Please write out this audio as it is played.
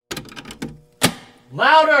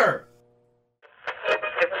Louder!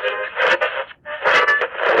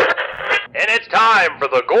 And it's time for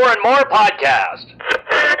the Gore and More podcast.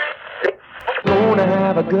 Gonna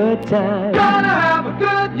have a good time. Gonna have a good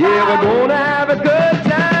time! Yeah, we're gonna have a good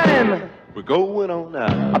time. We're going on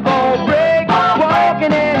now. A ball break,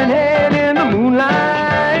 walking hand in hand in the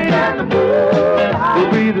moonlight.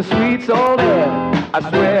 We'll be the sweet soul there. I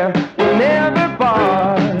swear we'll never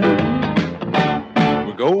part.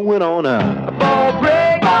 We're going on now. A ball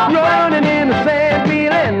break, running in the sand,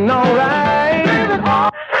 feeling alright.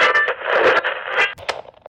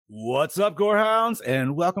 What's up, Gorehounds,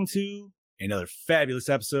 and welcome to another fabulous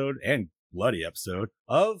episode and bloody episode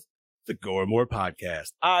of the Gore and More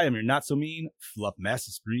podcast. I am your not so mean, fluff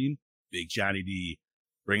master supreme, Big Johnny D,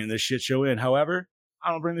 bringing this shit show in. However,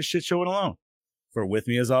 I don't bring this shit show in alone. For with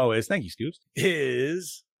me, as always, thank you, Scoops,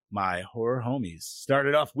 is my horror homies.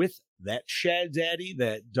 Started off with that Chad Daddy,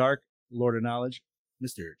 that dark lord of knowledge,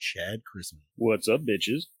 Mr. Chad Chrisman. What's up,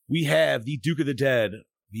 bitches? We have the Duke of the Dead,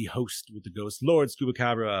 the host with the ghost, Lord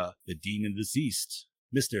Scubacabra, the Dean of the Deceased,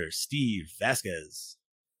 Mr. Steve Vasquez.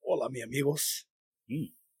 Hola, mi amigos.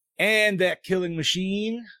 And that killing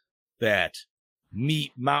machine, that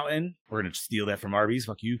meat mountain. We're going to steal that from Arby's.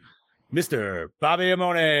 Fuck you. Mr. Bobby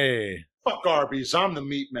Amone. Fuck Arby's, I'm the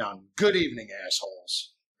meat mountain. Good evening,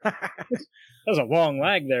 assholes. That was a long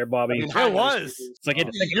lag there, Bobby. I mean, It was. It's like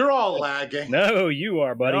You're all lagging. no, you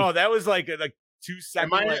are, buddy. No, that was like 2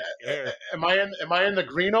 seconds. Am I in the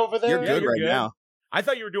green over there? You're good right now. I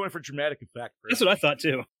thought you were doing it for dramatic effect. That's what I thought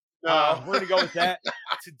too. No. We're going to go with that.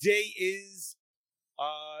 Today is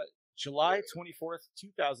July 24th,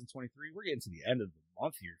 2023. We're getting to the end of the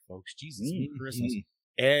month here, folks. Jesus, it's Christmas.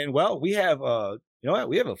 And, well, we have,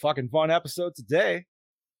 we have a fucking fun episode today.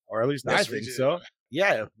 Or at least Yes, I we think do. so.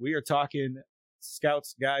 Yeah, we are talking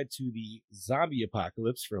Scout's Guide to the Zombie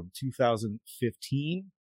Apocalypse from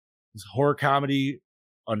 2015. It's horror comedy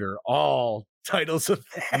under all titles of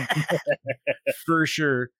that. For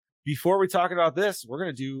sure. Before we talk about this, we're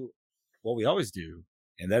going to do what we always do,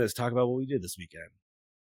 and that is talk about what we did this weekend.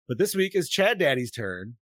 But this week is Chad Daddy's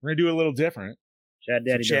turn. We're going to do it a little different. Chad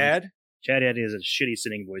Daddy. So Chad, Chad Daddy has a shitty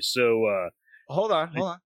singing voice. So, hold on.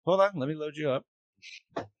 Let me load you up.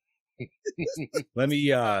 Let me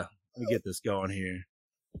get this going here.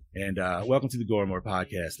 And welcome to the Gore and More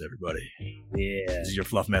podcast, everybody. yeah, This is your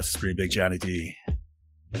fluff master supreme, Big Johnny D.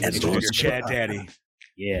 And introducing Chad Daddy.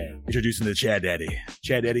 yeah. Introducing the Chad Daddy.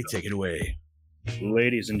 Chad Daddy, take it away.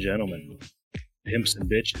 Ladies and gentlemen, pimps and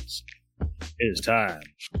bitches, it is time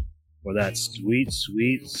for that sweet,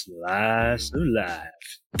 sweet slice of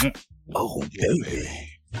life. Oh, baby.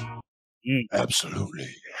 Mm. Absolutely.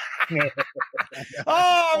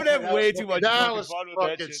 Oh, I'm gonna have way too much That fucking was fun with that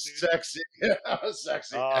fucking shit, dude. sexy. That was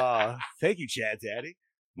sexy. Thank you, Chad Daddy.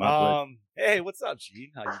 My pleasure. Hey, what's up,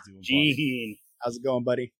 Gene? How you doing, buddy? Gene. How's it going,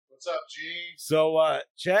 buddy? What's up, Gene? So,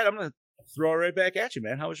 Chad, I'm gonna throw it right back at you,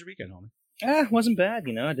 man. How was your weekend, homie? Wasn't bad,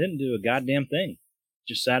 I didn't do a goddamn thing.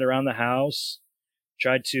 Just sat around the house,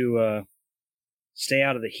 tried to stay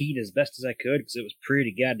out of the heat as best as I could because it was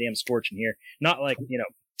pretty goddamn scorching here. Not like,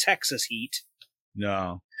 Texas heat.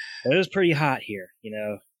 No. But it was pretty hot here.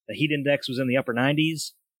 The heat index was in the upper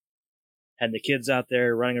 90s. Had the kids out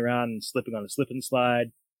there running around and slipping on a slip and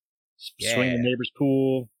slide, swinging the neighbor's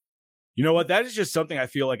pool. You know what? That is just something I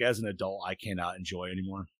feel like as an adult I cannot enjoy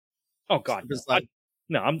anymore. Oh God,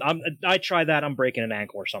 I try that, I'm breaking an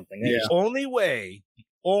ankle or something. The only way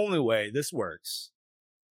this works,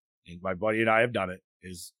 and my buddy and I have done it,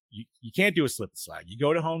 is you can't do a slip and slide. You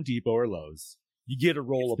go to Home Depot or Lowe's, you get a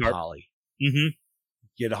roll of poly. Mm-hmm.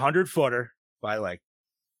 Get a 100-footer by like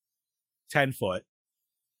 10 foot,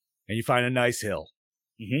 and you find a nice hill.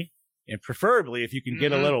 Mm-hmm. And preferably, if you can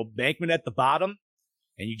get a little bankment at the bottom,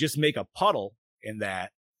 and you just make a puddle in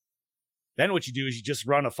that, then what you do is you just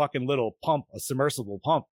run a fucking little pump, a submersible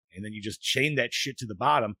pump, and then you just chain that shit to the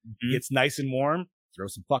bottom. Mm-hmm. It's nice and warm. Throw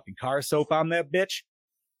some fucking car soap on that bitch.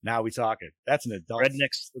 Now we talking. That's an adult.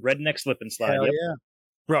 Redneck slip and slide. Hell Yep. yeah.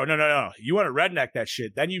 Bro, no. You want to redneck that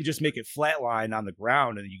shit, then you just make it flatline on the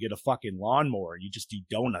ground and you get a fucking lawnmower. You just do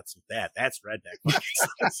donuts with that. That's redneck.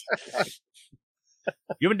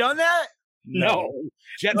 You haven't done that? No.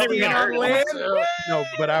 Jet Never skiing even on heard of land? No,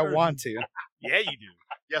 but I want to. Yeah, you do.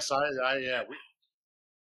 Yes, yeah.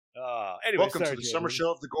 Anyway, Welcome sorry, to the Jay. summer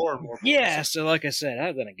show of the Gore and More. Yeah, so like I said, I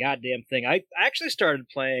haven't done a goddamn thing. I actually started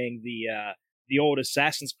playing the old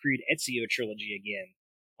Assassin's Creed Ezio trilogy again.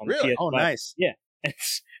 On the Really? PS5. Oh, nice. Yeah.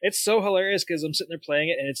 It's so hilarious because I'm sitting there playing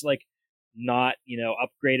it and it's like not,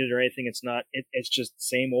 upgraded or anything. It's not, it's just the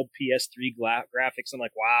same old PS3 graphics. I'm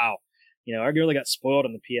like, wow, I really got spoiled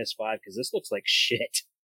on the PS5 because this looks like shit.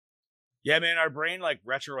 Yeah, man, our brain like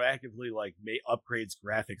retroactively like upgrades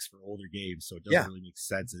graphics for older games, so it doesn't really make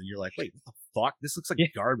sense. And you're like, wait, what the fuck? This looks like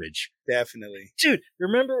garbage. Definitely. Dude,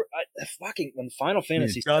 remember when Final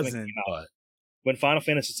Fantasy VII came out? When Final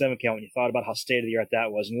Fantasy VII came out, when you thought about how state-of-the-art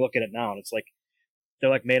that was, and you look at it now, and it's like, they're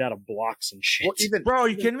like made out of blocks and shit. Well, even, bro,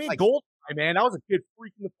 you kidding me? like, GoldenEye, man. I was a kid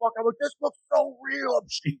freaking the fuck out. Like, this looks so real. I'm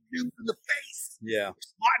shooting dudes in the face. Yeah.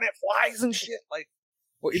 Sliding at flies and shit. Like,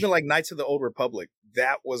 well, even like Knights of the Old Republic,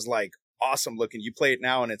 that was like awesome looking. You play it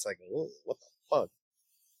now and it's like, oh, what the fuck?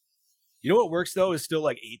 You know what works though is still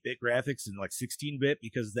like 8-bit graphics and like 16-bit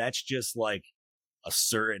because that's just like a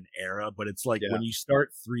certain era. But it's like when you start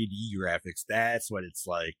 3D graphics, that's what it's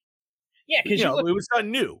like. Yeah, because it was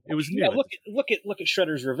new. It was new. Yeah, look at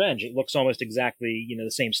Shredder's Revenge. It looks almost exactly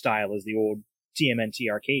the same style as the old TMNT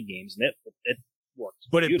arcade games, and it works.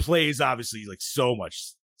 But it plays obviously like so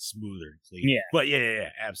much smoother and cleaner. Yeah. But yeah,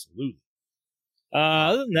 absolutely.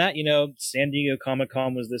 Other than that, San Diego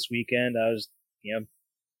Comic-Con was this weekend. I was,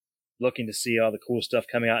 looking to see all the cool stuff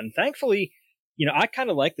coming out. And thankfully, I kind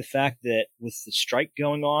of like the fact that with the strike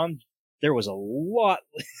going on, there was a lot.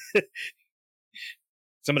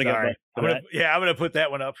 Somebody got it. I'm going to put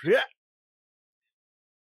that one up. Yeah.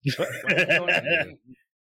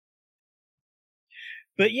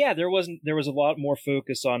 But yeah, there was a lot more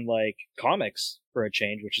focus on like comics for a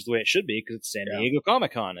change, which is the way it should be because it's San Diego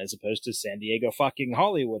Comic-Con as opposed to San Diego fucking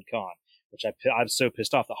Hollywood Con, which I'm so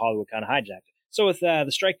pissed off that Hollywood kind of hijacked it. So with the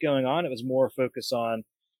strike going on, it was more focus on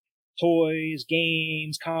toys,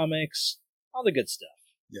 games, comics, all the good stuff.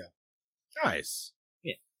 Yeah. Nice.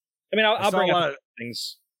 Yeah. I mean, I'll bring up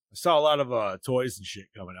things. I saw a lot of toys and shit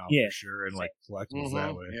coming out for sure, and like collectibles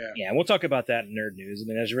that way. Yeah, and we'll talk about that in Nerd News. I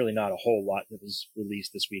mean, there's really not a whole lot that was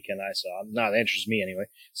released this weekend I saw. Not that interests me anyway.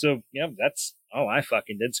 So, that's all I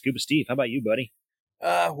fucking did. Scuba Steve, how about you, buddy?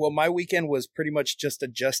 Well, my weekend was pretty much just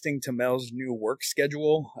adjusting to Mel's new work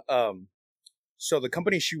schedule. So the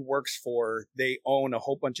company she works for, they own a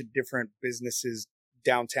whole bunch of different businesses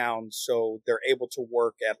downtown, so they're able to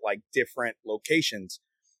work at like different locations.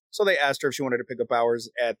 So they asked her if she wanted to pick up hours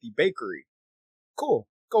at the bakery. Cool,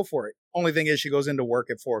 go for it. Only thing is she goes into work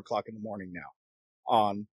at 4:00 in the morning now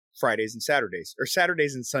on Fridays and Saturdays, or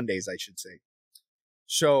Saturdays and Sundays, I should say.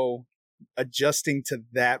 So adjusting to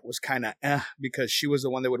that was kind of because she was the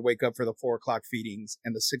one that would wake up for the 4:00 feedings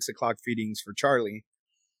and the 6:00 feedings for Charlie.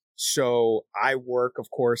 So I work,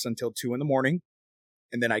 of course, until 2 in the morning,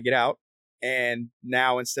 and then I get out. And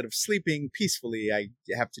now instead of sleeping peacefully, I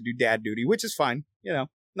have to do dad duty, which is fine,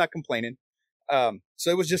 not complaining.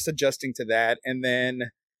 So it was just adjusting to that. And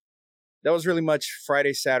then that was really much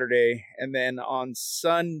Friday, Saturday. And then on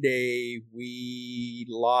Sunday, we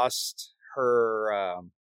lost her,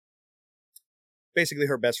 basically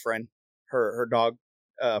her best friend, her dog,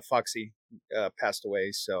 Foxy, passed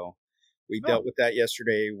away. So we dealt with that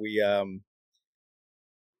yesterday. We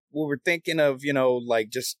were thinking of, like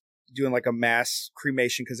just doing like a mass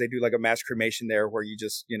cremation because they do like a mass cremation there where you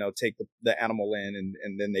just, take the animal in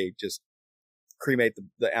and then they just cremate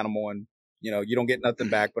the animal and, you don't get nothing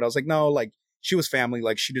back. But I was like, no, like she was family,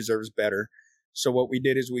 like she deserves better. So what we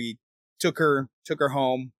did is we took her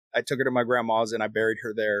home. I took her to my grandma's and I buried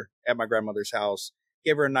her there at my grandmother's house,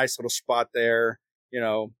 gave her a nice little spot there.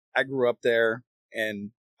 I grew up there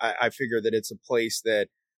and I figure that it's a place that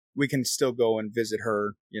we can still go and visit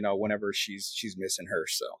her, whenever she's missing her.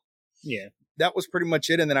 So yeah, that was pretty much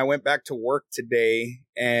it. And then I went back to work today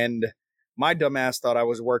and my dumbass thought I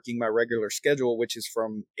was working my regular schedule, which is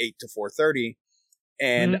from 8 to 4:30.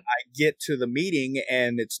 And I get to the meeting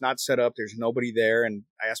and it's not set up. There's nobody there. And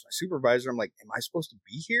I asked my supervisor, I'm like, am I supposed to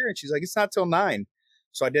be here? And she's like, it's not till 9.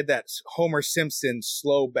 So I did that Homer Simpson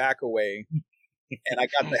slow back away and I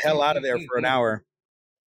got the hell out of there for an hour.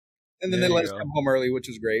 And then they let us come home early, which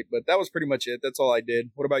was great. But that was pretty much it. That's all I did.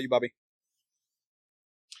 What about you, Bobby?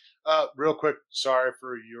 Real quick, sorry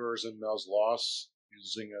for yours and Mel's loss.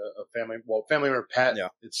 Losing a family member pet. Yeah.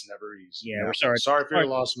 It's never easy. Yeah, we're sorry. Sorry for your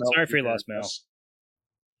loss, Mel. Sorry for your loss,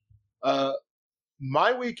 Mel.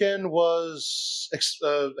 My weekend was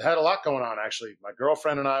had a lot going on, actually. My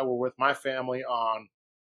girlfriend and I were with my family on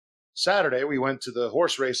Saturday. We went to the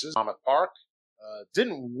horse races, Monmouth Park.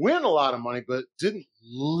 Didn't win a lot of money, but didn't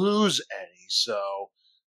lose any. So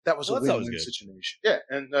that was a win-win situation. Yeah,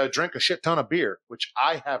 and drank a shit ton of beer, which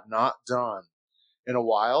I have not done in a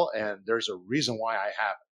while. And there's a reason why I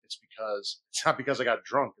haven't. It's not because I got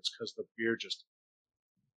drunk. It's because the beer just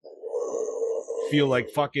feel like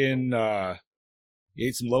fucking you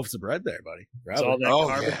ate some loaves of bread there, buddy. It's all that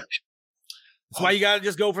carbon. Yeah. That's why you gotta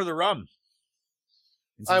just go for the rum.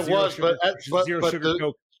 I was,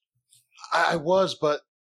 but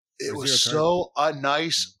It Or was zero so a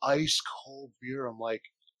nice ice cold beer. I'm like,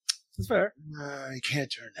 That's fair. nah, you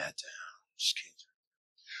can't turn that down. Just can't turn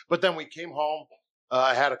it down. But then we came home.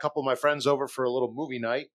 I had a couple of my friends over for a little movie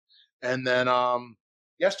night, and then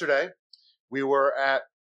yesterday we were at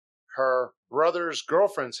her brother's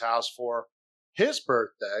girlfriend's house for his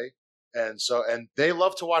birthday, and they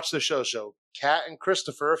love to watch the show. So Kat and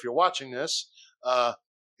Christopher, if you're watching this,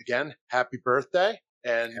 again, happy birthday!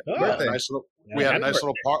 And we had a nice little we had a nice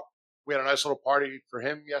little party for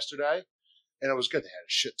him yesterday, and it was good. They had a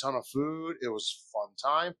shit ton of food. It was a fun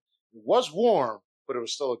time. It was warm, but it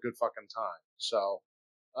was still a good fucking time. So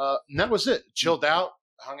and that was it. Chilled out,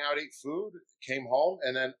 hung out, ate food, came home,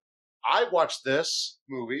 and then I watched this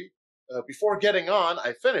movie. Before getting on,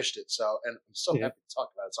 I finished it. So, and I'm so happy to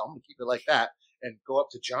talk about it. So I'm going to keep it like that and go up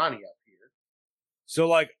to Johnny up here. So,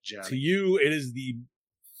 like, Johnny. to you, it is the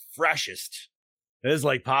freshest. It is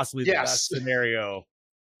like possibly the best scenario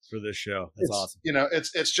for this show. That's awesome. You know,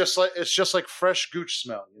 it's just like fresh gooch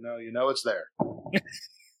smell. You know it's there.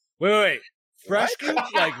 Wait. Fresh gooch,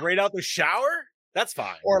 like right out the shower? That's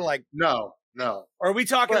fine. Or like No. Or are we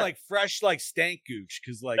talking like fresh, like stank gooch?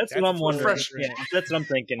 Because like that's what I'm wondering. fresh. Yeah, that's what I'm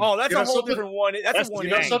thinking. Oh, that's You know a whole something? different one. That's a one.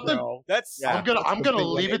 You know something? Bro. That's Yeah. I'm gonna big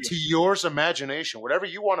leave it 180. to yours imagination. Whatever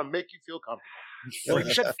you want to make you feel comfortable. well,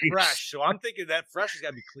 you said fresh, so I'm thinking that fresh has got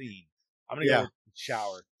to be clean. I'm gonna go with the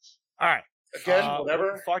shower. All right. Again, What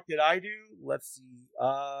whatever. the fuck did I do? Let's see.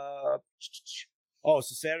 So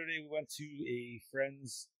Saturday we went to a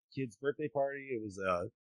friend's kid's birthday party. It was a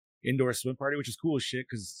indoor swim party, which is cool as shit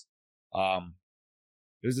because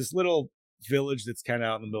there's this little village that's kind of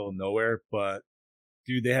out in the middle of nowhere, but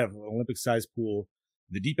dude, they have an Olympic sized pool.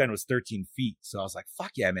 The deep end was 13 feet. So I was like,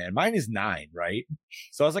 fuck yeah, man. Mine is 9, right?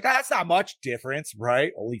 So I was like, that's not much difference,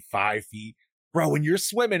 right? Only 5 feet. Bro, when you're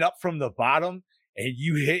swimming up from the bottom and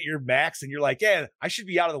you hit your max and you're like, yeah, I should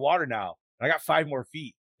be out of the water now. I got 5 more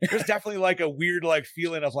feet. There's definitely like a weird like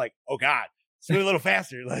feeling of like, oh God, swim a little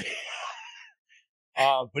faster. Like,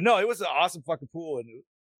 but no, it was an awesome fucking pool. And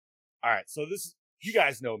all right, so you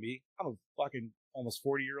guys know me. I'm a fucking almost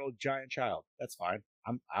 40-year-old giant child. That's fine.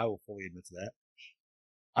 I will fully admit to that.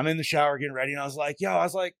 I'm in the shower getting ready, and I was like, do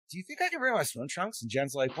you think I can bring my swim trunks? And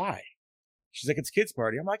Jen's like, why? She's like, it's a kids'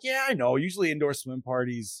 party. I'm like, yeah, I know. Usually indoor swim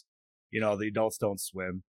parties, the adults don't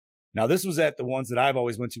swim. Now, this was at the ones that I've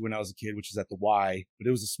always went to when I was a kid, which is at the Y, but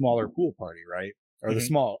it was a smaller pool party, right? Or the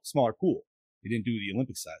smaller pool. They didn't do the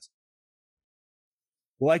Olympic size.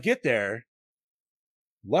 Well, I get there.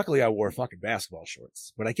 Luckily, I wore fucking basketball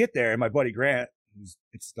shorts. But I get there, and my buddy Grant, it's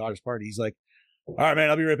his daughter's party, he's like, all right,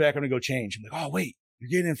 man, I'll be right back. I'm going to go change. I'm like, oh, wait, you're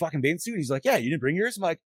getting in a fucking bathing suit? He's like, yeah, you didn't bring yours? I'm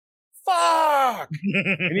like, fuck.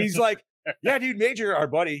 And he's like, yeah, dude, Major, our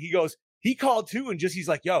buddy, he called too, and he's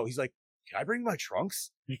like, can I bring my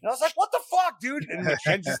trunks? And I was like, what the fuck, dude? And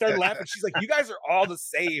Jen just started laughing. She's like, you guys are all the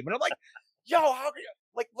same. And I'm like, yo, how can you,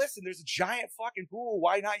 like, listen, there's a giant fucking pool.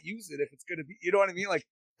 Why not use it if it's going to be, you know what I mean? Like,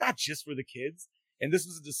 not just for the kids. And this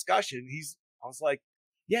was a discussion. I was like,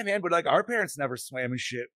 yeah, man, but like our parents never swam and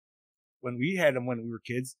shit when we had them when we were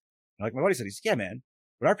kids. And like my buddy said, he's like, yeah, man,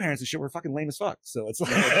 but our parents and shit were fucking lame as fuck. So it's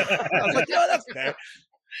like, I was like, yeah, that's fair.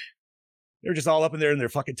 They're just all up in there in their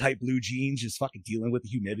fucking tight blue jeans, just fucking dealing with the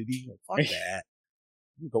humidity. Like, fuck that.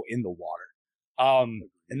 You go in the water.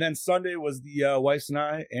 And then Sunday was the wife's and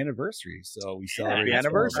I anniversary. So we celebrated.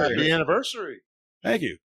 Happy anniversary. Thank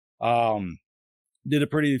you. Did a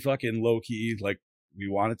pretty fucking low key, like we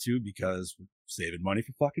wanted to, because we're saving money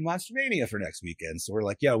for fucking Monster Mania for next weekend. So we're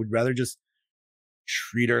like, yeah, we'd rather just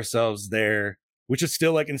treat ourselves there, which is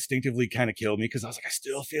still like instinctively kind of killed me because I was like, I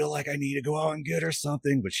still feel like I need to go out and get or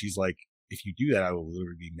something. But she's like, if you do that, I will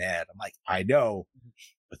literally be mad. I'm like, I know,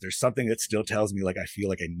 but there's something that still tells me like I feel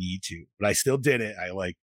like I need to, but I still did it. It's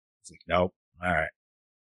like, nope. All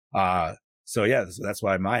right. So yeah, that's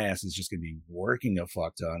why my ass is just going to be working a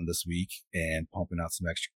fuck ton this week and pumping out some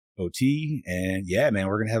extra OT. And yeah, man,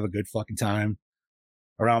 we're going to have a good fucking time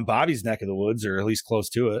around Bobby's neck of the woods, or at least close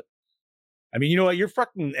to it. I mean, you know what? You're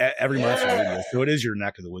fucking every month, so it is your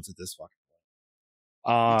neck of the woods at this fucking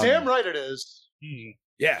point. Damn right it is.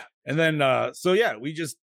 Yeah. And then, so yeah, we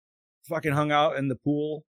just fucking hung out in the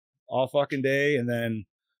pool all fucking day. And then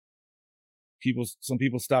some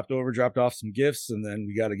people stopped over, dropped off some gifts, and then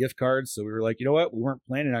we got a gift card. So we were like, you know what? We weren't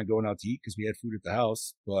planning on going out to eat because we had food at the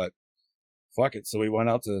house, but fuck it. So we went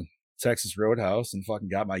out to Texas Roadhouse and fucking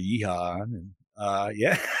got my yeehaw on. And,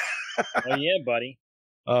 yeah. Oh yeah, buddy.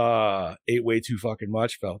 Ate way too fucking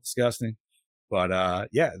much. Felt disgusting. But,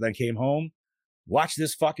 yeah, then came home, watched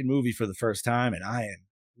this fucking movie for the first time, and I am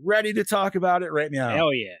ready to talk about it right now.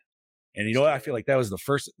 Hell yeah. And you know what? I feel like that was the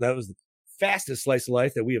fastest slice of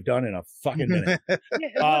life that we have done in a fucking minute. Yeah, it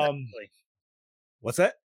was actually. What's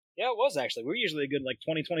that? Yeah, it was actually. We're usually a good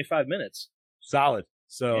 20, 25 minutes. Solid.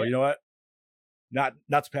 So Yeah. you know what? Not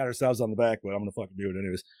to pat ourselves on the back, but I'm gonna fucking do it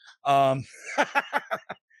anyways.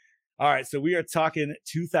 All right, so we are talking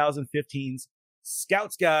 2015's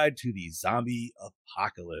Scout's Guide to the Zombie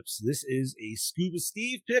Apocalypse. This is a Scuba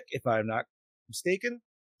Steve pick, if I'm not mistaken.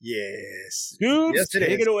 Yes. Scoobs, Yes, it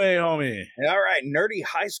take is. it away, homie. All right, nerdy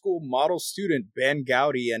high school model student Ben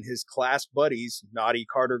Gowdy and his class buddies, naughty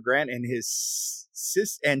Carter Grant and his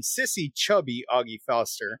sissy chubby Augie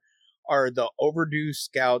Foster, are the overdue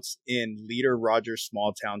scouts in Leader Rogers'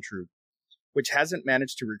 small town troop, which hasn't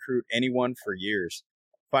managed to recruit anyone for years.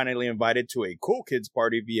 Finally invited to a cool kids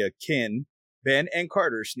party via kin, Ben and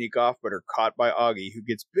Carter sneak off but are caught by Augie, who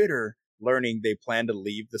gets bitter learning they plan to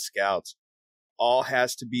leave the scouts. All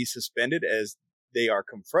has to be suspended as they are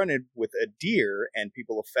confronted with a deer and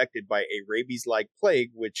people affected by a rabies-like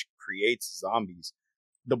plague which creates zombies.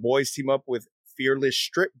 The boys team up with fearless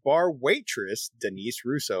strip bar waitress Denise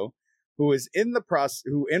Russo, who in the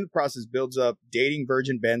process builds up dating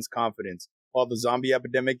virgin Ben's confidence. While the zombie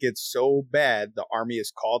epidemic gets so bad, the army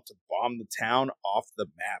is called to bomb the town off the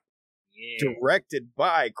map. Yeah. Directed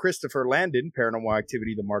by Christopher Landon, Paranormal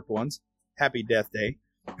Activity, The Marked Ones, Happy Death Day.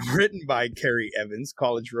 Written by Carrie Evans,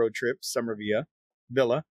 College Road Trip, Summer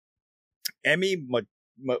Villa. Emi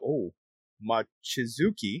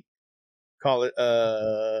Machizuki,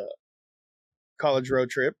 College Road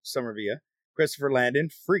Trip, Summervilla. Christopher Landon,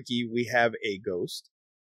 Freaky, We Have a Ghost.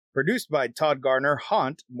 Produced by Todd Garner,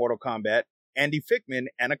 Haunt, Mortal Kombat. Andy Fickman,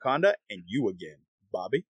 Anaconda, and You Again,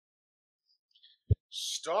 Bobby.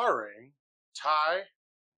 Starring Ty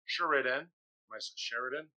Sheridan. Am I saying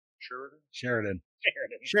Sheridan? Sheridan.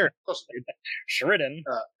 Sure. Close. Sheridan.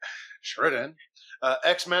 Sheridan.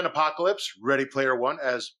 X-Men Apocalypse, Ready Player One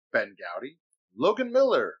as Ben Gowdy. Logan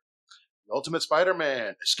Miller. The Ultimate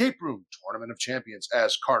Spider-Man, Escape Room, Tournament of Champions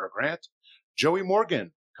as Carter Grant. Joey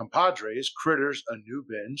Morgan, Compadres, Critters, A New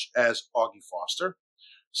Binge as Augie Foster.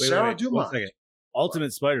 Sarah One Dumont. second.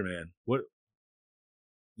 Ultimate Spider-Man. What?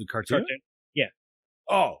 The cartoon? Yeah.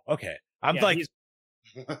 Oh, okay. I'm Yeah, like,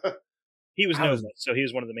 he was How known, is- so he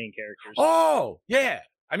was one of the main characters. oh, yeah.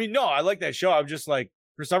 I mean, no, I like that show. I'm just like,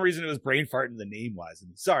 for some reason, it was brain farting the name wise.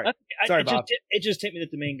 Sorry. Sorry, Bob. It just hit me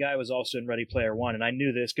that the main guy was also in Ready Player One, and I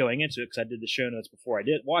knew this going into it because I did the show notes before I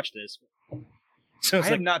did watch this. So I it's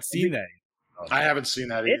have like, not seen that. I haven't seen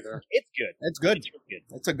that it's, either. it's good. It's good. It's real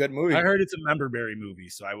good. It's a good movie. I heard it's a Memberberry movie,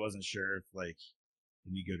 so I wasn't sure if, like,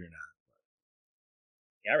 any good or not.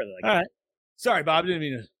 Yeah, I really like All it. right. Sorry, Bob. Didn't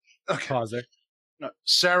mean to pause there. No,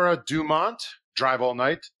 Sarah Dumont, Drive All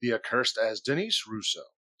Night, The Accursed as Denise Russo.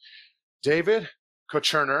 David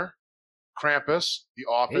Kocherner, Krampus, The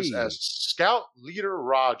Office Hey. as Scout Leader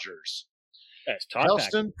Rogers. That's Todd Packer.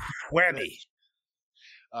 Helston Whammy.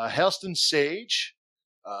 Helston Sage,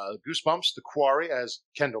 Goosebumps, The Quarry as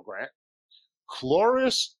Kendall Grant.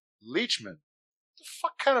 Cloris Leachman. The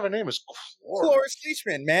fuck kind of a name is Cloris? Cloris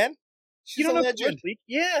Leachman, man. She's You don't a know legend. Cloris Leach?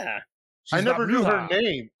 Yeah. I She's never not knew her Bruja.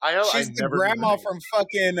 name. I She's the never knew her grandma name. from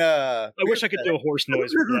fucking. I wish I could do a horse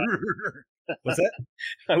noise for that. What's that?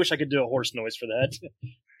 I wish I could do a horse noise for that.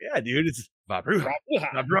 Yeah, dude. It's Vabruja.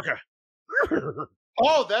 Vabruja.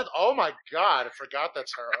 Oh my God. I forgot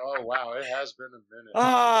that's her. Oh, wow. It has been a minute.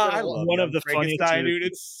 I love One of Young the funniest Frankenstein, movies. dude.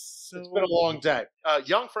 It's so It's been a long day.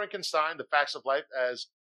 Young Frankenstein, The Facts of Life as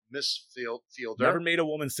Miss Fielder. Never made a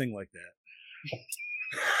woman sing like that.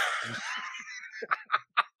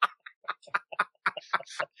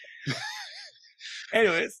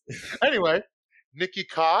 Anyways, Anyway, Nikki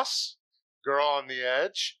Koss, Girl on the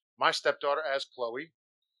Edge. My Stepdaughter as Chloe.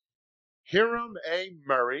 Hiram A.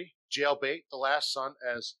 Murray, Jailbait, The Last Son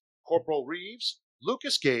as Corporal Reeves.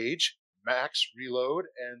 Lucas Gage, Max Reload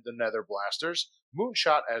and the Nether Blasters.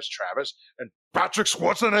 Moonshot as Travis. And Patrick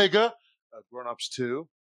Schwarzenegger, Grown Ups 2.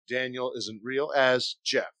 Daniel Isn't Real as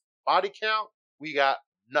Jeff. Body count, we got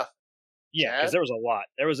nothing. Yeah, because there was a lot.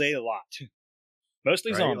 There was a lot.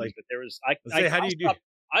 Mostly Right, zombies, like- but there was. let's say, how do you do?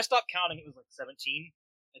 I stopped counting. It was like 17,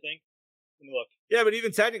 I think. Let me look. Yeah, but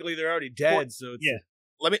even technically, they're already dead. So it's Yeah.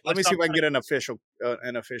 Let me Let's see if I stop can get an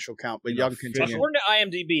official count. But An y'all can official- continue. According to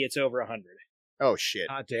IMDb, it's over 100. Oh shit!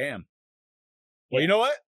 hot damn. Well, you know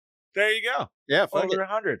what? There you go. Yeah, fuck Over it.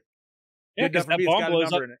 100. Yeah, Good enough because for that me. It's bomb got a blows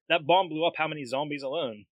up. number in it. That bomb blew up how many zombies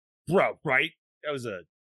alone? Bro, right? That was a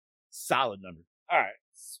solid number. All right.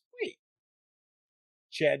 Sweet.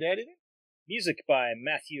 Chad Daddy? Music by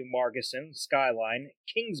Matthew Margison, Skyline,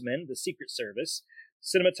 Kingsman, The Secret Service,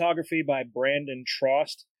 cinematography by Brandon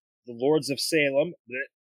Trost, The Lords of Salem.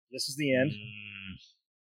 Blech. This is the end.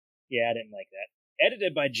 Yeah, I didn't like that.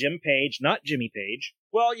 Edited by Jim Page, not Jimmy Page.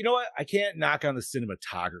 Well, you know what? I can't knock on the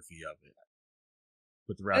cinematography of it,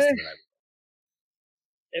 but the rest of it,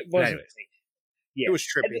 It wasn't. anyways. Yeah. It was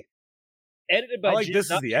trippy. Edited by I like Jim, This Is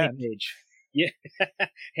not the Jimmy End. Page. Yeah.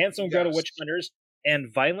 Hansel and Gretel Yes. Witch Hunters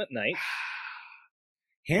and Violent Night.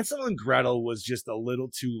 Hansel and Gretel was just a little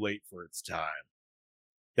too late for its time.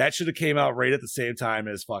 That should have came out right at the same time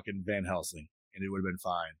as fucking Van Helsing, and it would have been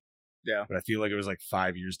fine. Yeah. But I feel like it was like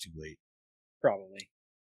 5 years too late. Probably.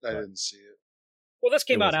 I didn't see it. Well, this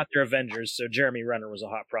came It out wasn't. after Avengers, so Jeremy Renner was a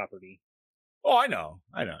hot property. Oh, I know.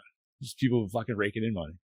 Just people fucking raking in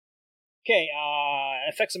money. Okay,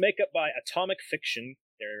 effects and makeup by Atomic Fiction.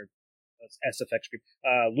 They're SFX group.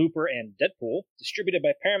 Looper and Deadpool. Distributed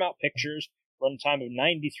by Paramount Pictures. Runtime of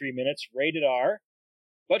 93 minutes. Rated R.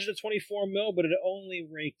 Budget of 24 mil, but it only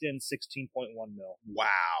raked in 16.1 mil.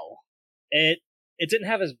 Wow. It didn't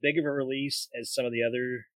have as big of a release as some of the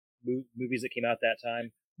other movies that came out that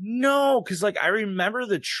time. No, because like I remember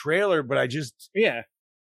the trailer, but I just Yeah.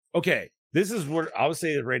 okay. This is what I would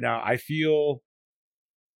say right now. I feel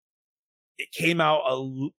it came out.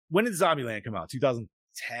 When did Zombieland come out?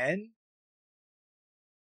 2010,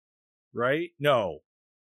 right? No,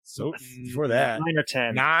 so before that, 9 or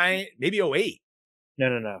 10. 9, maybe 08. No.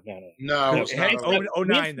 No, No, it's it not. had- Okay. oh,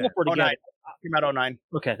 09 then. Were together. 09. Came out 09.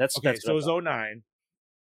 Okay, that's Okay, that's so it what I was 09.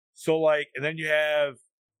 So like, and then you have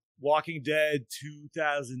Walking Dead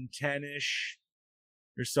 2010-ish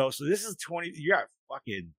or so. So this is 20. You got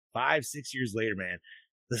fucking 5-6 years later, man.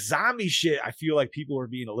 The zombie shit, I feel like people were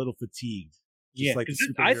being a little fatigued. Just Yeah, like the 'cause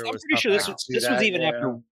I'm superhero pretty stuff sure this now. was See this was that, even yeah.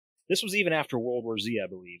 after this was even after World War Z, I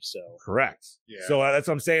believe. So Correct. Yeah. So that's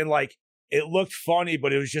what I'm saying. Like, it looked funny,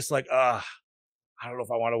 but it was just like, I don't know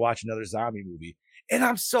if I want to watch another zombie movie. And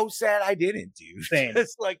I'm so sad I didn't, dude. Same.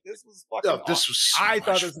 It's like, this was fucking No, this awesome. was so I much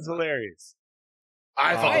thought this fun. was hilarious.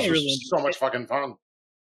 I thought I this really was so enjoyed much it. fucking fun.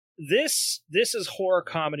 this is horror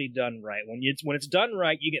comedy done right. When it's done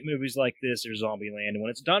right, you get movies like this or Zombieland, and when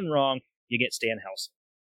it's done wrong, you get Stan Helsing.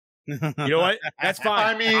 You know what? That's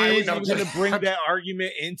fine. I mean, I was I'm even going to just- bring that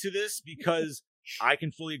argument into this because I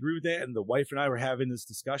can fully agree with that. And the wife and I were having this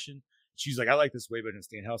discussion. She's like, I like this way better than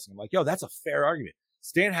Stan Helsing. I'm like, yo, that's a fair argument.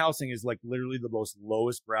 Stan Helsing is like literally the most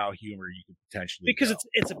lowest brow humor you could potentially Because go.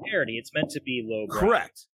 it's a parody. It's meant to be low.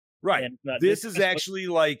 Correct. Right. And, This is actually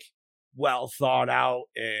like well thought out,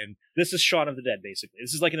 and this is Shaun of the Dead. Basically,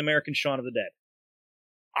 this is like an American Shaun of the Dead.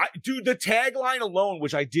 dude, the tagline alone,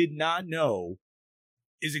 which I did not know,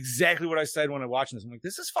 is exactly what I said when I watched this. I'm like,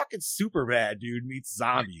 this is fucking super bad, dude, meets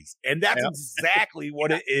zombies. And that's Yeah. exactly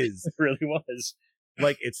what it is. It really was.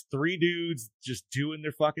 Like, it's 3 dudes just doing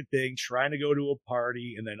their fucking thing, trying to go to a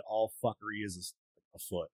party, and then all fuckery is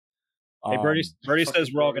afoot. Hey, Brody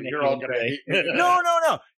says we're all going to You're all hate gonna him hate today. me.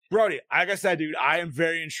 No. Brody, like I said, dude, I am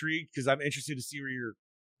very intrigued because I'm interested to see where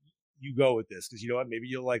you go with this. Because you know what? Maybe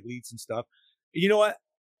you'll like lead some stuff. You know what?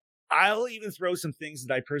 I'll even throw some things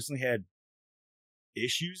that I personally had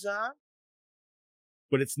issues on,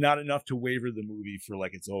 but it's not enough to waver the movie for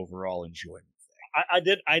like its overall enjoyment.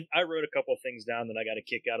 I wrote a couple of things down that I got a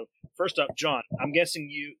kick out of. First up, John, I'm guessing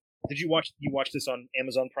you watch this on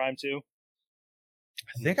Amazon Prime too?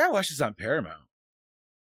 I think I watched this on Paramount.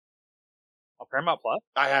 On Paramount Plus?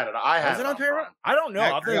 I had it. Was it on Paramount? I don't know. I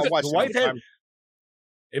I'll have to- watched the it on wife had. Prime.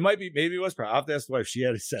 It might be. Maybe it was Prime. I'll have to ask the wife. She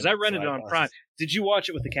had it set. Because I up, rented so it on watched Prime. it. Did you watch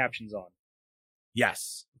it with the captions on?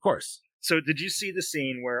 Yes, of course. So did you see the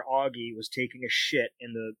scene where Augie was taking a shit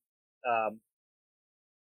in the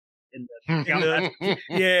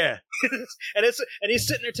Yeah. and he's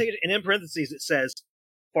sitting there taking it, and in parentheses it says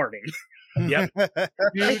farting. Yep.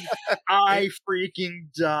 Dude, I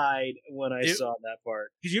freaking died when I It- saw that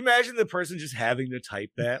part. Could you imagine the person just having to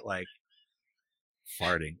type that, like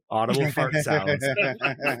farting, audible fart sounds?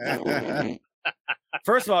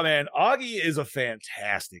 First of all, man, Augie is a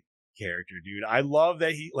fantastic character, dude. I love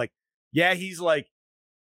that he's like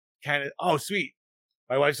kind of, oh, sweet.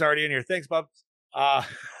 My wife's already in here. Thanks, bub.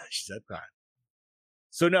 She said fine.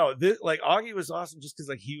 So no, Augie was awesome just because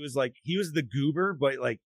he was the goober, but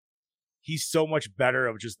like he's so much better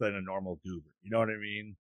of just than a normal goober. You know what I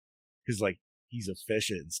mean? Because he's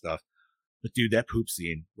efficient and stuff. But dude, that poop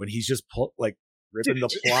scene when he's just ripping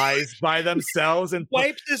the plies by themselves and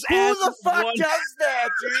Wiped his who ass. the with fuck one- does that,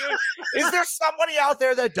 dude? Is there somebody out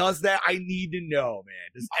there that does that? I need to know, man.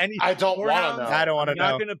 Does any? I don't want Warhounds, to know. I don't want to I'm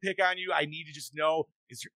not know. gonna pick on you. I need to just know.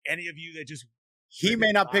 Is there any of you that just? He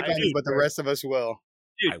may not pick on you, Dude, but the rest of us will.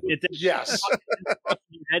 I Dude, would- Yes.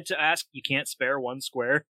 you had to ask. You can't spare one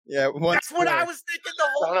square. Yeah, one That's what I was thinking the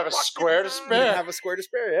whole. Don't have a fucking square to time. spare. have a square to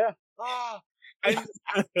spare. Yeah. Ah,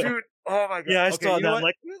 dude. Oh my god! Yeah, I Okay, saw you know that. what? I'm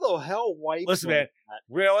like, who the hell wipes? Listen, like man.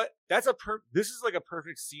 that? You know what? That's this is like a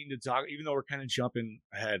perfect scene to talk. Even though we're kind of jumping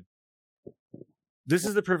ahead, this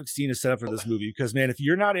is the perfect scene to set up for this movie because, man, if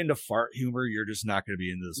you're not into fart humor, you're just not going to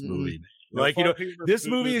be into this movie. Man. Like, you know, this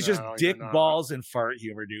movie is just dick balls and fart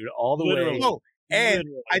humor, dude, all the Literally. way. Oh, and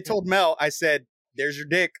Literally. I told Mel, I said, "There's your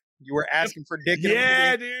dick. You were asking for dick. In a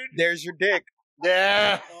Yeah, movie. dude. There's your dick."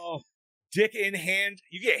 Yeah. Oh, Dick in hand.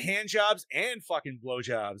 You get hand jobs and fucking blow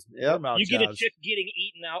jobs. Yep. Or mouth you get a jobs. chick getting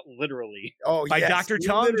eaten out literally. Oh, By yes. Dr.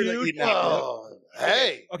 Tongue, Literally dude? eaten out. Oh,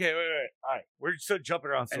 hey. Okay, wait. All right, we're still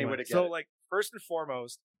jumping around. Any way to get So, it. like, first and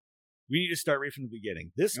foremost, we need to start right from the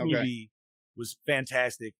beginning. This Okay. movie was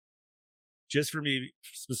fantastic, just for me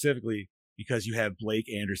specifically, because you have Blake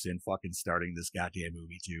Anderson fucking starting this goddamn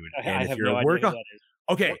movie too. I And if have you're no a idea who workaholic, that is.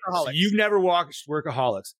 okay, so Workaholics. you've never watched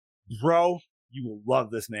Workaholics, bro. You will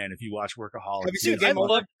love this man if you watch Workaholics. Have you seen It's Game I Over?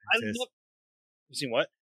 love. fantastic. You seen what?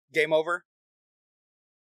 Game Over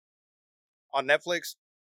on Netflix.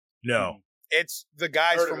 No, It's the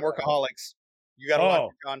guys Heard from of it. Workaholics. You got to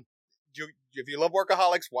watch it, John. If you love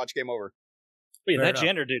Workaholics, watch Game Over. But yeah, Fair that enough.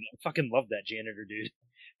 janitor dude. I fucking love that janitor dude.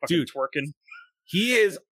 Fucking Dude. twerking. he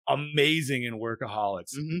is amazing in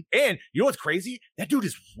Workaholics. Mm-hmm. And you know what's crazy? That dude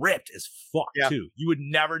is ripped as fuck Yeah. too. You would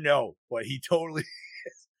never know, but he totally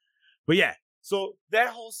is. But yeah, so that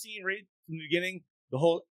whole scene right from the beginning, I'm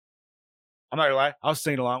not gonna lie, I was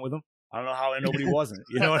singing along with him. I don't know how nobody wasn't.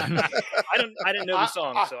 You know what I mean? I didn't know the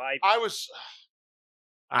song, so I I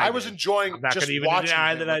was did. enjoying I'm not just gonna even watching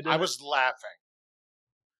deny him. that I did I it. was laughing.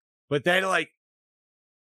 But then, like,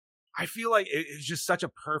 I feel like it's just such a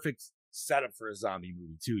perfect setup for a zombie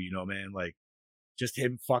movie too. You know, man, like just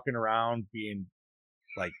him fucking around, being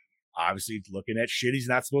like obviously looking at shit he's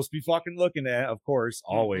not supposed to be fucking looking at, of course,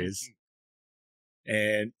 always.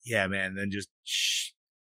 And yeah, man, then just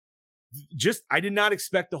I did not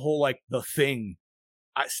expect the whole like the Thing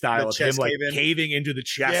style The of him chest like cave-in? caving into the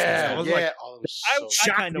chest. Yeah, I was yeah. like, Oh, it was I- so- I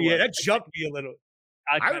shocked kinda me. was. That jumped me a little.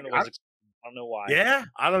 I kind of I- was. I don't know why. Yeah,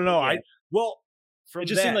 I don't know. Yeah. From It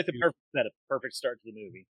just seemed that, like the perfect start to the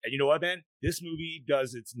movie. And you know what, man? This movie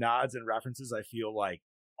does its nods and references, I feel like,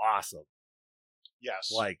 awesome. yes.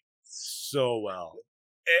 Like, so well.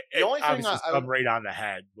 The only thing obviously I- come right on the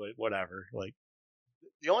head, but whatever. Like,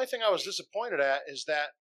 the only thing I was disappointed at is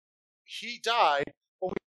that he died,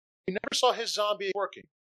 but we never saw his zombie working.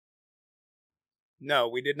 No,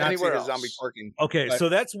 we did not Anywhere see the else. zombie twerking. okay, But- so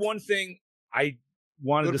that's one thing I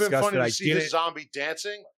want It to would have been discuss funny that I to see didn't. his zombie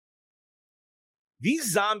dancing.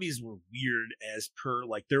 These zombies were weird as per,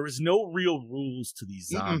 like, there was no real rules to these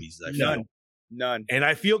zombies. I feel. None. And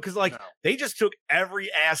I feel because, like, No. they just took every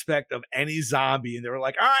aspect of any zombie and they were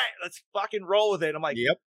like, all right, let's fucking roll with it. I'm like,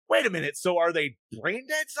 Yep. wait a minute. So are they brain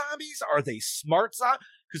dead zombies? Are they smart zombies?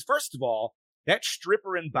 Because first of all, that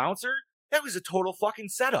stripper and bouncer, that was a total fucking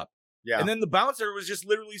setup. Yeah. And then the bouncer was just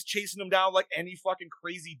literally chasing them down like any fucking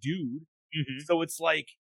crazy dude. So it's like,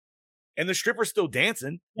 and the stripper's still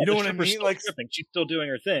dancing. You know what I mean? Like, she's still doing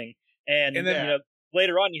her thing, and And then- you know,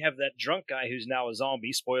 later on you have that drunk guy who's now a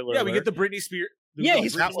zombie. Spoiler. yeah, we alert. get the Britney Spears. Yeah,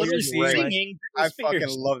 he's That was literally great. singing. I Britney fucking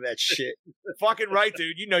Spears. love that shit. fucking right,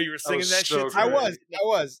 dude. You know you were singing was that so shit. I too.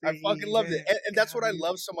 was. I fucking loved it. And that's what I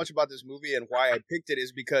love so much about this movie and why I picked it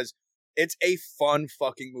is because it's a fun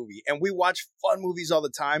fucking movie. And we watch fun movies all the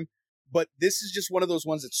time, but this is just one of those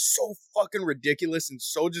ones that's so fucking ridiculous and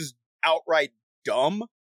so just outright dumb,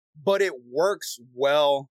 but it works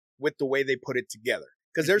well with the way they put it together.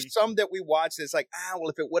 Because there's some that we watch that's like, well,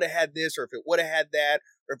 if it would have had this, or if it would have had that,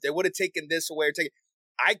 or if they would have taken this away or taken.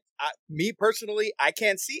 Me personally, I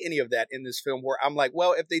can't see any of that in this film where I'm like,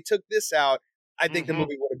 well, if they took this out, I think the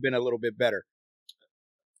movie would have been a little bit better.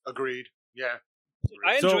 Agreed. Yeah.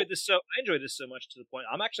 I So- enjoyed this so much to the point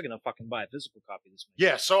I'm actually going to fucking buy a physical copy of this movie.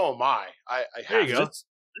 Yeah, so am I. I There have you to. go.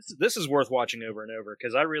 This is worth watching over and over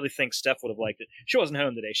because I really think Steph would have liked it. She wasn't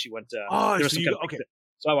home today. She went. Oh, there was so some you- kind of- okay.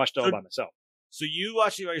 So I watched it all So- by myself. So you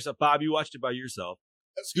watched it by yourself. Bob, you watched it by yourself.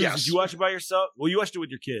 Scoobs, Yes. did you watch it by yourself? Well, you watched it with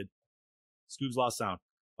your kid. Scoobs lost sound.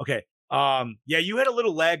 Okay. Yeah, you had a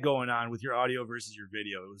little lag going on with your audio versus your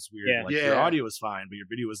video. It was weird. Yeah. Like, your Yeah. audio was fine, but your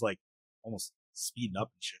video was like almost speeding up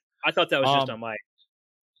and shit. I thought that was just Um, on my.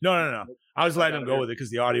 No. I was letting him go Yeah. with it because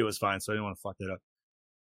the audio was fine, so I didn't want to fuck that up.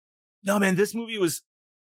 No, man, this movie was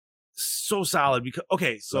so solid because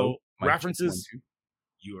so references.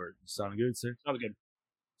 You are sounding good, sir. That was good.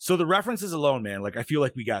 So the references alone, man, like I feel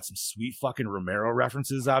like we got some sweet fucking Romero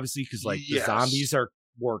references, obviously, because like Yes. the zombies are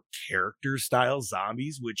more character style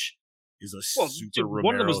zombies, which is a Well, super dude, Romero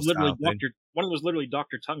one of them was literally style thing.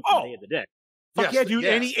 Dr. Tongue from Oh. Day of the Dead. Fuck Yes, yeah, dude,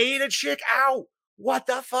 and yes. he ate a chick out. What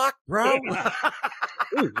the fuck, bro?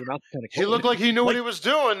 Ooh, you're not kind of He looked like he knew what he was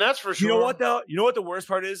doing. That's for sure. You know what though? You know what the worst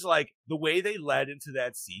part is? Like the way they led into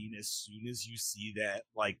that scene. As soon as you see that,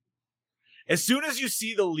 like, as soon as you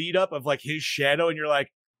see the lead up of like his shadow, and you're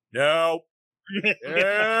like, no. Yep.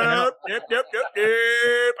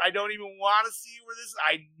 I don't even want to see where this.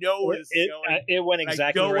 I know where this is going. It went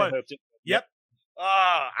exactly where I hoped it. Yep.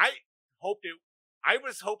 I hoped it. I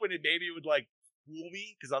was hoping it maybe would like fool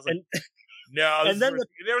me because I was like, no. And then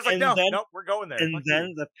there was like, no, we're going there. And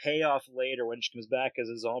then the payoff later when she comes back as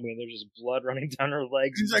a zombie and there's just blood running down her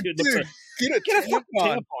legs. He's like, dude, dude, get a fucking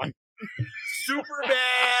tampon. Super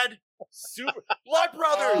bad. Super Blood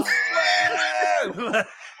Brothers.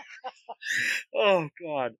 Oh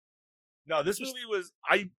God. No, this movie was.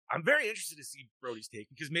 I'm very interested to see Brody's take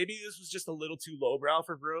because maybe this was just a little too lowbrow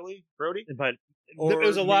for Brody. But it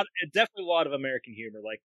was definitely a lot of American humor.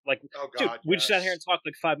 Like, Oh, dude, God, we just sat yes. here and talked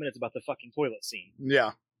like 5 minutes about the fucking toilet scene.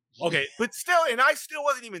 Yeah. Okay, but still, and I still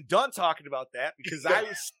wasn't even done talking about that because I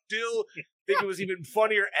was still think it was even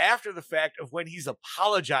funnier after the fact of when he's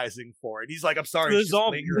apologizing for it. He's like, "I'm sorry, To it's the just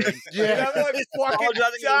zombie. lingering." Yeah. And I'm like, fucking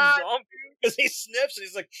Apologizing to God. the zombie because he sniffs and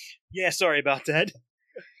he's like, "Yeah, sorry about that."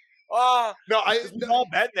 Oh, No, we've all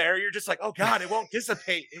been there. You're just like, "Oh God, it won't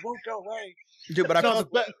dissipate. It won't go away." Dude, but No,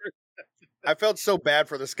 I felt so bad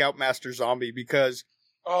for the Scoutmaster zombie because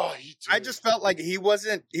I just felt like he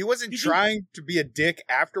wasn't trying to be a dick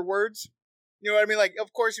afterwards. You know what I mean? Like,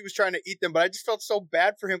 of course he was trying to eat them, but I just felt so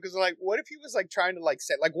bad for him because, like, what if he was like trying to like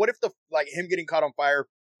set, like, what if him getting caught on fire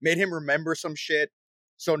made him remember some shit?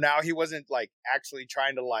 So now he wasn't like actually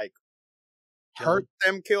trying to like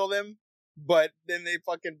kill them, but then they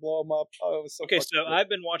fucking blow him up. Oh, it was so Okay, fucking so cool. I've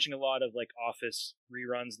been watching a lot of like Office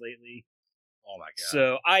reruns lately. Oh my God.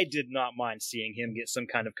 So I did not mind seeing him get some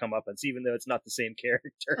kind of comeuppance, even though it's not the same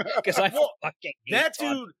character. Because I Well, fucking hate that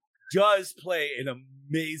Todd. dude does play an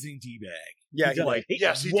amazing D-bag. Yeah, He does. Like,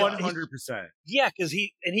 Yes, he does. 100%. Yeah, because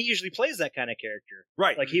he usually plays that kind of character.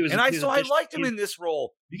 Right. Like he was, And he I was I a- liked him he- in this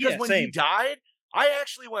role because Yeah, when same. he died, I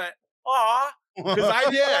actually went, aw, because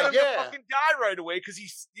I Yeah, wanted him yeah. to fucking die right away because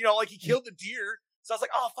he's, you know, like he killed the deer. So I was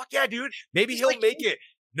like, oh, fuck yeah, dude. Maybe He's he'll like- make it.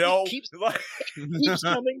 No. keeps- Like, keeps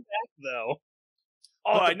coming back though.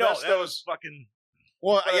 oh, But the I know. best That was- was fucking.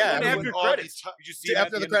 Well, yeah, and I after mean, credits. Did you see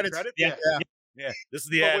after that the at end of credits. Yeah. Yeah. This is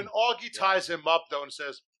the But end. when Augie ties him up though and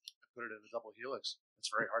says, "I put it in a double helix," it's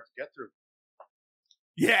very hard to get through.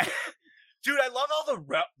 Yeah. Dude, I love all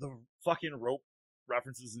the fucking rope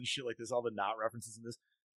references and shit like this, all the knot references in this.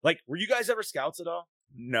 Like, were you guys ever scouts at all?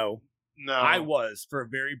 no. No, I was for a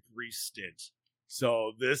very brief stint.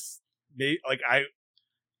 So this, like, I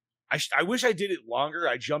wish I did it longer.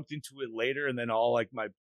 I jumped into it later, and then all like my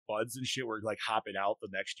buds and shit were like hopping out the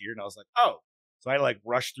next year, and I was like, oh. So I like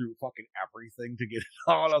rushed through fucking everything to get it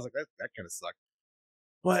all, and I was like, that kind of sucked.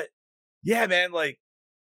 But yeah, man, like,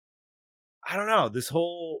 I don't know,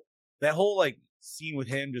 that whole like scene with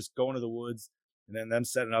him just going to the woods and then them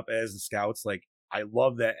setting up as the scouts, like, I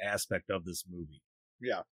love that aspect of this movie.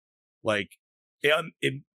 Yeah. Like,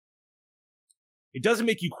 it doesn't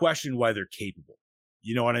make you question why they're capable.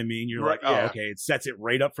 You know what I mean? You're Right, like, oh, yeah. okay. It sets it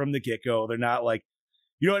right up from the get-go. They're not like,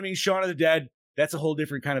 you know what I mean? Shaun of the Dead, that's a whole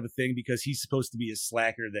different kind of a thing because he's supposed to be a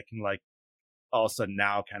slacker that can like all of a sudden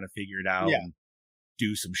now kind of figure it out and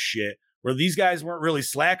do some shit. Where these guys weren't really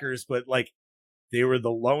slackers, but like they were the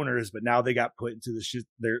loners, but now they got put into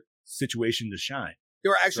their situation to shine. They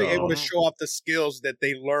were actually So- able to show off the skills that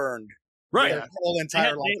they learned Right. their whole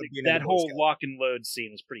entire life of being that a Boy whole Scout. lock and load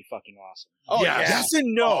scene was pretty fucking awesome. Oh, yeah. yeah. Yes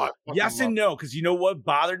and no. Oh, I fucking Yes and love no. Because you know what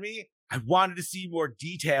bothered me? I wanted to see more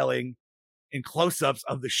detailing and close-ups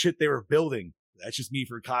of the shit they were building. That's just me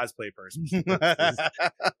for a cosplay person.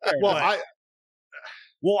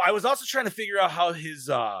 Well, I was also trying to figure out how his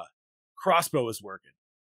crossbow was working.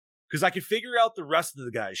 Because I could figure out the rest of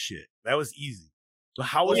the guy's shit. That was easy. But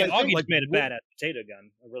how was Yeah, it? Augie's Like, made a what- badass potato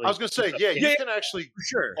gun. I was gonna say, yeah, you Yeah. can actually. For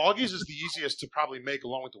sure. Augie's is the easiest to probably make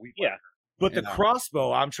along with the wheat. Yeah. But the Yeah.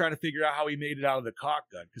 crossbow, I'm trying to figure out how he made it out of the caulk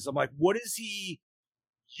gun. Because I'm like, what is he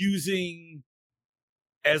using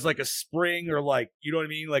as like a spring or like, you know what I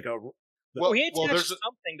mean? Like a Well, he attached there's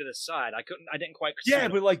something to the side. I didn't quite. yeah,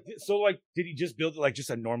 see but like, so like, did he just build it like just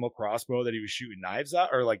a normal crossbow that he was shooting knives out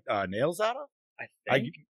or like nails out of? I Like,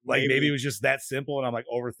 think. like maybe it was just that simple, and I'm like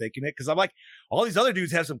overthinking it because I'm like, all these other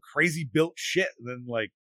dudes have some crazy built shit, and then like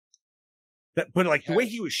that. But like the way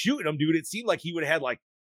he was shooting them, dude, it seemed like he would have had like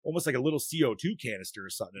almost like a little CO2 canister or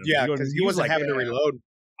something. in him. Yeah, You know what I because mean? he wasn't like, having to reload.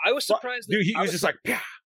 I was surprised. dude, he I was just like, "Pah!"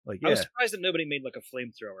 Like, I was yeah. surprised that nobody made like a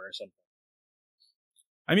flamethrower or something.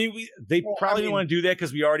 I mean, they Well, probably I didn't mean- want to do that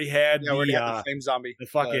because we already had Yeah, we already the, had the flame zombie. the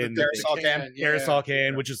fucking the aerosol can. Yeah. aerosol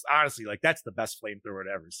can, which is honestly like that's the best flamethrower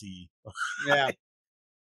to ever see. Yeah.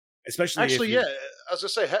 Especially Actually, if yeah. I was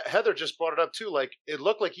gonna say Heather just brought it up too. Like it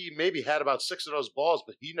looked like he maybe had about 6 of those balls,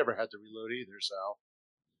 but he never had to reload either. Sal.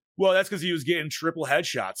 Well, that's because he was getting triple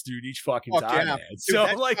headshots, dude, each fucking Fuck time. yeah. Man. Dude, So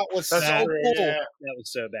that like shot was That's so true, cool. yeah. That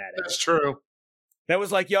was so bad. That's true. that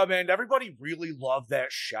was like, yo, man, everybody really loved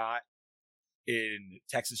that shot in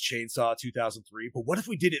Texas Chainsaw 2003. But what if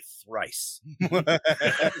we did it thrice? All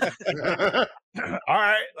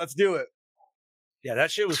right, let's do it. Yeah,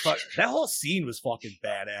 that shit was fucking. That whole scene was fucking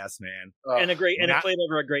badass, man. And a great, and Not- it played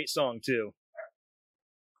over a great song too.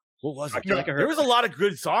 What was I it? feel like I heard- There was a lot of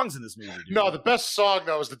good songs in this movie. Dude. No, the best song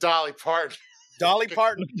though was the Dolly Parton. Dolly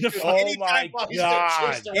Parton. Oh anytime, my He's getting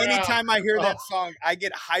god! chased around. anytime I hear that Oh. song, I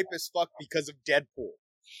get hype as fuck because of Deadpool.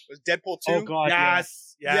 Was Deadpool 2? Oh god, yeah.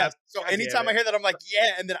 Yes, Yeah. yes. So God anytime damn I it. hear that, I'm like,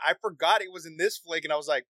 yeah. And then I forgot it was in this flick, and I was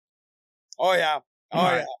like, oh yeah, oh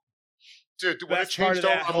Right. yeah. Dude, when it Best part changed of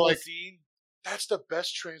over, that I'm whole like, scene. that's the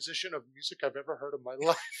best transition of music I've ever heard in my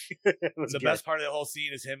life. The best part of the whole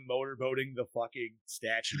scene is him motorboating the fucking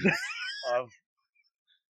statue of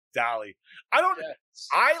Dolly.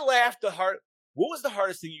 I laughed the hard. What was the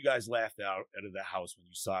hardest thing you guys laughed out of the house when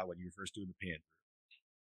you saw it when you were first doing the pan?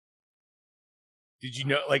 Did you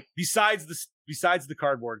know, like, besides the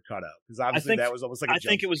cardboard cutout? Because obviously think- that was almost like a I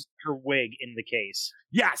think jump. it was her wig in the case.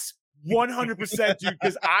 Yes, 100%, dude.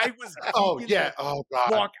 Because I was Oh geeking yeah. the Oh god.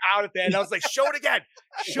 fuck out at that, and I was like, "Show it again,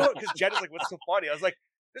 show it." Because Jen was like, "What's so funny?" I was like,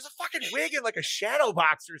 "There's a fucking wig in like a shadow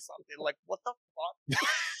box or something." Like, what the fuck?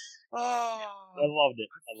 I Oh, loved it.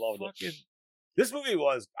 I loved it. fucking. This movie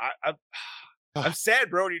was. I'm sad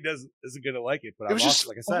Brody isn't gonna like it, but It I'm was also, just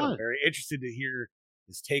like I said, I'm fun. very interested to hear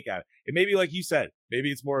his take on it. It may be like you said, maybe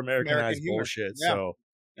it's more Americanized humor. bullshit. Yeah. So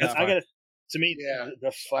Yeah. that's I fine. gotta. To me, Yeah.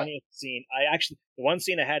 the funniest scene. The one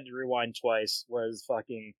scene I had to rewind twice was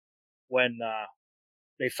fucking when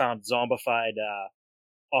they found zombified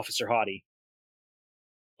Officer Hottie.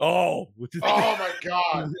 Oh, with the Oh my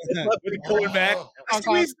god. with the pulling back. Oh,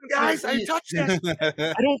 Squeeze them, guys. I touched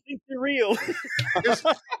that. I don't think they're real.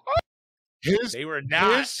 His They were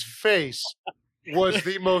not. his face was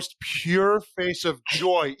the most pure face of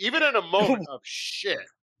joy, even in a moment of shit.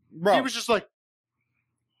 Bro, He was just like,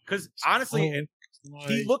 Because honestly, Oh and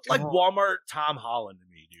he looked like Walmart Tom Holland to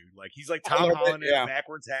me, dude. Like he's like A Tom little bit, Holland in yeah. a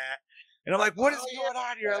backwards hat, and I'm like, what is Oh, going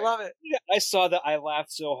on here? I yeah. love it. I saw that. I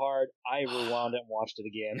laughed so hard. I rewound it and watched it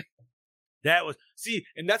again. That was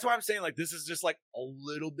and that's why I'm saying like this is just like a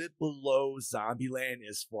little bit below Zombieland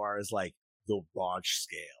as far as like the raunch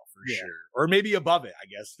scale for Yeah. sure, or maybe above it, I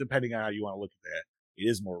guess, depending on how you want to look at that. It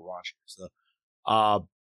is more raunchy. So,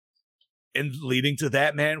 and leading to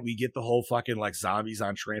that, man, we get the whole fucking like zombies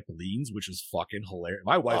on trampolines, which is fucking hilarious.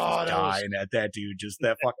 My wife was that was- dying at that, dude. Just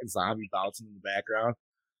that fucking zombie bouncing in the background.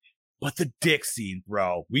 But the dick scene,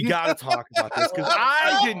 bro, we gotta talk about this because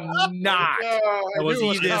I did not I knew it was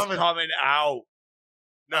see this coming. coming out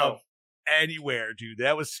No. of anywhere, dude.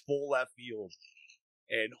 That was full left field.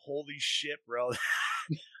 And holy shit, bro.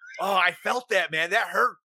 Oh, I felt that, man. That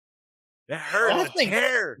hurt. That hurt. Oh, The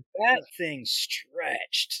tear. That thing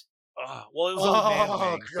stretched. Well, it was a man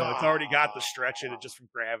Oh, thing, so it's already got the God. stretch in it just from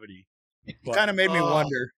gravity. But- kind of made me Oh.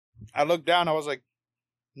 wonder. I looked down. I was like,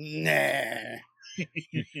 nah.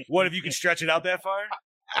 What if you can stretch it out that far?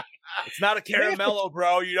 It's not a caramello,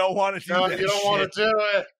 bro. You don't want to do No, that. you don't want to do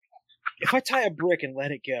it. If I tie a brick and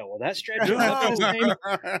let it go, will that stretch it? No. out his name?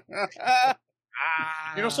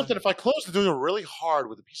 You know something? If I close the door really hard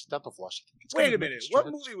with a piece of dental floss, it's Wait gonna a minute. make it What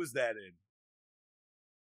stretch. movie was that in?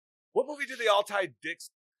 What movie did they all tie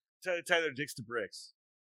their dicks to bricks?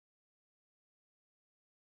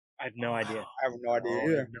 I have no idea. I have no idea. Oh, I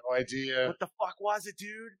either. have no idea. What the fuck was it,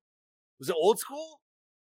 dude? Was it Old School?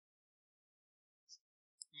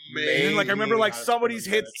 And like I remember, like somebody's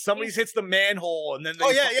hits the manhole, and then they Oh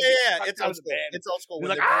yeah, fucking yeah, yeah. suck It's out old the school. man. It's old school. They're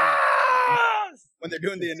When, like, they're doing, ah, when they're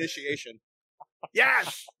doing the initiation,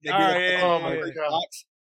 yes. they do Oh, it. yeah, Oh yeah, my yeah. god.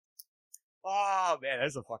 Oh man,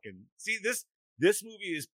 that's a fucking this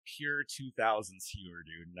movie is pure 2000s humor,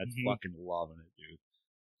 dude. And I'm fucking loving it, dude.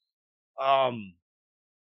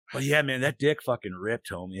 But yeah, man, that dick fucking ripped,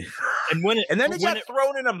 homie. And when it And then it when got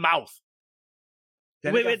thrown in a mouth.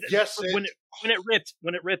 Then wait, it got- wait, Yes, when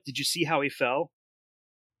it ripped, did you see how he fell?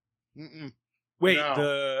 Mm-mm. wait,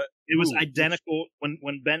 No. It was Ooh, identical when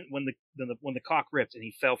the cock ripped and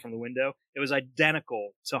he fell from the window. It was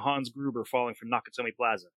identical to Hans Gruber falling from Nakatomi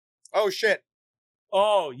Plaza. Oh shit!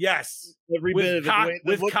 oh yes, Every bit with of it. cock, the way-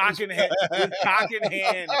 the with look cock was- in hand, with cock in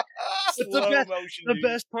hand, the slow best- motion. The dude.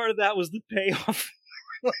 best part of that was the payoff.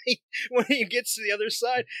 Like, when he gets to the other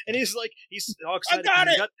side and he's all excited. got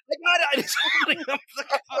it! I got it! I just holding up the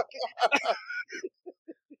cock.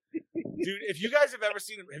 Dude, if you guys have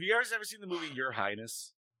you guys ever seen the movie Your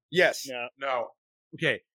Highness? Yes, No.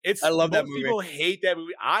 Okay, it's I love that most movie. People hate that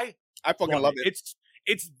movie. I fucking love it.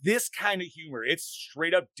 It's this kind of humor. It's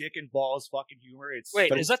straight up dick and balls fucking humor. It's Wait,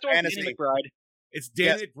 but is it's that the one with fantasy. Danny McBride? It's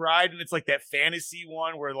Danny McBride, and it's like that fantasy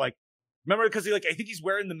one where like remember because he like I think he's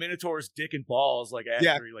wearing the Minotaur's dick and balls like after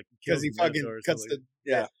Yeah, he like because kills he the fucking Minotaur or cuts something.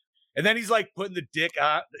 the And then he's like putting the dick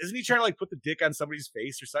on. Isn't he trying to like put the dick on somebody's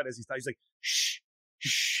face or something? As he's like shh.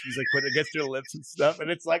 Shh. He's like putting it against their lips and stuff, and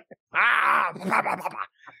it's like blah, blah, blah,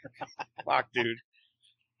 blah. Fuck, dude.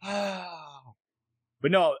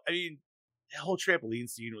 But no, I mean, the whole trampoline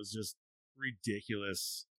scene was just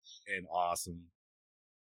ridiculous and awesome.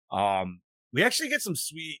 We actually get some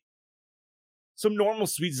normal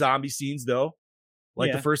sweet zombie scenes though,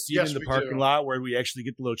 like the first scene Yes, in the we parking do. lot where we actually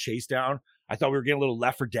get the little chase down. I thought we were getting a little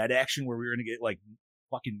Left 4 Dead action where we were gonna get like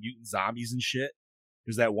fucking mutant zombies and shit.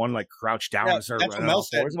 There's that one like crouched down Yeah, and started that's running what Mel all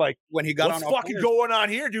said. fours. I'm like, when he got what's on all fucking fours. going on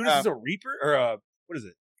here, dude? This is a Reaper or a what is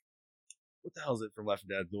it? What the hell is it from Left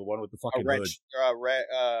 4 Dead? The one with the A fucking hood. wrench,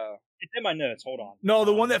 It's in my notes. Hold on. No,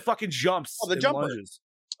 the one that fucking jumps. Oh, the and jumper. lunges.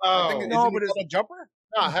 Oh, I think, no, no, but but it's a jumper.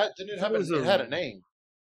 no, didn't it have it had a name?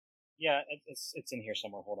 Yeah, it's in here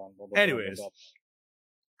somewhere. Hold on. Anyways.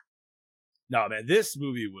 No, man, this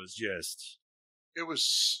movie was just It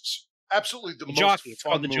was absolutely the The most jockey. It's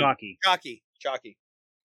fun called the movie. jockey. Jockey.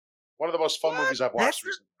 One of the most fun movies I've watched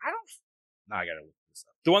recently. I don't. No, I gotta look this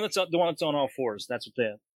up. The one that's on all fours. That's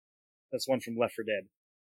one from Left 4 Dead.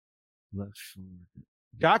 Left 4 Dead.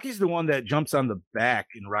 Jockey's the one that jumps on the back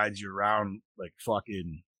and rides you around like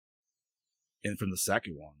fucking. And from the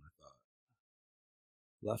second one, I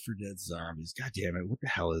thought. Left 4 Dead Zombies. God damn it! What the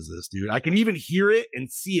hell is this, dude? I can even hear it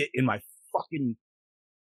and see it in my fucking.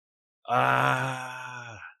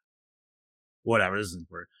 Whatever. This isn't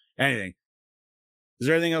for anything. Is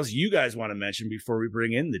there anything else you guys want to mention before we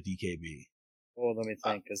bring in the DKB? Well, let me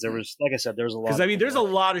think, because there was, like I said, there was a lot. Because I mean, there's a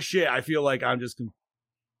lot of shit. I feel like I'm just.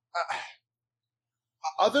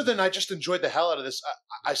 Other than I just enjoyed the hell out of this.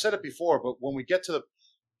 I said it before, but when we get to the,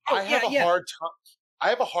 I have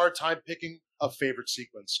a hard time picking a favorite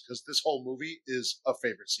sequence because this whole movie is a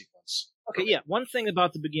favorite sequence. Okay, yeah. One thing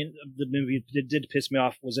about the beginning of the movie that did piss me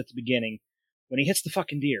off was at the beginning when he hits the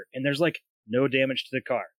fucking deer and there's like no damage to the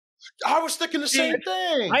car. I was thinking the same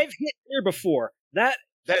thing. I've hit deer before. That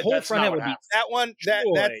whole that's front not end what would be happened. That one.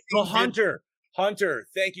 That The Hunter.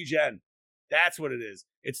 Thank you, Jen. That's what it is.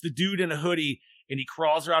 It's the dude in a hoodie, and he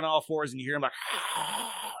crawls around all fours, and you hear him like,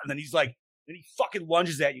 and then he's like, then he fucking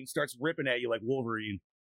lunges at you and starts ripping at you like Wolverine.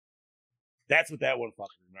 That's what that one fucking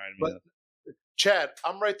reminded me of. Chad,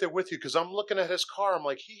 I'm right there with you because I'm looking at his car. I'm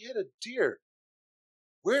like, he hit a deer.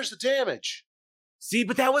 Where's the damage? See,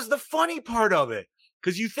 but that was the funny part of it.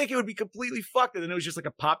 Because you think it would be completely fucked, and then it was just like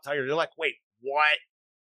a pop tire. You're like, wait, what?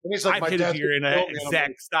 And he's like, I've my hit a dad's deer in gonna an kill me. And I'm exact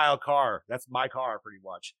like, style car. That's my car, pretty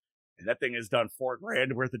much. And that thing has done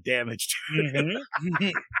 $4,000 worth of damage.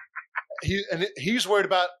 he's worried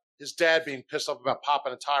about his dad being pissed off about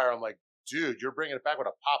popping a tire. I'm like, dude, you're bringing it back with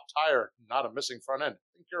a pop tire, not a missing front end. I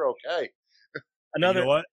think you're okay. You know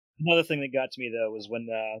what? Another thing that got to me though was when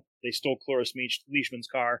they stole Cloris Leishman's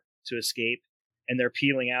car to escape, and they're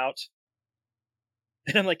peeling out,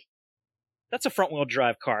 and I'm like, "That's a front-wheel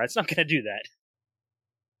drive car. It's not going to do that."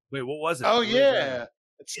 Wait, what was it? Oh What was yeah, that?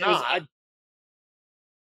 it's It was- not. It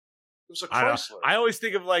was a I don't know. Chrysler. I always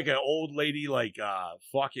think of like an old lady, like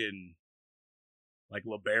fucking, like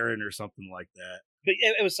LeBaron or something like that. But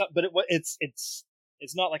it was, but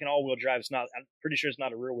it's not like an all-wheel drive. It's not. I'm pretty sure it's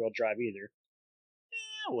not a rear-wheel drive either.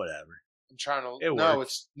 Yeah, whatever. I'm trying to. It no,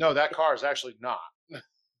 works. that car is actually not.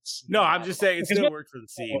 It's No, I'm not. just saying it Because still worked for the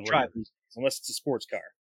scene. All-wheel drive, unless it's a sports car.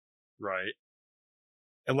 Right.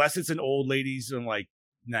 Unless it's an old lady's in like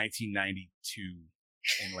 1992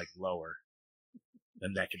 and like lower,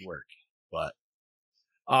 then that could work. But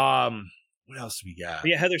what else we got?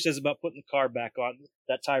 But yeah, Heather says about putting the car back on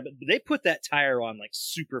that tire, but they put that tire on like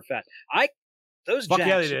super fast. Those Fuck jacks,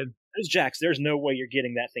 yeah, they did. those jacks. There's no way you're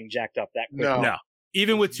getting that thing jacked up that quick. No. No.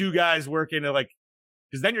 Even with two guys working at like,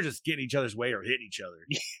 because then you're just getting each other's way or hitting each other.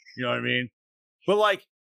 You know what I mean? But like,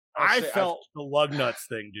 I felt the lug nuts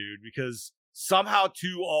thing, dude, because somehow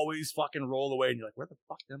two always fucking roll away and you're like, where the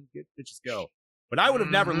fuck them bitches go? But I would have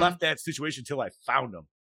never left that situation until I found them.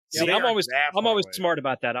 See, They I'm are always that far away. smart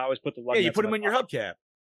about that. I always put the lug Yeah, you nuts put them my in your pocket. hubcap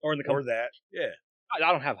or in the or that. Yeah.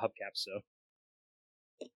 I don't have hubcaps, so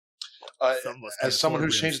Some of us As can't someone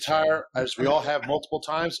afford who's rims. changed a tire, as we all have multiple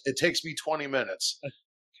times, it takes me 20 minutes.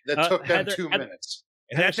 That took them Heather- 2 Heather- minutes.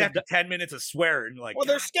 And that's after 10 minutes of swearing. Like, Well,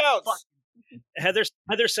 they're scouts. fuck.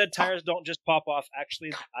 Heather said tires don't just pop off.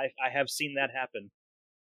 Actually, I have seen that happen.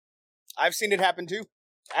 I've seen it happen too.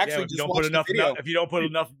 Actually, if you just don't watch put the enough video. if you don't put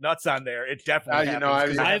enough nuts on there, it definitely you happens. know, 'cause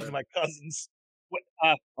it I've- happens to my cousins.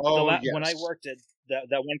 Oh, When I yes. worked at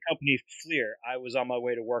that one company, Fleer, I was on my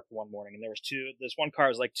way to work one morning, and this one car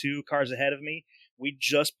was like 2 cars ahead of me. We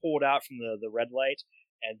just pulled out from the red light,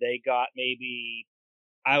 and they got maybe,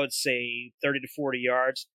 I would say, 30 to 40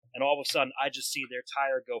 yards, and all of a sudden, I just see their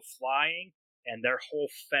tire go flying, and their whole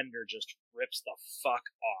fender just rips the fuck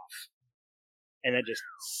off. And it just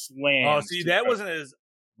slams. Oh, see, to that the- wasn't as.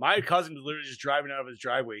 My cousin was literally just driving out of his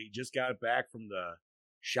driveway. He just got back from the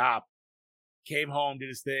shop, came home, did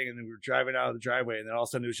his thing, and then we were driving out of the driveway. And then all of a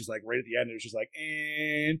sudden, it was just like right at the end, it was just like,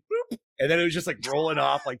 and boop. And then it was just like rolling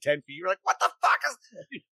off like 10 feet. You're like, what the fuck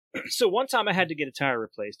is. So one time I had to get a tire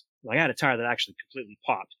replaced. Like I had a tire that actually completely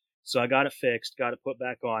popped. So I got it fixed, got it put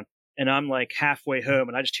back on, and I'm like halfway home,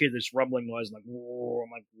 and I just hear this rumbling noise. I'm like, whoa!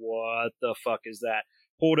 I'm like, what the fuck is that?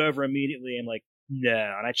 Pulled over immediately, and like,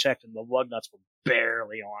 no. And I checked, and the lug nuts were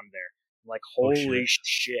barely on there. I'm like, Oh, holy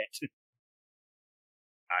shit!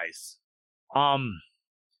 Nice.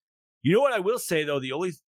 You know what I will say though?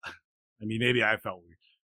 I mean, maybe I felt weird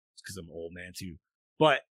because I'm an old man too,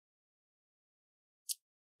 but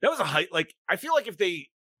that was a height. Like, I feel like if they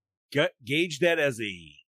gauged that as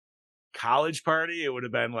a college party, it would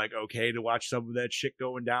have been like okay to watch some of that shit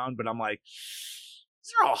going down. But I'm like,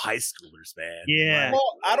 these are all high schoolers, man. Yeah. Like,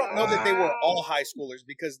 Well, I don't know that they were all high schoolers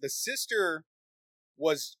because the sister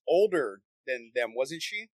was older than them, wasn't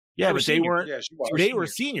she? yeah, They were but they seniors. weren't. Yeah, she was. They were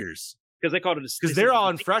seniors Because they called it because they're all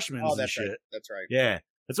in freshmen Oh, and that's shit. right. That's right. Yeah.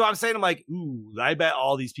 That's what I'm saying. I'm like, ooh, I bet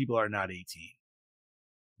all these people are not 18.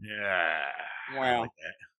 Yeah. I Wow. like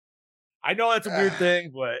that. I know that's a weird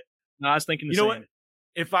thing, but No, I was thinking the you know same. what?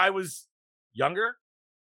 If I was younger,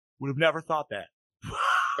 would have never thought that.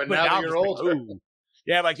 But now that I'm you're just like, older, ooh.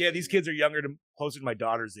 Yeah, I'm like, yeah, these kids are closer to my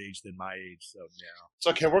daughter's age than my age. So, yeah. it's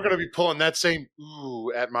okay. We're going to be pulling that same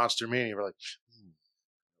ooh at Monster Mania. We're like, ooh.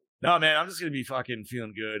 No, man, I'm just going to be fucking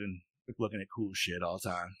feeling good and looking at cool shit all the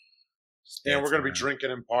time. Just And we're dancing going to be around.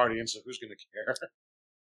 drinking and partying, so who's going to care?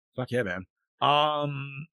 Fuck yeah, man.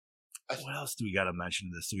 What else do we got to mention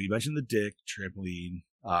in this? So we mentioned the dick, trampoline.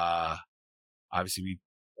 Obviously we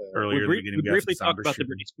earlier in the beginning We we got briefly some talked somber about the shit.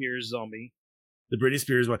 Britney Spears zombie. The Britney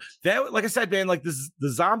Spears one. That, like I said, man, like this,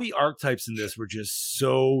 the zombie archetypes in this were just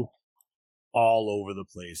so all over the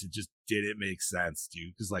place. It just didn't make sense,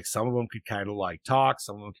 dude. Because like some of them could kind of like talk,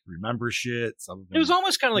 some of them could remember shit. Some of them It was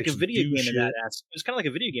almost kind of like a actually video do game in that shit. aspect. It was kind of like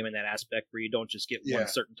a video game in that aspect where you don't just get Yeah. one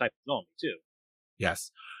certain type of zombie too.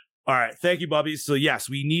 Yes. All right. Thank you, Bubby. So yes,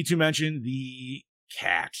 we need to mention the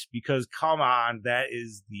cat because come on, that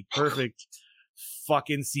is the perfect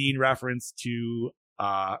fucking scene reference to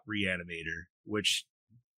Reanimator, which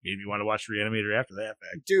made me want to watch Reanimator after that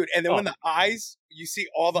fact. Dude, and then Oh. when the eyes, you see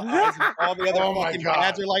all the eyes and all the other Oh my fucking God.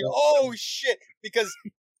 dads are like, oh shit. Because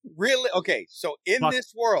really, okay, so in Fuck.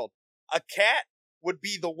 this world, a cat would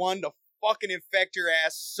be the one to fucking infect your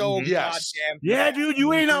ass so Yes. goddamn Yeah, fast. dude,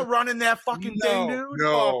 you ain't outrunning that fucking thing, No, dude.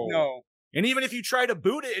 No. Fuck no. And even if you try to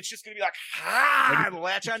boot it, it's just gonna be like, ha, and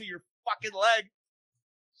latch onto your fucking leg.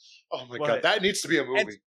 Oh my What? God. That needs to be a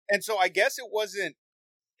movie. And so I guess it wasn't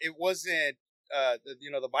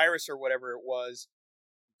the virus or whatever it was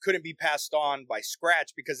couldn't be passed on by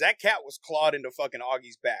scratch because that cat was clawed into fucking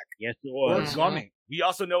Augie's back. Yes, it Or was. gumming. We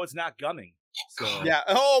also know it's not gumming. So Yeah.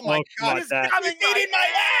 Oh my Oh, god, fuck it's that. coming eating my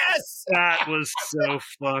ass. That was so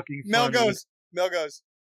fucking Mel funny. goes,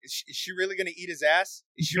 is she really gonna eat his ass?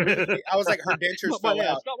 Is she really? I was like, her dentures Not my fell ass.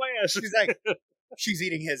 out. Not my ass. She's like, she's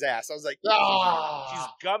eating his ass. I was like, she's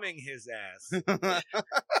Ah, gumming his ass.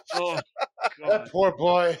 Oh, that God. poor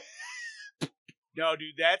boy. No,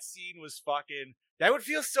 dude, that scene was fucking. That would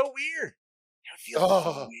feel so weird. That would feel Oh,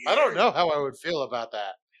 so weird. I don't know how I would feel about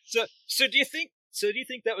that. So do you think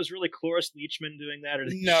that was really Cloris Leachman doing that, or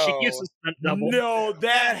did No. she use a stunt double? No,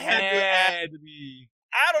 that Had had to be.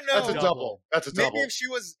 I don't know. That's a double. That's a Maybe double. if she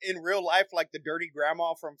was in real life like the dirty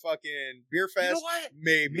grandma from fucking Beer Fest, You know what?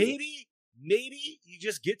 maybe. Maybe you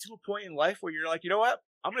just get to a point in life where you're like, you know what?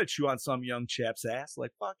 I'm gonna chew on some young chap's ass.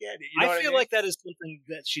 Like, fuck yeah, dude. You know what I feel mean? like that is something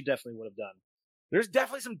that she definitely would have done. There's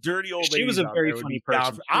definitely some dirty old She ladies was a out very there who would funny be down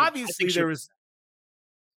person, for- too. I Obviously, think she- there was.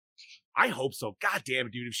 I hope so. God damn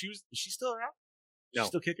it, dude. Is she still around? No. She's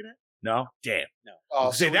still kicking it? No. Damn.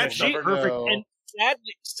 Oh, Say so that's we'll never perfect. know. And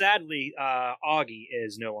sadly, Augie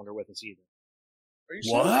is no longer with us either. Are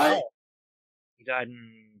you What? serious? He died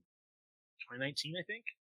in 2019, I think.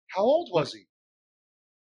 How old was he?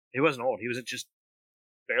 He wasn't old. He was just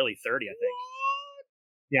barely 30, I think.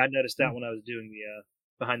 Yeah, I noticed that when I was doing the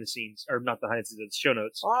behind the scenes, or not behind the scenes, the show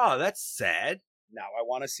notes. Oh, that's sad. Now I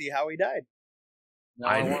want to see how he died. Now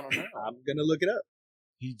I I know. want to know. I'm gonna look it up.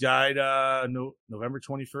 He died November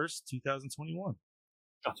 21st, 2021.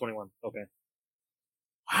 Oh, 21. Okay.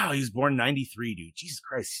 Wow, he was born 93, dude. Jesus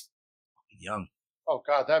Christ. Young. Oh,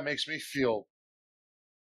 God, that makes me feel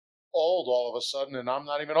old all of a sudden, and I'm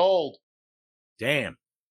not even old. Damn.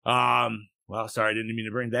 Well, sorry, I didn't mean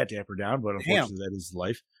to bring that damper down, but unfortunately that is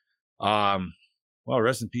life. Well,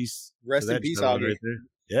 rest in peace. Rest in peace, gentleman Augie. right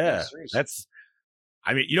there. Yeah. Seriously. That's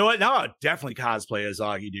I mean, you know what? Now I'd definitely cosplay as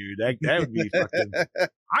Augie, dude. That would be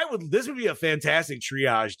fucking this would be a fantastic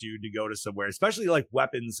triage, dude, to go to somewhere, especially like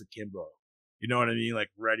weapons akimbo. You know what I mean? Like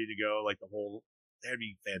ready to go, like the whole that'd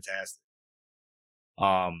be fantastic.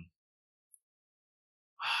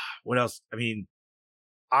 What else? I mean,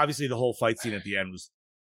 obviously the whole fight scene at the end was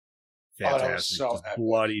fantastic. that was so Just epic.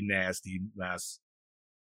 bloody, nasty mess.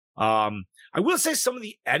 I will say some of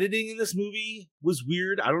the editing in this movie was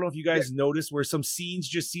weird. I don't know if you guys noticed where some scenes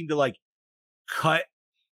just seemed to like cut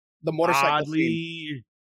The motorcycle oddly. scene.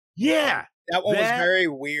 Yeah, That one was That- very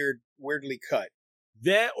weirdly cut.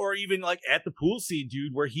 that or even like at the pool scene,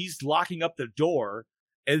 dude, where he's locking up the door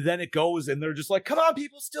and then it goes and they're just like, "Come on,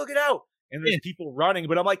 people, still get out!" And there's people running,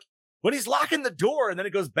 but I'm like, "But he's locking the door," and then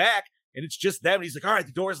it goes back and it's just them. And he's like, "All right,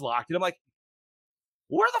 the door's locked," and I'm like,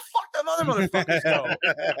 "Where the fuck them other motherfuckers go?"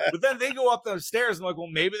 But then they go up the stairs. And I'm like, well,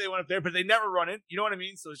 maybe they went up there, but they never run in. You know what I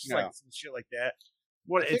mean? So it's just like some shit like that.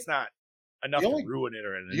 What? It's not enough to ruin it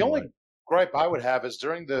or anything. The only gripe I would have is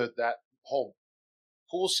during that whole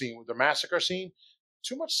pool scene with the massacre scene,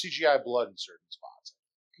 too much CGI blood in certain spots.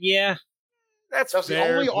 Yeah. that's That's the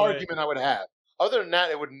fair, only but argument I would have. Other than that,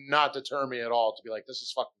 it would not deter me at all to be like, this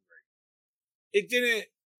is fucking great.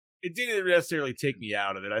 It didn't necessarily take me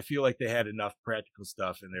out of it. I feel like they had enough practical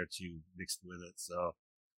stuff in there too mixed with it. So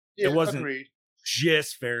Yeah, it wasn't agreed.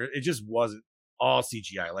 just fair. It just wasn't all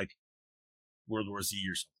CGI like World War Z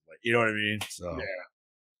or something like. You know what I mean? So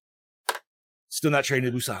Yeah. still not Train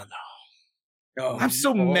to Busan though. Oh, I'm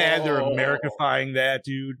so mad they're Americifying that,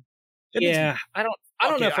 dude. That makes me- Yeah. I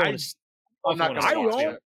don't know if Okay, I was. I'm not I going to watch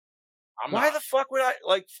won't. it. I'm Why not. the fuck would I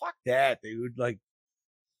like fuck that, dude? Like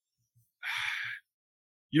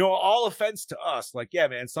you know, all offense to us, like, yeah,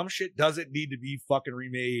 man, some shit doesn't need to be fucking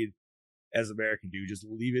remade as American, dude. Just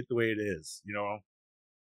leave it the way it is, you know?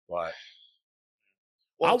 But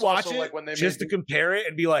Well, I'll it's watch also it like when they just to made compare it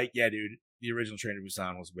and be like, yeah, dude, the original Train to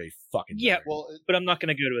Busan was way fucking Yeah, better. well, But I'm not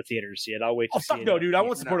going to go to a theater to see it. I'll wait to Oh, see fuck it. no, dude. I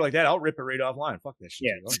won't No. support it like that. I'll rip it right offline. Fuck that shit.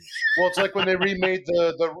 Yeah. dude. well, it's like when they remade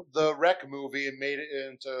the Wreck movie and made it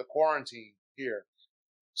into Quarantine here.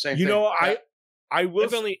 Same You thing. know, I will.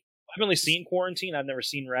 I've only seen Quarantine. I've never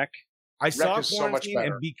seen Wreck. I saw is so much Quarantine,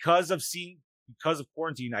 better. and because of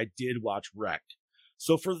Quarantine, I did watch Wreck.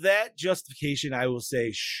 So for that justification, I will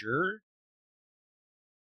say sure.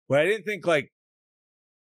 But I didn't think like,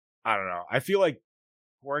 I don't know. I feel like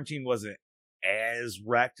Quarantine wasn't as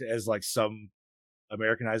wrecked as like some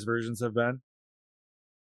Americanized versions have been.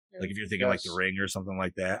 Like if you're thinking like The Ring or something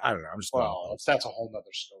like that. I don't know. I'm just Well, that's a whole nother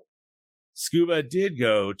story. Scuba did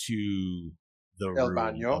go to the El room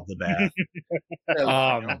Baño. of the bath.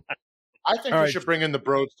 I think all we right. should bring in the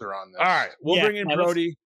Broadster on this. All right, we'll Yeah, bring in now let's-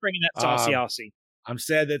 Brody. Bringing that saucy Um, Aussie. I'm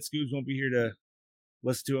sad that Scoobs won't be here to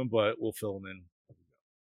listen to him, but we'll fill him in.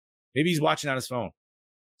 Maybe he's watching on his phone.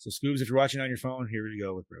 So Scoobs, if you're watching on your phone, here we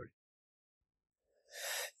go with Brody.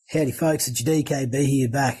 Howdy folks, it's your DKB here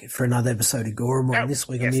back for another episode of Gorham. Oh, This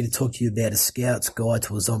week yes. I'm here to talk to you about A Scout's Guide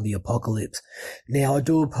to a Zombie Apocalypse. Now I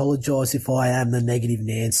do apologise if I am the negative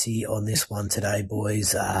Nancy on this one today,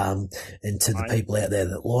 boys, and to the Fine. people out there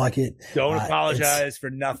that like it. Don't It's apologize for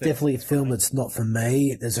nothing. Definitely a film that's not for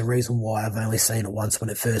me. There's a reason why I've only seen it once when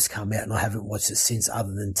it first came out and I haven't watched it since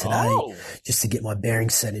other than today. Oh, Just to get my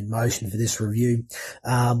bearings set in motion for this review.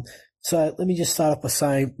 So let me just start off by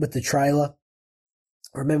saying with the trailer,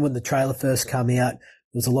 I remember when the trailer first came out, there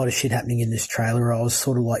was a lot of shit happening in this trailer. I was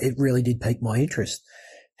sort of like, it really did pique my interest.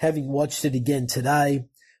 Having watched it again today,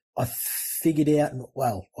 I figured out,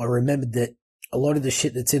 well, I remembered that a lot of the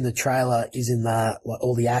shit that's in the trailer is in the, like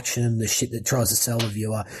all the action, the shit that tries to sell the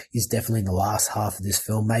viewer is definitely in the last half of this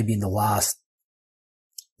film, maybe in the last,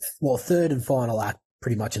 well, third and final act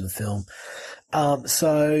pretty much of the film.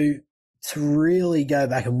 So to really go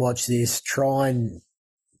back and watch this, try and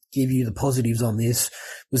give you the positives on this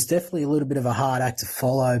was definitely a little bit of a hard act to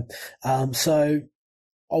follow. So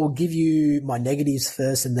I'll give you my negatives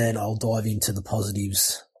first and then I'll dive into the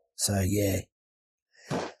positives. So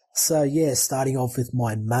starting off with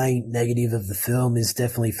my main negative of the film is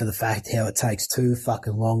definitely for the fact how it takes too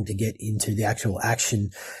fucking long to get into the actual action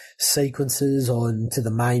sequences on to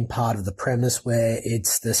the main part of the premise where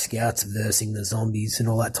it's the scouts versing the zombies and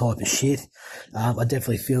all that type of shit. I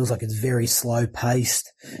definitely feels like it's very slow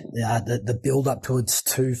paced. The build up to it's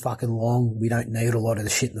too fucking long. We don't need a lot of the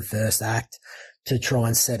shit in the first act to try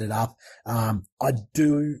and set it up. I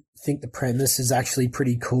do think the premise is actually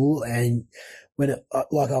pretty cool. And when it,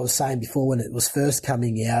 like I was saying before, when it was first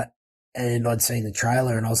coming out, and I'd seen the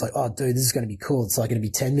trailer and I was like, oh, dude, this is going to be cool. It's like going to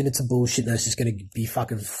be 10 minutes of bullshit and it's just going to be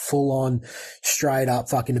fucking full on, straight up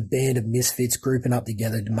fucking a band of misfits grouping up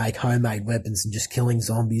together to make homemade weapons and just killing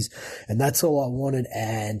zombies. And that's all I wanted.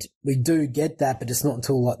 And we do get that, but it's not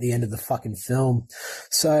until like the end of the fucking film.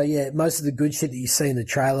 So yeah, most of the good shit that you see in the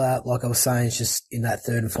trailer, like I was saying, is just in that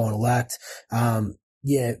third and final act.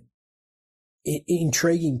 Yeah,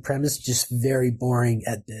 intriguing premise, just very boring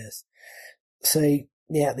at best. See,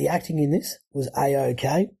 now, the acting in this was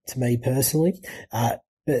A-OK to me personally, but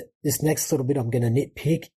this next little bit I'm going to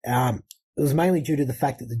nitpick. It was mainly due to the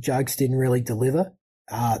fact that the jokes didn't really deliver.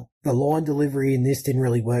 The line delivery in this didn't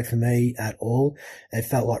really work for me at all. It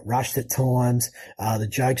felt like rushed at times. The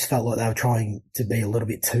jokes felt like they were trying to be a little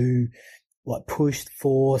bit too like pushed,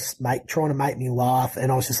 forced, trying to make me laugh.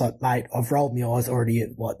 And I was just like, mate, I've rolled my eyes already at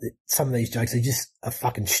what some of these jokes are just are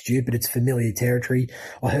fucking stupid. It's familiar territory.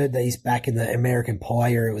 I heard these back in the American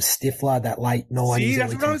Pie era. It was Stifler, that late 90s. See,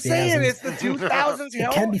 that's early what I'm 2000s. saying. It's the 2000s.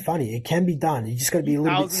 It can be funny. It can be done. You just got to be a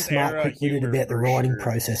little bit smart, quick-witted about the writing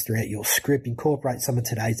process throughout your script. Incorporate some of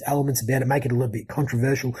today's elements about it. Make it a little bit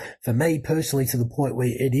controversial for me personally, to the point where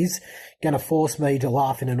it is going to force me to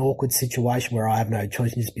laugh in an awkward situation where I have no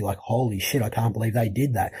choice and just be like, holy shit, I can't believe they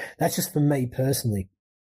did that. That's just for me personally.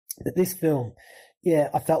 But this film, yeah,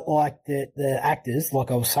 I felt like the actors,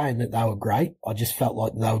 like I was saying, that they were great. I just felt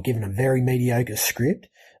like they were given a very mediocre script,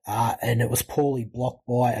 and it was poorly blocked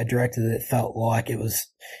by a director that felt like he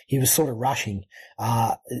was sort of rushing.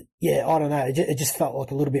 Yeah, I don't know. It just felt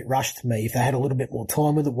like a little bit rushed to me. If they had a little bit more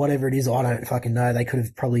time with it, whatever it is, I don't fucking know. They could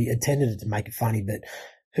have probably intended it to make it funny, but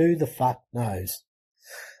who the fuck knows?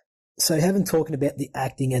 So having talking about the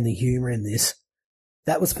acting and the humor in this,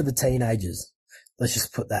 that was for the teenagers. Let's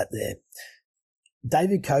just put that there.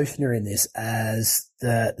 David Koechner in this as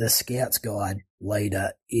the Scouts Guide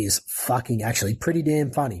leader is fucking actually pretty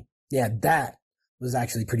damn funny. Yeah, that was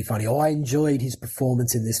actually pretty funny. I enjoyed his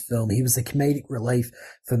performance in this film. He was the comedic relief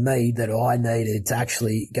for me that I needed to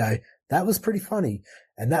actually go, that was pretty funny.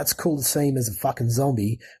 And that's cool to see him as a fucking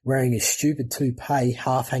zombie wearing a stupid toupee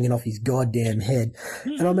half hanging off his goddamn head.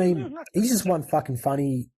 And I mean, he's just one fucking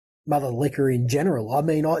funny mother licker in general. I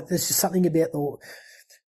mean, there's just something about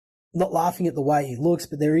not laughing at the way he looks,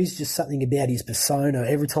 but there is just something about his persona.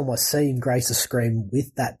 Every time I see him grace a screen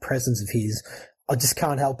with that presence of his, I just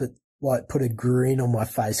can't help but like put a grin on my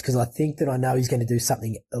face, because I think that I know he's going to do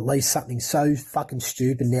something, at least something so fucking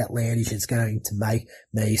stupid and outlandish it's going to make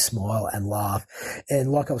me smile and laugh.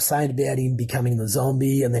 And like I was saying about him becoming the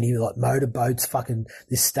zombie, and then he like motorboats fucking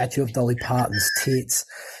this statue of Dolly Parton's tits.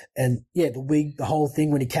 And yeah, the wig, the whole thing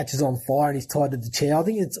when he catches on fire and he's tied to the chair. I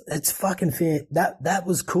think it's fucking fair. That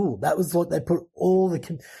was cool. That was like they put all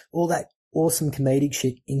that awesome comedic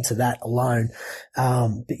shit into that alone.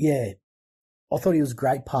 But yeah, I thought he was a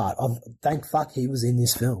great part. Thank fuck he was in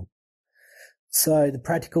this film. So the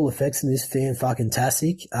practical effects in this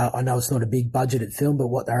fan-fucking-tastic. I know it's not a big budgeted film, but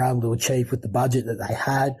what they're able to achieve with the budget that they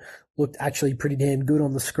had looked actually pretty damn good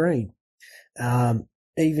on the screen.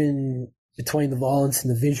 Even between the violence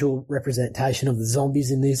and the visual representation of the zombies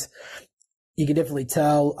in this, you can definitely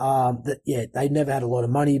tell that, yeah, they never had a lot of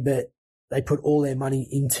money, but they put all their money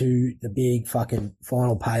into the big fucking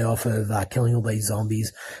final payoff of killing all these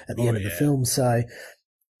zombies at the end of the film. So,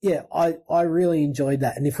 yeah, I really enjoyed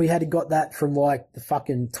that. And if we had got that from like the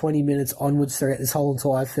fucking 20 minutes onwards throughout this whole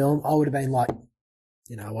entire film, I would have been like,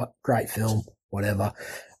 you know what, great film, whatever.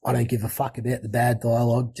 I don't give a fuck about the bad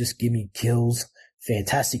dialogue. Just give me kills,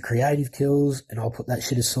 fantastic creative kills, and I'll put that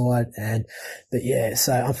shit aside. But yeah,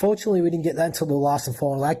 so unfortunately we didn't get that until the last and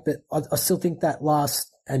final act, but I still think that last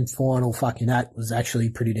and final fucking act was actually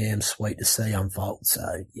pretty damn sweet to see unfold. So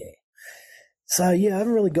yeah. So yeah, I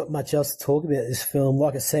haven't really got much else to talk about this film.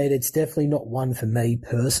 Like I said, it's definitely not one for me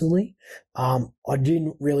personally. I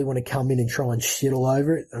didn't really want to come in and try and shit all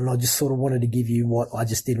over it, and I just sort of wanted to give you what I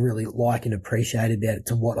just didn't really like and appreciate about it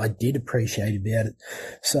to what I did appreciate about it.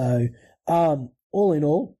 So, all in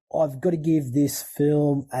all, I've got to give this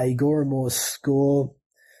film a Goramore score.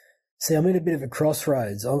 See, I'm in a bit of a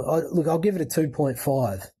crossroads. Look, I'll give it a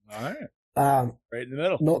 2.5. All right. Right in the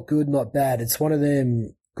middle. Not good, not bad. It's one of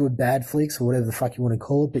them good bad flicks or whatever the fuck you want to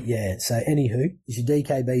call it. But yeah, so anywho, this is your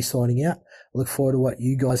DKB signing out. I look forward to what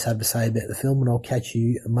you guys have to say about the film, and I'll catch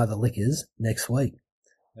you mother lickers next week.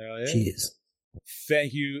 Hell yeah. Cheers.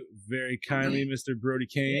 Thank you very kindly, Mr. Brody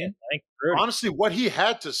Kane. Thank you, Brody. Honestly, what he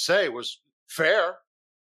had to say was fair.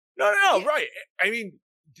 No, right. I mean,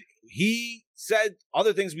 he said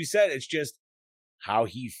other things we said. It's just how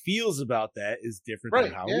he feels about that is different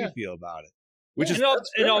than how we feel about it. Which is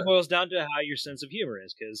it all boils down to how your sense of humor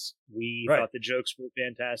is, because we Right. thought the jokes were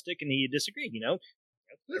fantastic and he disagreed, you know?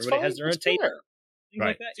 That's Everybody fine. has their own That's taste. fair. Things right,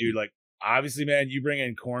 like that. dude. Like, obviously, man, you bring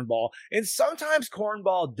in cornball, and sometimes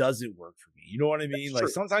cornball doesn't work for me. You know what I mean? That's Like,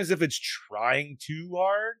 true. sometimes if it's trying too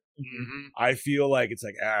hard, Mhm. I feel like it's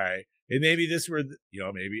like, all right, and maybe this were,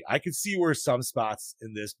 maybe I could see where some spots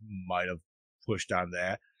in this might have pushed on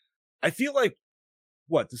that. I feel like,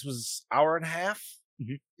 this was hour and a half?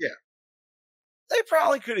 Mm-hmm. Yeah. They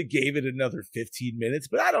probably could have gave it another 15 minutes,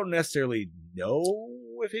 but I don't necessarily know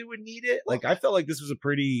if it would need it. Like, I felt like this was a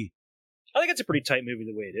pretty... I think it's a pretty tight movie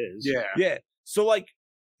the way it is. Yeah. Yeah. So, like,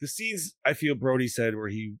 the scenes I feel Brody said where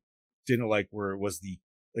he didn't like where it was the,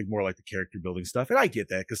 like, more like the character building stuff. And I get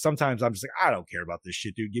that, because sometimes I'm just like, I don't care about this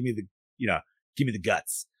shit, dude. Give me the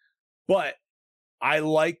guts. But I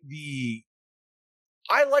liked the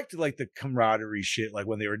camaraderie shit, like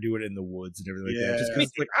when they were doing it in the woods and everything like that. Just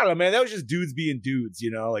because, like, I don't know, man, that was just dudes being dudes,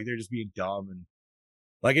 like they're just being dumb, and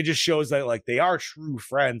like it just shows that like they are true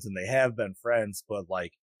friends and they have been friends, but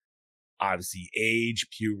like obviously age,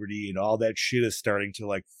 puberty, and all that shit is starting to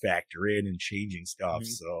like factor in and changing stuff.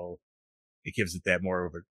 So it gives it that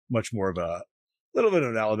much more of a little bit of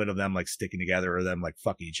an element of them like sticking together or them like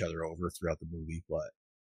fucking each other over throughout the movie. But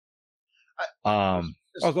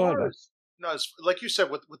As go ahead, far man. as- No, it's, like you said,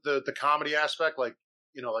 with the comedy aspect, like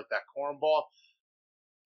like that cornball.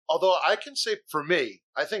 Although I can say for me,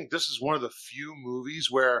 I think this is one of the few movies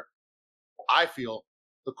where I feel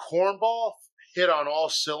the cornball hit on all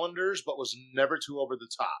cylinders, but was never too over the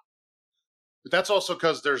top. But that's also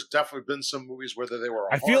because there's definitely been some movies where they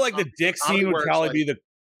were. I feel like the dick comedy scene would where it's probably like- be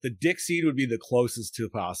the dick scene would be the closest to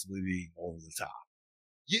possibly being over the top.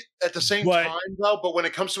 Yeah, at the same But- time, though. But when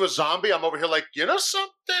it comes to a zombie, I'm over here like,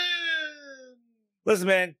 something. Listen,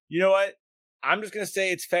 man, you know what? I'm just going to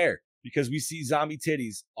say it's fair because we see zombie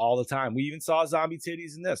titties all the time. We even saw zombie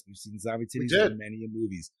titties in this. We've seen zombie titties did. in many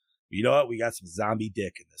movies. But you know what? We got some zombie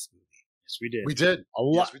dick in this movie. Yes, we did. We did. A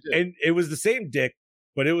lot. Yes, we did. And it was the same dick,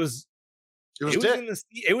 but it was dick.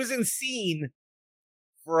 it was in scene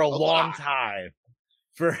for a long lot. time.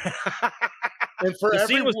 For And for The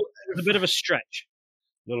every scene was a bit of a stretch.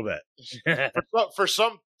 a little bit. for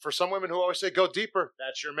some women who always say go deeper,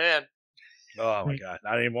 that's your man. Oh my God.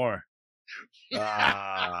 Not anymore.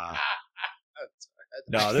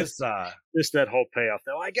 No, this Just that whole payoff,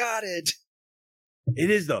 though. I got it. it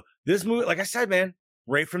is though. This movie, like I said, man,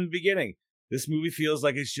 right from the beginning, this movie feels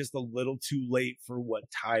like it's just a little too late for what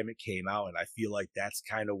time it came out, and I feel like that's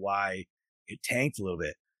kind of why it tanked a little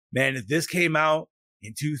bit. Man, if this came out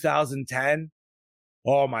in 2010,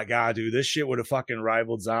 oh my God, dude, this shit would have fucking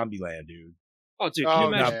rivaled Zombieland, dude. Oh, dude, Oh, can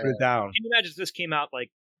you Now imagine? put it down. Can you imagine if this came out like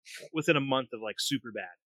within a month of like Superbad?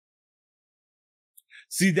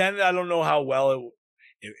 See, then I don't know how well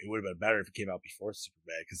it would have been better if it came out before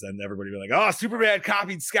Superbad, because then everybody would be like, oh, Superbad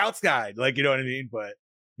copied Scout's Guide. Like, you know what I mean? But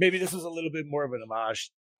maybe this was a little bit more of an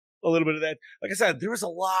homage, a little bit of that. Like I said, there was a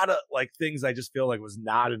lot of like things I just feel like was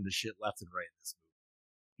not in the shit left and right in this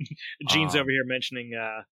movie. Gene's over here mentioning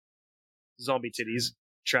zombie titties,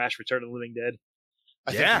 trash, Return of the Living Dead,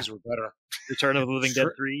 I think Yeah. these were better. Return of the Living Dead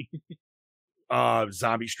Sure. 3.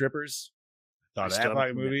 Zombie Strippers. Thought I of still that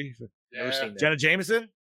haven't fucking seen that. movie. Never seen that. Jenna Jameson?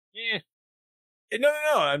 Yeah. No.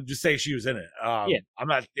 I'm just saying she was in it. Yeah. I'm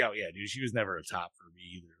not. Yeah, dude. She was never a top for me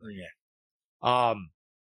either. Like, Yeah.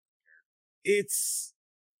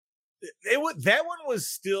 That one was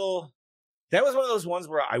still. That was one of those ones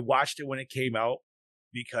where I watched it when it came out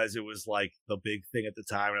because it was like the big thing at the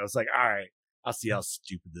time, and I was like, all right, I'll see how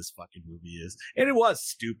stupid this fucking movie is, and it was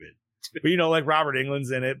stupid. But like Robert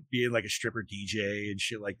Englund's in it, being like a stripper DJ and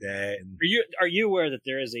shit like that, and Are you aware that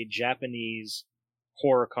there is a Japanese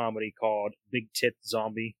horror comedy called Big Tit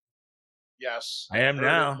Zombie? Yes. I am Heard it,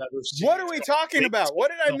 now. never seen What it. are we talking about? What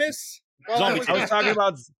did I miss? Zombie I was talking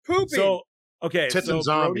about pooping. So okay, Tits so and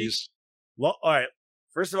zombies. Well, all right.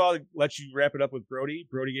 First of all, let you wrap it up with Brody.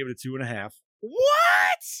 Brody gave it a 2.5.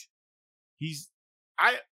 What?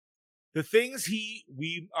 The things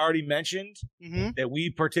we already mentioned Mm-hmm. that we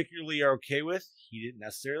particularly are okay with, he didn't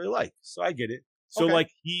necessarily like. So I get it. So Okay. like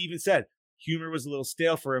he even said, humor was a little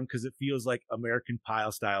stale for him because it feels like American Pie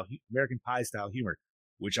style humor,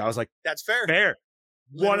 which I was like, That's fair. fair,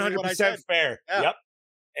 Literally what I 100% said. fair. Yeah. Yep.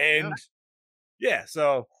 And yeah,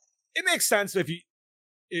 so it makes sense if he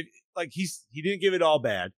didn't give it all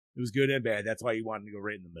bad. It was good and bad. That's why he wanted to go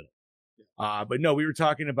right in the middle. But no, we were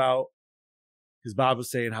talking about, because Bob was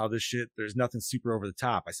saying how this shit, there's nothing super over the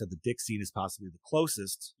top. I said the dick scene is possibly the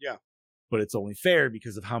closest. Yeah. But it's only fair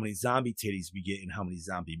because of how many zombie titties we get and how many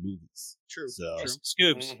zombie movies. True. So, True.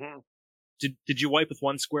 Scoops, did you wipe with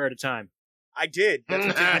one square at a time? I did. That's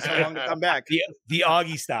what took me so long to come back. the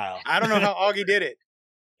Augie style. I don't know how Augie did it.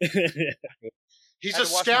 He's Had a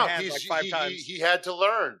to wash my scout. hands like 5 times. He had to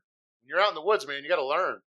learn. When you're out in the woods, man, you got to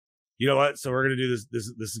learn. You know what? So we're gonna do this. This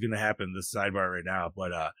is gonna happen. This sidebar right now.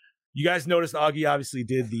 But you guys noticed Augie obviously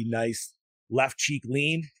did the nice left cheek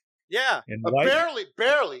lean. Yeah. And wipe.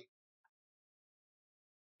 Barely.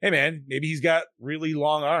 Hey man, maybe he's got really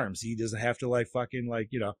long arms. He doesn't have to like fucking like,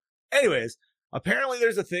 you know. Anyways, apparently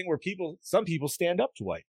there's a thing where some people stand up to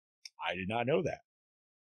wipe. I did not know that.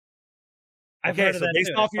 I've heard Okay, of so that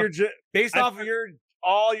based too. off of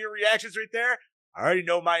all your reactions right there, I already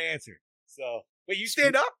know my answer. So wait, you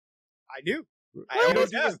stand up? I do.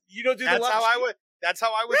 You don't do the That's left how I cheek? would. That's how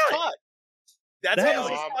I was Really? taught. That's That how is-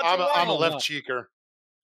 I was taught to I'm a wipe. left cheeker.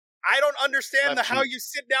 I don't understand Left the how cheek. you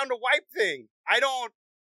sit down to wipe thing. I don't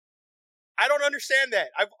understand that.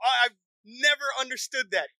 I've never understood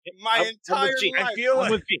that my I'm entire with Gene. life. I feel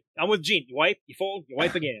like, I'm with Gene. You wipe, you fold, you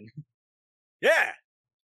wipe again. yeah.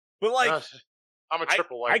 But like, I'm a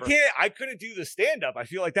triple wiper. I couldn't do the stand up. I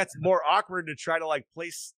feel like that's more awkward to try to like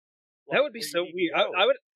place. Like, That would be where so you need weird. to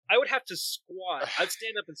go. I would have to squat. I'd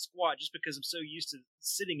stand up and squat just because I'm so used to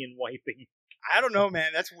sitting and wiping. I don't know,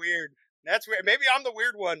 man. That's weird. That's weird. Maybe I'm the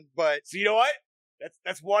weird one, but So you know what?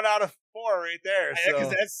 That's 1 out of 4 right there. because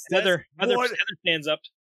So, that's Heather one- stands up.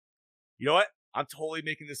 you know what? I'm totally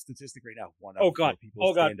making this statistic right now. 1 out Oh of 4 God. people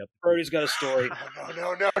Oh God. stand up. Brody's got a story. No. I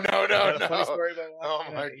got a funny No. story about Oh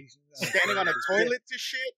walking my- out, standing on a toilet to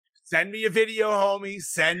shit. Send me a video, homie.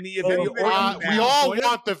 Send me a Oh, video. man. Or We all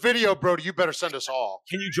want the video, Brody. You better send us all.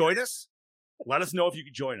 Can you join us? Let us know if you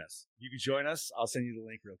can join us. You can join us. I'll send you the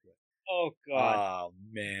link real quick. Oh God. Oh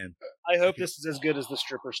man, I hope this is as good as the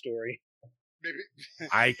stripper story. Maybe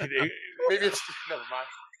I could. it's never mind.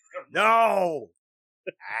 No.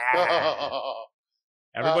 Ah.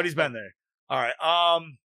 Everybody's been there. All right.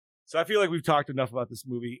 So I feel like we've talked enough about this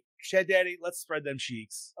movie. Shed Daddy, let's spread them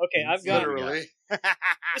cheeks. Okay, I've got Literally.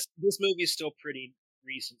 this movie is still pretty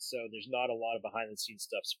recent, so there's not a lot of behind the scenes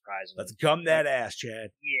stuff. Surprisingly, Let's gum that ass,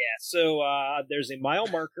 Chad. Yeah, so there's a mile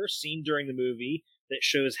marker seen during the movie that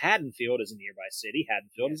shows Haddonfield as a nearby city.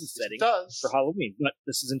 Haddonfield is a setting It does. for Halloween, but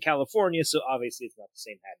this is in California, so obviously it's not the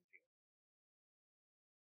same Haddonfield.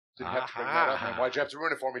 Didn't have to bring that up, man. Why'd you have to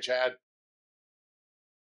ruin it for me, Chad?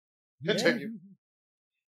 Continue.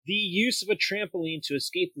 The use of a trampoline to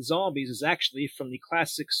escape the zombies is actually from the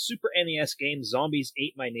classic Super NES game Zombies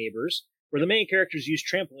Ate My Neighbors, where the main characters use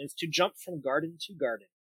trampolines to jump from garden to garden.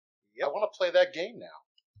 I want to play that game now.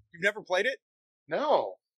 You've never played it?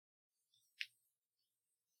 No.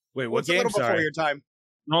 Wait, what What's a game? little before Sorry. your time?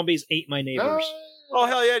 Zombies Ate My Neighbors. Oh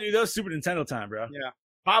hell yeah, dude! That was Super Nintendo time, bro. Yeah.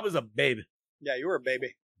 Bob was a baby, Yeah, you were a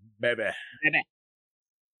baby. baby.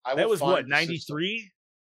 I That will was find what the 93,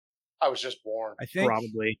 I was just born. I think.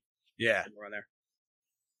 Probably. Yeah. Somewhere around there.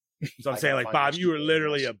 So I'm I saying, gotta like, find Bob, these you were stupid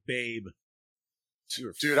literally animals. a babe. You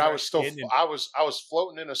were Dude, I was still freaking- I was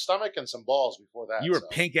floating in a stomach and some balls before that. You were so.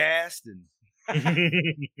 pink assed and.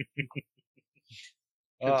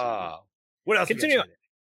 What else? we got, Continue.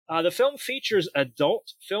 Chad? The film features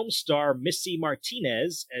adult film star Missy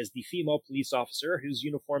Martinez as the female police officer whose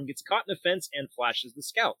uniform gets caught in a fence and flashes the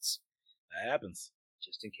scouts. That happens.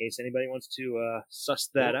 Just in case anybody wants to suss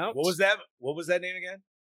that out. What was that? What was that name again?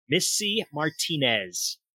 Missy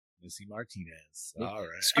Martinez. Missy Martinez. All right.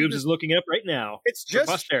 Scoobs is looking it up right now. It's For just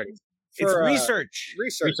posterity. It's for, research.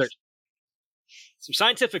 Research. Some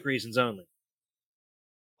scientific reasons only.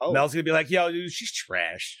 Oh. Mel's gonna be like, "Yo, dude, she's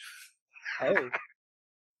trash." Oh.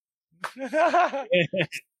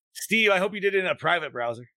 Steve, I hope you did it in a private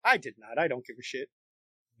browser. I did not. I don't give a shit.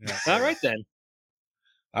 All right then.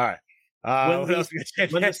 All right. When What the- else we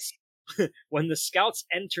got? When when the scouts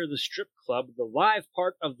enter the strip club, the live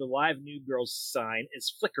part of the live new girls sign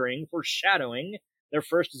is flickering, foreshadowing their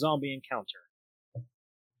first zombie encounter.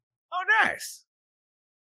 Oh, nice.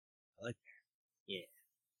 I like that. Yeah.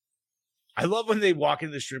 I love when they walk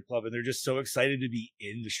into the strip club and they're just so excited to be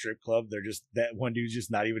in the strip club. They're just, that one dude's just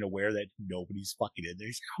not even aware that nobody's fucking in there.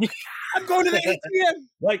 He's like, I'm going to the ATM.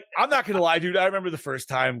 like, I'm not going to lie, dude. I remember the first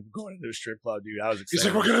time going into a strip club, dude. I was He's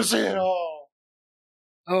excited. like, we're gonna see it all.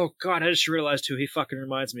 Oh god, I just realized who he fucking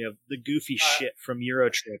reminds me of. The goofy shit from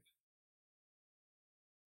Eurotrip.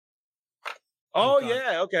 Oh, God.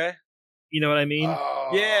 yeah. Okay. You know what I mean? Oh,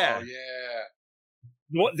 Yeah.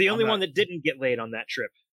 yeah. The only I'm not- one that didn't get laid on that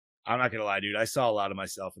trip. I'm not going to lie, dude. I saw a lot of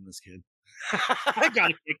myself in this kid. I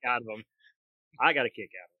got a kick out of him.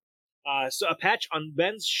 So a patch on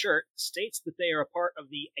Ben's shirt states that they are a part of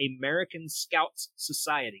the American Scouts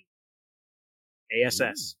Society.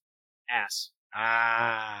 ASS. Ass.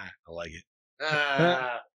 I like it.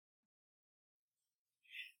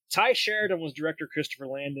 Ty Sheridan was director Christopher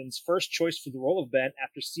Landon's first choice for the role of Ben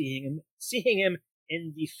after seeing him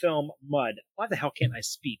in the film Mud. Why the hell can't I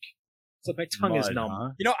speak? It's like my tongue is numb. Huh?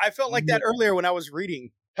 You know, I felt like that earlier when I was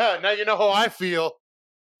reading. Huh, now you know how I feel.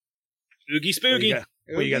 Oogie spooky.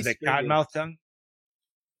 What, you got that cottonmouth tongue?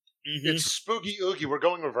 Mhm. It's spooky oogie. We're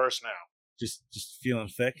going reverse now. Just feeling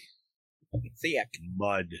thick? Thick.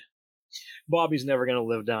 Mud. Bobby's never going to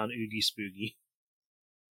live down Oogie Spooky.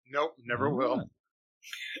 Nope, never will.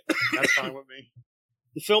 That's fine with me.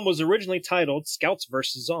 The film was originally titled Scouts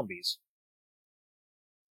vs. Zombies.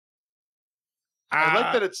 I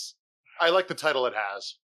like that it's. I like the title it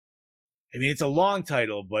has. I mean, it's a long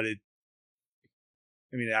title, but it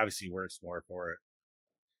obviously works more for it.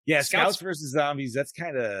 Yeah, Scouts versus Zombies. That's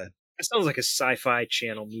kind of. That sounds like a Sci-Fi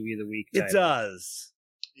Channel movie of the week. It does.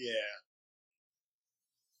 Yeah.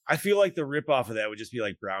 I feel like the ripoff of that would just be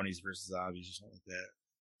like Brownies versus Zombies or something like that.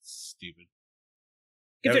 Stupid.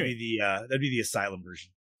 That'd be the Asylum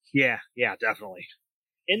version. Yeah, definitely.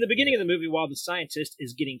 In the beginning of the movie, while the scientist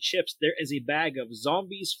is getting chips, there is a bag of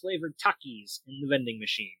zombies-flavored Takis in the vending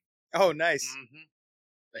machine. Oh, nice. Mm-hmm.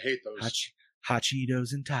 I hate those. Hot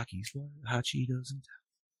Cheetos and Takis. What? Hot Cheetos and Takis.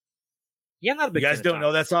 Yeah, I'm not a big You guys fan of don't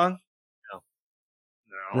know that song? No.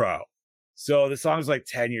 Bro. So the song's like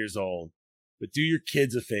 10 years old. But do your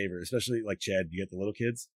kids a favor, especially like Chad, you get the little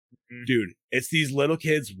kids. Mm-hmm. Dude, it's these little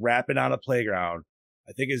kids rapping on a playground.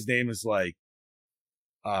 I think his name is like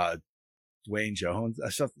Dwayne Jones.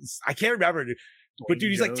 I can't remember, dude. But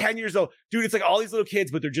dude, he's like 10 years old. Dude, it's like all these little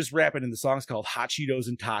kids, but they're just rapping, and the song's called Hot Cheetos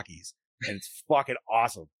and Takis. And it's fucking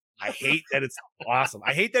awesome. I hate that it's awesome.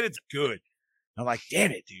 I hate that it's good. I'm like,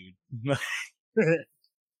 damn it, dude.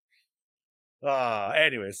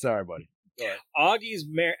 Anyway, sorry, buddy. Augie's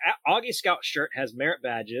Scout shirt has merit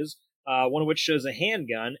badges, one of which shows a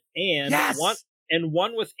handgun, and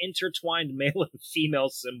one with intertwined male and female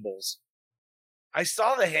symbols. I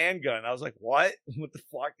saw the handgun. I was like, what? What the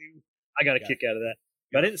fuck, dude? I got a kick out of that.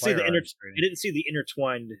 But I didn't see the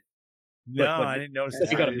intertwined. No, I didn't notice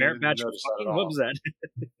that. You got a merit badge for fucking? What was that?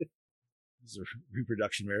 It's a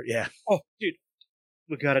reproduction merit. Yeah. Oh, dude.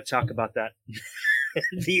 We got to talk about that.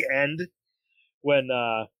 The end when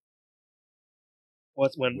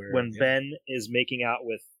Ben is making out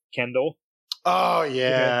with Kendall. Oh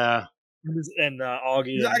yeah. And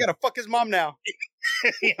Augie. I gotta fuck his mom now.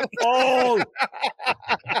 Oh,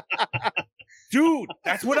 dude,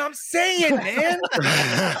 that's what I'm saying, man.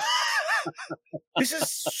 This is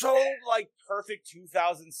so like perfect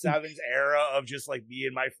 2007's era of just like me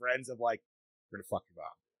and my friends of like, we're gonna fuck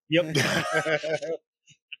your mom.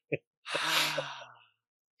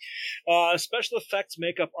 Yep. Special effects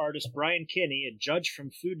makeup artist Brian Kinney, a judge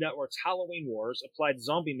from Food Network's Halloween Wars, applied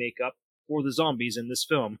zombie makeup for the zombies in this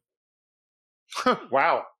film.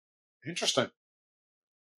 Wow. Interesting.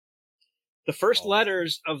 The first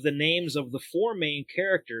letters of the names of the four main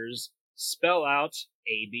characters spell out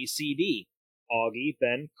ABCD. Augie,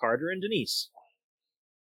 Ben, Carter, and Denise.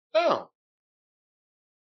 Oh.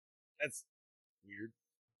 That's weird.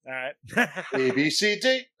 All right.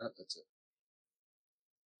 ABCD. Oh, that's it.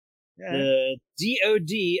 Yeah. The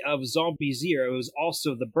DOD of Zombie Zero is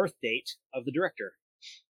also the birth date of the director.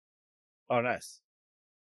 Oh, nice.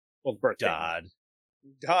 Well, birthday. Dodd.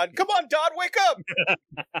 Come on, Dodd, wake up!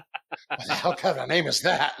 What the hell kind of name is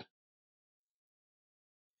that?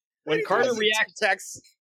 When Carter reacts,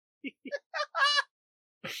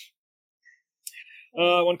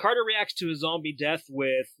 when Carter reacts to his zombie death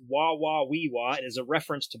with "wah wah wee wah," it is a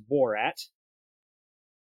reference to Borat.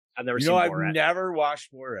 I've never seen Borat. I've never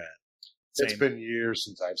watched Borat. It's been years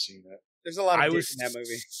since I've seen it. There's a lot of I dick was in that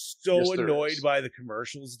movie. so Yes, there annoyed is. by the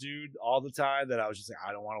commercials, dude, all the time that I was just like,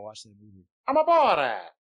 I don't want to watch that movie. I'm a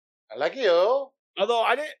Borat. I like you. Although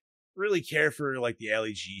I didn't really care for like the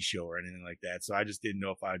Ali G show or anything like that, so I just didn't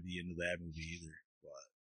know if I'd be into that movie either.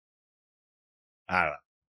 But I don't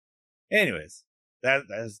know. Anyways,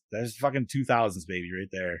 that's fucking 2000s baby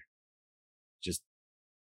right there. Just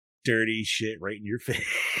dirty shit right in your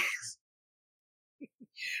face.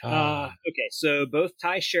 Okay, so both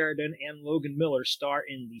Ty Sheridan and Logan Miller star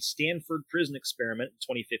in the Stanford Prison Experiment in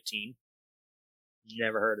 2015.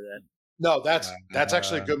 Never heard of that. No, that's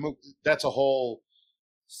actually a good movie. That's a whole.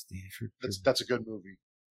 Stanford. That's a good movie.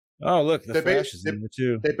 Oh, look, the They Flash is in there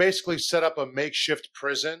too. They basically set up a makeshift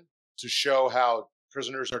prison to show how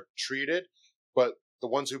prisoners are treated, but the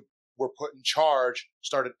ones who were put in charge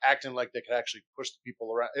started acting like they could actually push the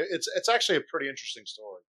people around. It's actually a pretty interesting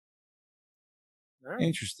story.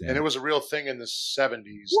 Interesting. And it was a real thing in the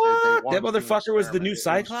 70s. What? They That wanted to do an motherfucker was the new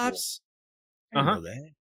experiment. It was cool. Cyclops? I didn't know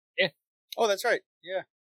that. Oh, that's right. Yeah.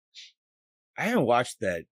 I haven't watched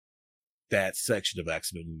that section of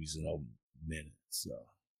X-Men movies in a minute, so.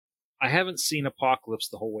 I haven't seen Apocalypse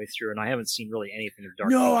the whole way through, and I haven't seen really anything of Dark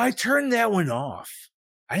No, I Phoenix. turned that one off.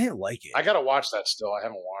 I didn't like it. I got to watch that still. I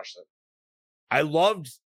haven't watched it. I loved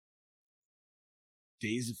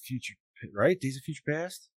Days of Future, right? Days of Future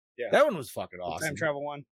Past? Yeah. That one was fucking The awesome. Time travel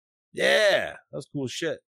one. Yeah, that was cool as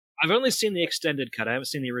shit. I've only seen the extended cut. I haven't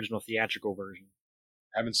seen the original theatrical version.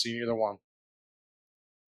 Haven't seen either one.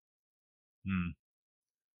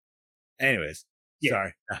 Anyways, Yeah.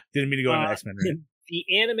 sorry. Didn't mean to go into X-Men. Right? The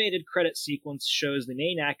animated credit sequence shows the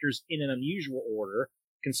main actors in an unusual order,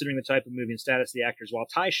 considering the type of movie and status of the actors. While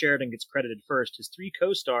Ty Sheridan gets credited first, his three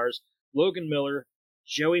co-stars, Logan Miller,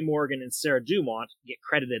 Joey Morgan, and Sarah Dumont, get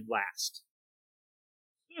credited last.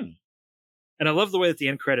 And I love the way that the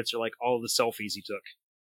end credits are like all of the selfies he took.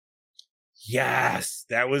 Yes,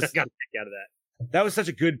 that I was got a kick out of that. that was such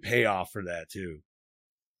a good payoff for that too.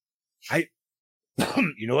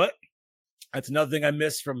 You know what? That's another thing I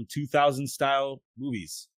miss from 2000 style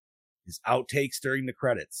movies is outtakes during the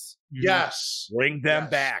credits. Yes. Bring them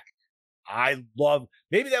Yes. back. I love,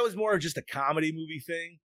 maybe that was more of just a comedy movie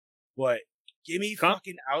thing, but give me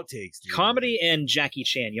fucking outtakes, dude. Comedy and Jackie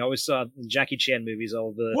Chan. You always saw the Jackie Chan movies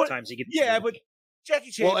all the What? times he gets. Yeah, but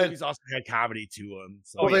Jackie Chan Well, and- movies also had comedy to them.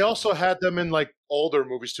 So Well, they also had them in like older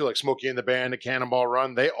movies too, like Smokey and the Bandit, Cannonball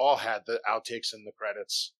Run. They all had the outtakes in the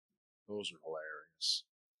credits. Those are hilarious.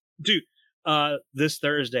 Dude, this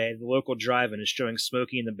Thursday, the local drive-in is showing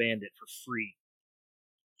Smokey and the Bandit for free.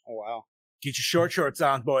 Oh, wow. get your short shorts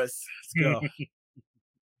on, boys. Let's go. Get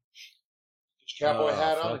your cowboy Oh,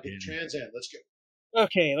 hat on and fucking- get your Trans Am. Let's go.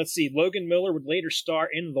 Okay, let's see. Logan Miller would later star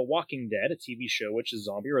in The Walking Dead, a TV show which is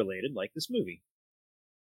zombie-related, like this movie.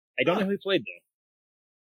 I don't know who he played, though.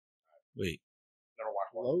 Wait. Never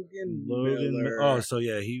watched one. Logan Miller. Oh, so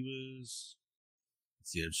yeah, he was.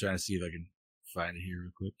 Let's see. I'm trying to see if I can find it here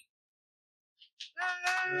real quick.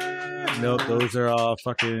 Nope, those are all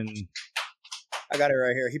fucking. I got it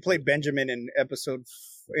right here. He played Benjamin in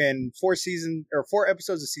four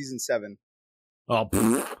episodes of season 7. Oh,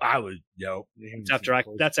 I would. Nope.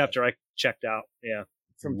 That's after I checked out. Yeah.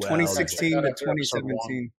 From Wow. 2016 to That's episode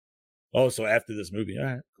 2017. Oh, so after this movie. All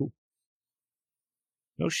right, cool.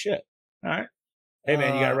 No shit. All right. Hey,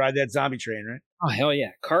 man, you got to ride that zombie train, right? Oh, hell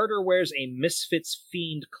yeah. Carter wears a Misfits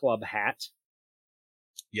Fiend Club hat.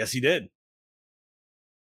 Yes, he did.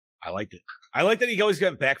 I liked it. I like that he always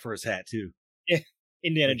got back for his hat, too.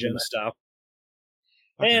 Indiana Jones style.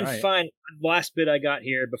 Fucking And right. fine, last bit I got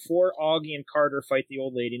here. Before Augie and Carter fight the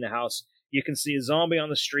old lady in the house, you can see a zombie on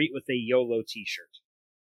the street with a YOLO t-shirt.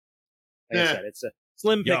 Like I Yeah. said, it's a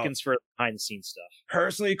slim Yo. pickings for behind-the-scenes stuff.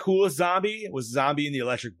 Personally, coolest zombie was Zombie in the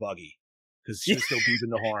Electric Buggy. Because she was still beeping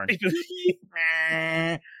the horn.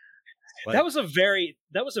 Like, that was a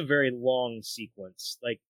very long sequence.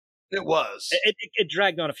 Like It was. it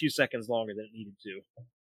dragged on a few seconds longer than it needed to.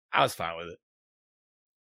 I was fine with it.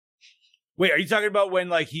 Wait, are you talking about when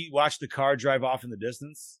like he watched the car drive off in the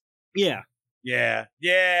distance? Yeah. Yeah.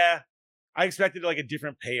 Yeah. I expected like a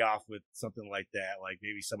different payoff with something like that. Like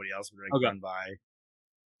maybe somebody else would like Okay. run by.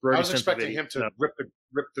 I was expecting him to rip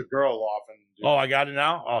the girl off and do Oh, I got it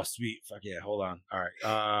now? Oh, sweet. Fuck yeah. Hold on. All right.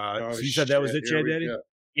 Oh, So you said that was it, shit. Here Chad we Daddy? go.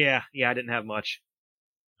 Yeah, I didn't have much.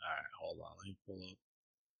 All right. Hold on. Let me pull up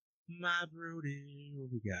my Brody. What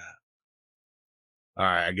we got? All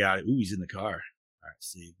right. I got it. Ooh, he's in the car. All right.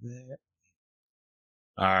 Save that.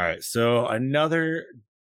 All right. So another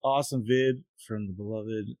awesome vid from the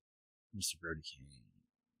beloved Mr. Brody King.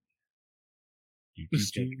 This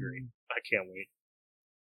is gonna be great. I can't wait.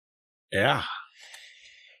 Yeah.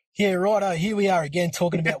 Yeah, righto. Here we are again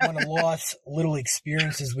talking about one of life's little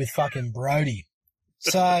experiences with fucking Brody.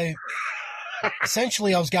 So,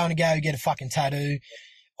 essentially, I was going to go get a fucking tattoo.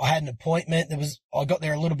 I had an appointment. I got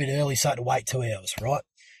there a little bit early, so I had to wait 2 hours, right?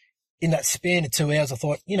 In that span of 2 hours, I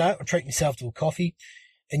thought, I'll treat myself to a coffee.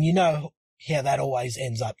 And you know how that always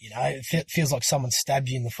ends up, It feels like someone stabbed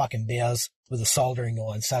you in the fucking bowels with a soldering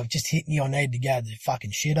iron. So it just hit me. I needed to go to the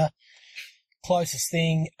fucking shitter. Closest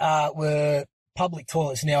thing were public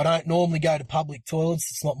toilets. Now, I don't normally go to public toilets.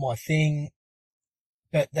 It's not my thing.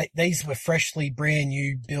 But these were freshly brand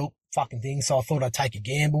new built fucking things, so I thought I'd take a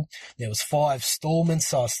gamble. There was 5 stallments,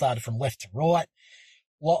 so I started from left to right.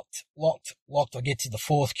 Locked. I get to the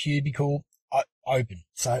 4th cubicle. Open.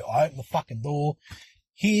 So I open the fucking door.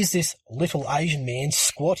 Here's this little Asian man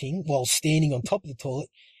squatting while standing on top of the toilet,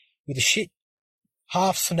 with the shit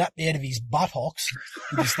half snapped out of his buttocks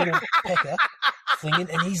with his little pecker flinging,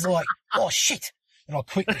 and he's like, oh shit. And I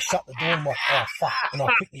quickly shut the door and I'm like, oh fuck. And I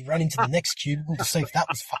quickly ran into the next cubicle to see if that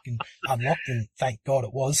was fucking unlocked, and thank God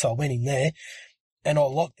it was. So I went in there and I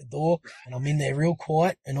locked the door and I'm in there real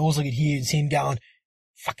quiet, and all I could hear is him going,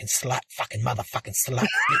 fucking slut, fucking motherfucking slut,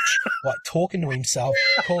 bitch. Like talking to himself,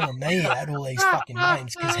 calling me out all these fucking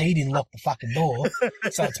names because he didn't lock the fucking door.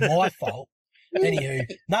 So it's my fault. Anywho,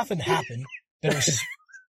 nothing happened, but it was just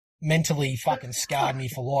mentally fucking scarred me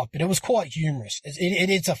for life. But it was quite humorous.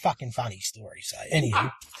 It's a fucking funny story. So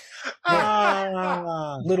anywho,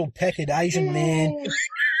 little peckered Asian man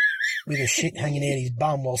with a shit hanging out his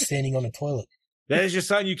bum while standing on a toilet. That is just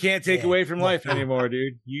something you can't take away from life anymore,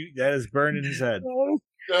 dude. That is burned in his head.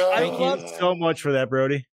 Thank you so much for that,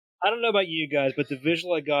 Brody. I don't know about you guys, but the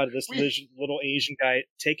visual I got of this little Asian guy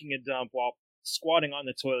taking a dump while squatting on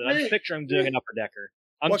the toilet, I'm picturing him doing an upper decker.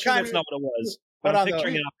 I'm sure that's not what it was. But I'm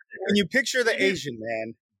picturing an upper decker. When you picture the Asian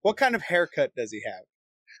man, what kind of haircut does he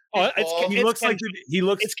have? Oh, he looks like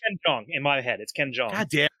it's Ken Jeong in my head. It's Ken Jeong. God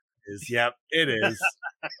damn. Yep, it is.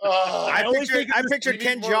 I pictured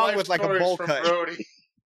Ken Jeong with like a bowl cut.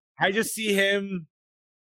 I just see him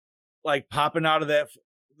like popping out of that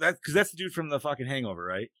because that's the dude from the fucking Hangover,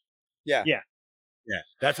 right? Yeah.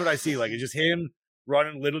 That's what I see. Like it's just him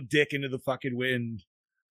running little dick into the fucking wind.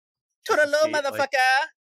 Toodaloo, motherfucker.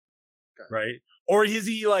 Right? Or is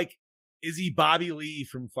he Bobby Lee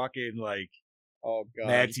from fucking like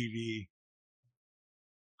Mad TV?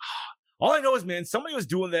 All I know is, man, somebody was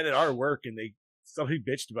doing that at our work, and somebody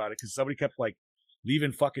bitched about it because somebody kept like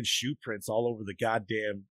leaving fucking shoe prints all over the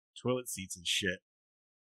goddamn toilet seats and shit.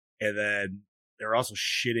 And then they're also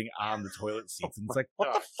shitting on the toilet seats, and it's like,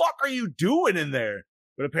 what the fuck are you doing in there?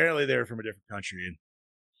 But apparently they're from a different country, and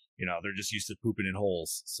they're just used to pooping in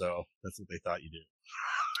holes, so that's what they thought you do.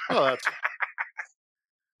 Oh, that's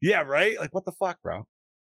yeah, right. Like, what the fuck, bro?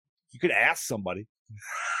 You could ask somebody.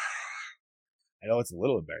 I know it's a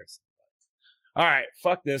little embarrassing. All right,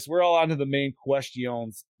 fuck this. We're all on to the main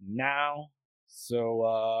questions now.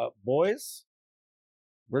 So, boys,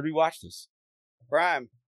 where do we watch this? Prime.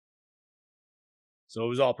 So it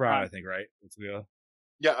was all Prime, I think, right? Let's go.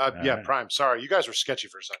 Yeah, right. Prime. Sorry, you guys were sketchy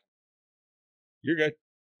for a second. You're good.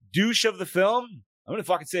 Douche of the film? I'm gonna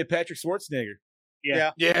fucking say Patrick Schwarzenegger.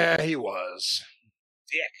 Yeah, he was.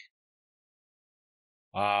 Dick.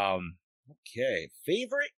 Okay.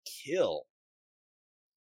 Favorite kill?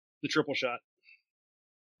 The triple shot.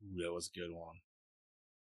 Ooh, that was a good one.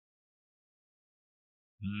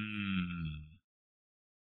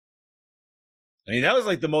 I mean, that was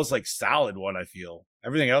like the most like solid one, I feel.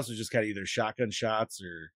 Everything else was just kind of either shotgun shots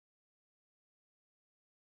or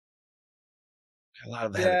a lot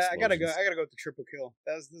of that. Yeah, I gotta go with the triple kill.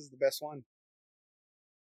 This is the best one.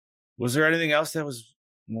 Was there anything else that was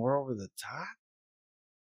more over the top?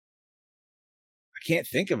 I can't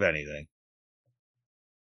think of anything.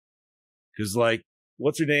 Because, like,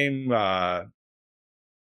 what's her name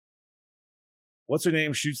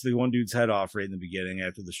shoots the one dude's head off right in the beginning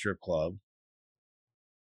after the strip club.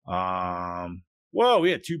 Whoa,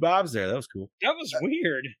 we had two Bobs there. That was cool. That was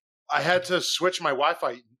weird. I had to switch my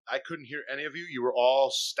Wi-Fi. I couldn't hear any of you. You were all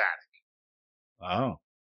static. Oh.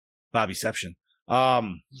 Bobbyception.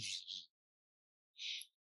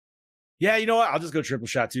 Yeah, you know what? I'll just go triple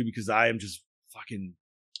shot too because I am just fucking.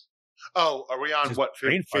 Oh, are we on what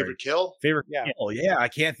favorite kill? Favorite kill? Yeah, I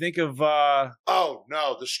can't think of. Oh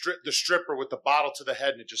no, the stripper with the bottle to the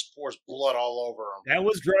head and it just pours blood all over him. That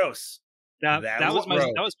was gross. That was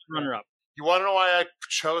my runner up. You want to know why I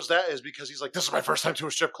chose that? Is because he's like, this is my first time to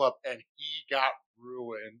a strip club, and he got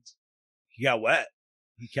ruined. He got wet.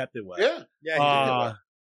 He kept it wet. Yeah, he did wet.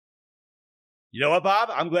 You know what, Bob?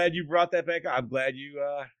 I'm glad you brought that back. I'm glad you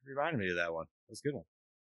reminded me of that one. That was a good one.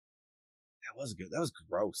 That was good. That was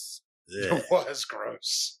gross. Ugh. It was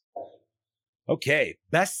gross. Okay,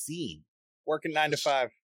 best scene. Working 9 to 5.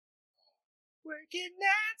 Working 9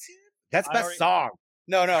 to. That's best song.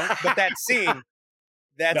 No, but that scene.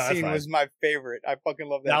 Scene was my favorite. I fucking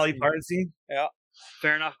love that Dolly scene. Parton scene? Yeah.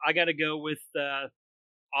 Fair enough. I got to go with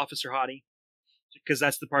Officer Hottie because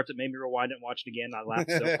that's the part that made me rewind it and watch it again. I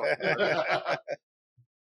laughed so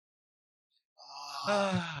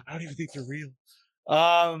hard. I don't even think they're real.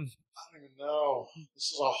 I don't even know.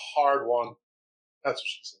 This is a hard one. That's what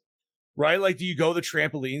she said. Right? Like, do you go the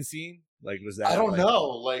trampoline scene? Like, was that? I don't like, know.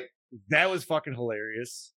 Like, that was fucking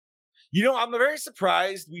hilarious. You know, I'm very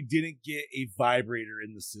surprised we didn't get a vibrator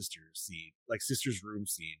in the sister scene, like sister's room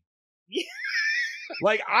scene. Yeah.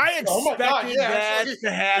 Like, I expected that actually,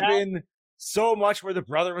 to happen so much where the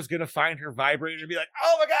brother was going to find her vibrator and be like,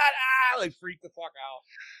 oh my God, like freak the fuck out.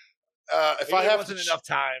 if I have wasn't to, enough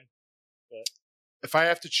time. if I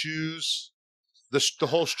have to choose the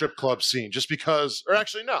whole strip club scene, just because, or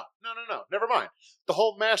actually, no, never mind. The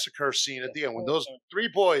whole massacre scene at the end when those 3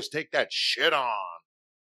 boys take that shit on.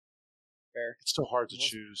 Fair. It's so hard to It was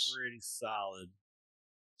choose. Pretty solid.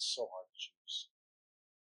 It's so hard to choose.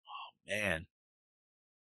 Man.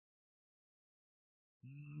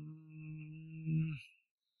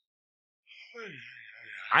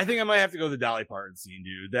 I think I might have to go the Dolly Parton scene,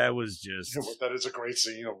 dude. That was just. That is a great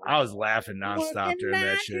scene. I was laughing nonstop during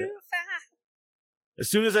that shit. As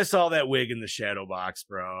soon as I saw that wig in the shadow box,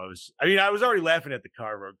 bro, I was already laughing at the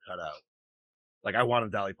cardboard cutout. Like, I want a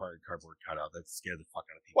Dolly Parton cardboard cutout. That scared the fuck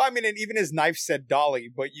out of people. Well, I mean, and even his knife said Dolly,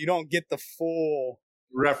 but you don't get the full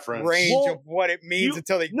Reference. range of what it means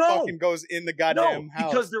until they fucking goes in the goddamn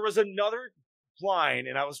house. Because there was another line,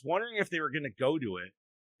 and I was wondering if they were going to go to it.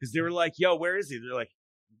 Because they were like, yo, where is he? They're like,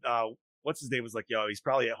 what's his name? Was like, yo, he's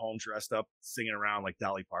probably at home dressed up, singing around like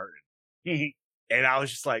Dolly Parton. And I was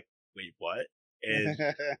just like, wait, what? And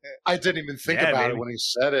I didn't even think about it when he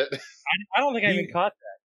said it. I don't think I even caught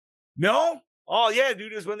that. No? Oh, yeah,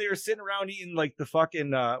 dude. It was when they were sitting around eating like the fucking,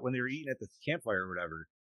 when they were eating at the campfire or whatever.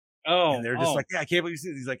 Oh. And they're just like, yeah, I can't believe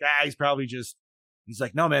he's. He's like, he's probably just, he's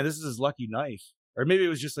like, no, man, this is his lucky knife. Or maybe it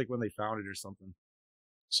was just like when they found it or something.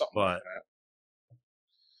 Something but, like that.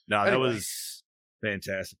 No, Anyway. that was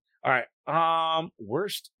fantastic. All right.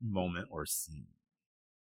 Worst moment or scene?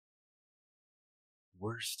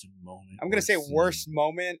 Worst moment. I'm gonna say scene. worst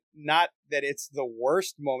moment. Not that it's the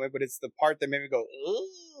worst moment, but it's the part that made me go,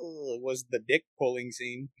 "Ugh," was the dick pulling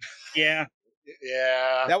scene. Yeah.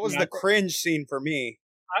 Yeah. That was the cringe scene for me.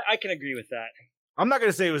 I can agree with that. I'm not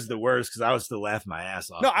gonna say it was the worst because I was still laughing my ass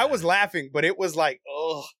off. No, I was laughing, but it was like,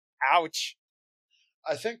 ugh, ouch.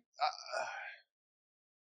 I think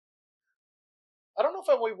I don't know if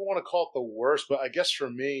I would even want to call it the worst, but I guess for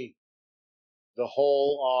me, the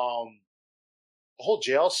whole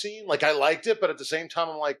jail scene, like I liked it, but at the same time,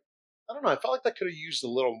 I'm like, I don't know. I felt like that could have used a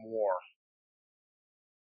little more.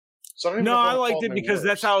 So I don't even No, know if I wanna liked call it my because worst.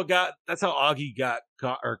 that's how it got. That's how Augie got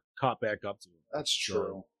caught back up to him. That's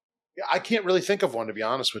true. Yeah, I can't really think of one, to be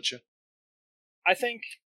honest with you. I think,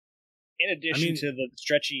 in addition to the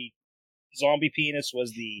stretchy zombie penis,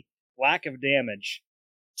 was the lack of damage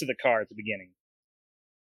to the car at the beginning.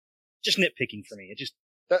 Just nitpicking for me. It just.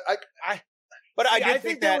 I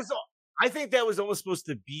think that was. I think that was almost supposed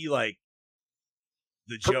to be like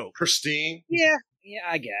the joke. Pristine. Yeah,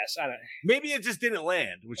 I guess. I don't. Maybe it just didn't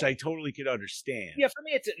land, which I totally could understand. Yeah, for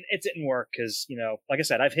me, it didn't work because like I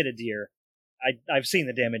said, I've hit a deer. I've seen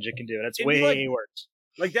the damage it can do, and it's way worse.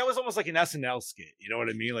 Like that was almost like an SNL skit. You know what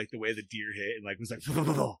I mean? Like the way the deer hit and like was like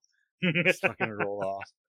just fucking roll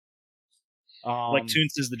off. Like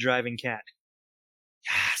Toons is the driving cat.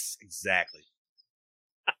 Yes, exactly.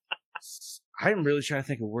 I'm really trying to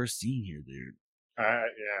think of worst scene here, dude.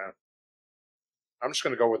 Yeah. I'm just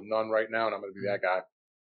going to go with none right now, and I'm going to be that guy.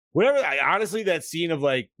 Whatever. Honestly, that scene of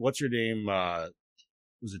like, what's her name?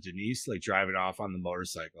 Was it Denise? Like driving off on the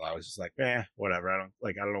motorcycle. I was just like, whatever. I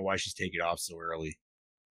don't know why she's taking off so early.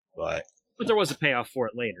 But there was a payoff for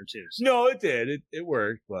it later too. So. No, it did. It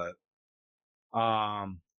worked, but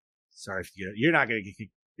sorry if you're not gonna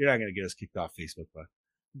get us kicked off Facebook, but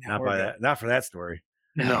not for that story.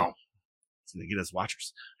 No. It's gonna get us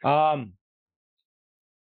watchers. All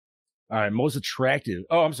right, most attractive.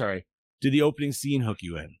 Oh, I'm sorry. Did the opening scene hook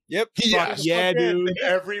you in? Yep. Yes. Yeah, dude. In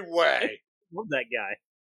every way. Love that guy.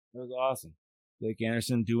 That was awesome. Blake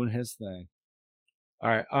Anderson doing his thing. All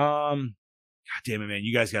right. God damn it, man.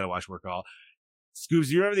 You guys got to watch Workaholics. Scoobs,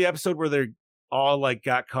 you remember the episode where they're all like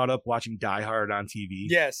got caught up watching Die Hard on TV?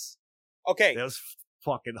 Yes. Okay. That was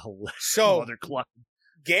fucking hilarious. So,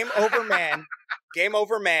 Game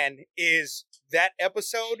Over Man is that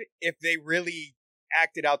episode if they really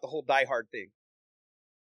acted out the whole Die Hard thing.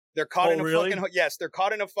 They're caught in a fucking they're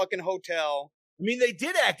caught in a fucking hotel. I mean, they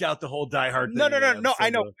did act out the whole Die Hard thing. No, I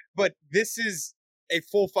know, but this is a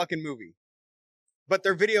full fucking movie. But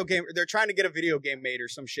they're trying to get a video game made or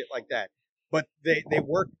some shit like that. But they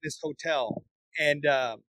work this hotel, and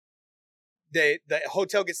the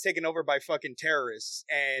hotel gets taken over by fucking terrorists,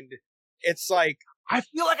 and it's like I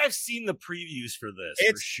feel like I've seen the previews for this.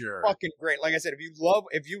 It's for sure. Fucking great. Like I said, if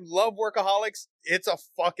you love Workaholics, it's a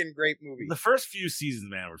fucking great movie. The first few seasons,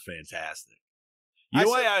 man, were fantastic. You know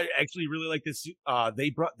why I actually really like this?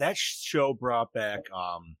 That show brought back.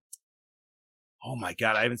 Oh my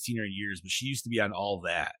god, I haven't seen her in years, but she used to be on All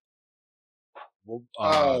That.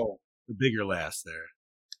 The Bigger Lass there.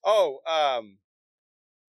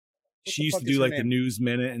 She used to do like the News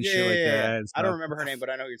Minute and shit like that. I don't remember her name, but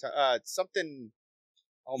I know you're talking. Something.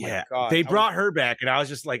 Oh my Yeah, god. they brought her back, and I was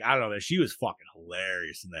just like, I don't know, man, she was fucking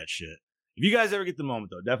hilarious in that shit. If you guys ever get the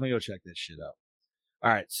moment, though, definitely go check that shit out.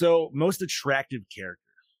 All right, so most attractive character.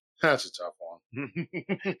 That's a tough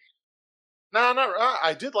one. No,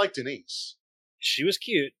 I did like Denise. She was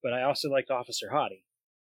cute, but I also liked Officer Hottie.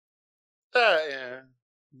 Yeah.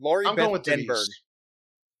 Lori I'm Beth going with Denberg. Denise.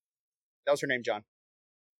 That was her name, John.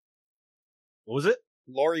 What was it?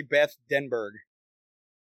 Lori Beth Denberg.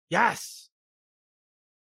 Yes,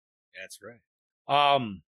 that's right.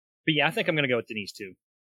 But yeah, I think I'm going to go with Denise too.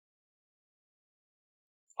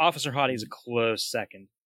 Officer Hottie is a close second.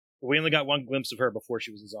 We only got one glimpse of her before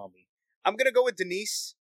she was a zombie. I'm gonna go with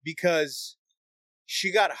Denise because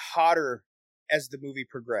she got hotter as the movie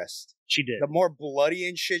progressed. She did. The more bloody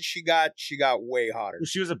and shit she got way hotter.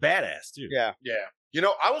 She was a badass too. Yeah. Yeah. You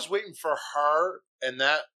know, I was waiting for her and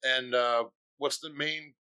what's the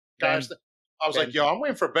main guy's Ben. I was Ben. like, yo, I'm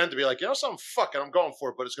waiting for Ben to be like, you know something, fuck it, I'm going for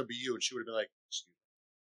it, but it's gonna be you. And she would have been like, excuse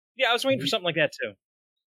me. Yeah, I was waiting for something like that too.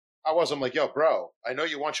 I was. I'm like, yo, bro, I know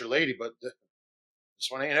you want your lady, but this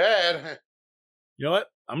one ain't bad. You know what?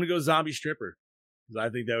 I'm gonna go zombie stripper because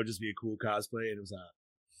I think that would just be a cool cosplay, and it was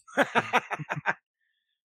hot.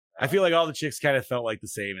 I feel like all the chicks kind of felt like the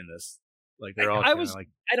same in this. Like they're all. I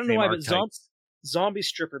don't know why, but archetypes. zombie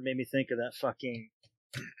stripper made me think of that fucking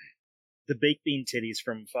the baked bean titties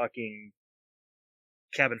from fucking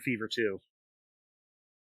Cabin Fever 2.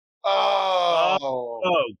 Oh,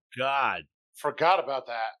 Oh God! forgot about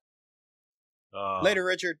that. Later,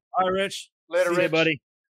 Richard. Hi, Rich. Later, See you, Rich. buddy.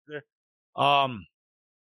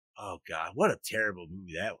 Oh God, what a terrible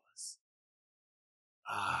movie that was.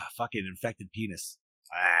 Fucking infected penis.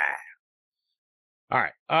 All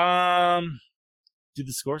right. Did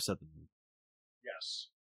the score set the movie? Yes,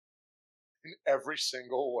 in every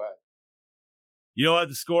single way. You know what?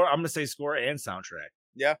 The score. I'm gonna say score and soundtrack.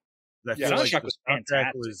 Yeah. I Yeah, feel like soundtrack the was soundtrack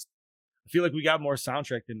fantastic. was. I feel like we got more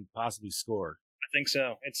soundtrack than possibly score. I think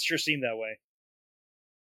so. It sure seemed that way.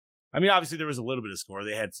 I mean, obviously there was a little bit of score.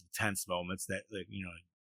 They had some tense moments that, you know,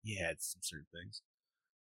 he had some certain things.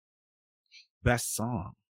 Best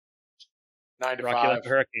song. 9 to Rocky 5. Like a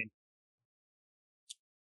Hurricane.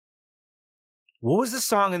 What was the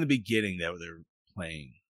song in the beginning that they were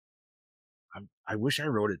playing? I wish I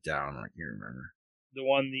wrote it down. I can't remember. The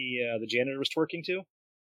one the janitor was twerking to?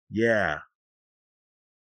 Yeah.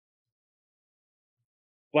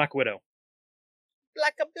 Black Widow.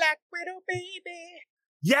 Like a black widow, baby.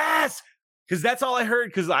 Yes, because that's all I heard.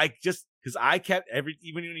 Because I kept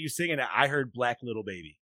even when you singing it, I heard "Black Little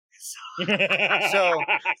Baby." So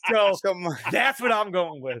That's what I'm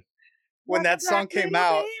going with. when that song came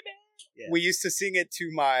out, Yeah. we used to sing it to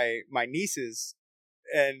my nieces,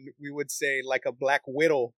 and we would say like a black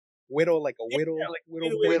widow, like a widow, Yeah, like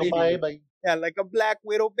widow widow baby. baby. Yeah, like a black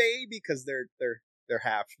widow baby, because they're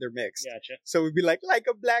half, they're mixed. Gotcha. So we'd be like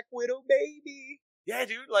a black widow baby. Yeah,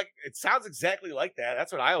 dude. Like it sounds exactly like that.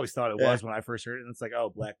 That's what I always thought it Yeah. was when I first heard it. And it's like,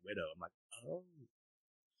 oh, Black Widow. I'm like, oh,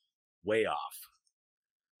 way off.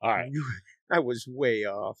 All right, I was way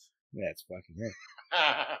off. that's fucking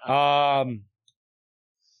right.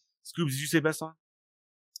 Scoobs, did you say best song?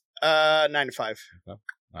 9 to 5.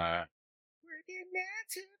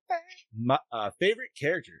 My favorite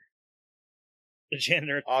character, The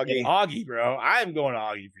janitor. Augie. Augie, bro. I'm going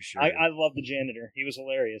Augie for sure. I love the janitor. He was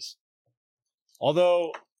hilarious.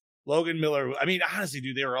 Although Logan Miller, I mean, honestly,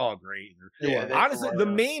 dude, they were all great. Yeah, they Honestly, were. the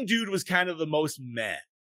main dude was kind of the most meh.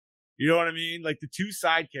 You know what I mean? Like the two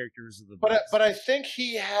side characters are the best. But I think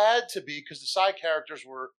he had to be because the side characters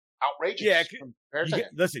were outrageous. Yeah, compared You to get-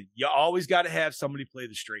 him. listen, you always got to have somebody play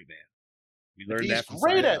the straight man. We learned He's that from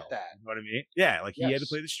great Seinfeld. at that. You know what I mean? Yeah, like he had to Yes.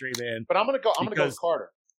 play the straight man But I'm gonna go with Because- Carter.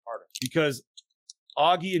 because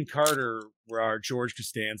Augie and Carter were our George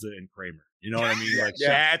Costanza and Kramer. You know what I mean? Like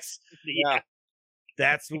Yeah.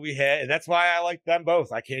 that's what we had. And that's why I like them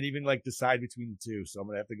both. I can't even like decide between the two, so I'm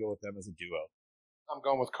gonna have to go with them as a duo. I'm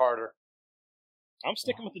going with Carter. I'm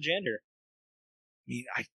sticking with the janitor. I mean,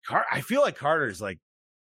 I feel like Carter's like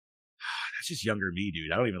that's just younger me,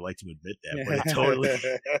 dude. I don't even like to admit that, but it totally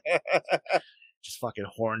just fucking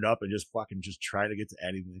horned up and just trying to get to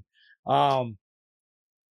anything.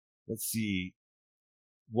 Let's see.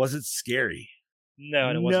 Was it scary? No,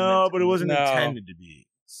 and it wasn't. No, meant to but it be. wasn't No. intended to be.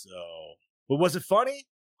 So, but was it funny?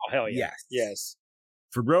 Oh hell yeah! Yes.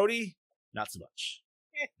 For Brody, not so much.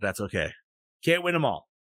 That's okay. Can't win them all.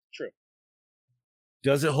 True.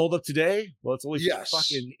 Does it hold up today? Well, it's only Yes.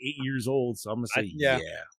 fucking 8 years old, so I'm gonna say yeah.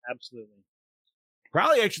 Absolutely.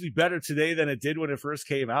 Probably actually better today than it did when it first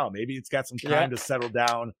came out. Maybe it's got some time to settle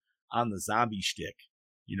down on the zombie shtick.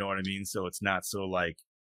 You know what I mean? So it's not so like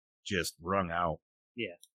just wrung out.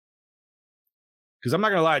 Yeah. Because I'm not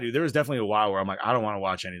gonna lie, dude. There was definitely a while where I'm like, I don't want to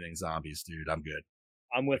watch anything zombies, dude. I'm good.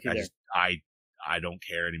 I'm with you there. I don't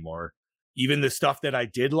care anymore. Even the stuff that I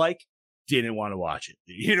did like, didn't want to watch it.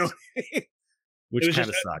 You know, which kind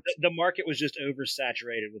of sucks. The market was just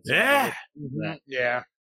oversaturated with yeah. Yeah.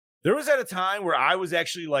 There was at a time where I was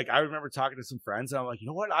actually like, I remember talking to some friends, and I'm like, you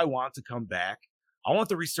know what? I want to come back. I want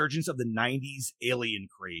the resurgence of the 90s alien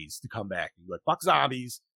craze to come back. You're like, fuck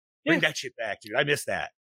zombies. Bring that shit back, dude. I miss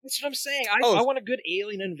that. That's what I'm saying. I want a good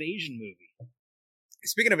alien invasion movie.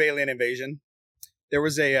 Speaking of alien invasion, there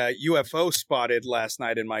was a UFO spotted last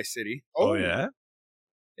night in my city. Oh, yeah?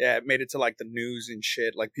 Yeah, it made it to like the news and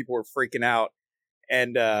shit. Like people were freaking out.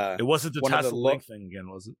 And it wasn't the Tesla Link thing again,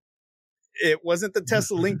 was it? It wasn't the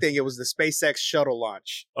Tesla Link thing. It was the SpaceX shuttle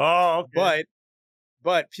launch. Oh, okay.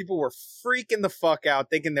 But people were freaking the fuck out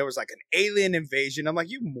thinking there was like an alien invasion. I'm like,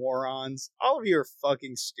 you morons. All of you are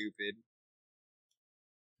fucking stupid.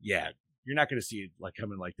 Yeah, you're not going to see it like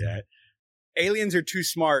coming like that. Aliens are too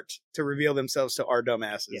smart to reveal themselves to our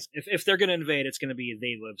dumbasses. Yeah. If they're going to invade, it's going to be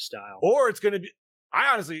They Live style. Or it's going to be,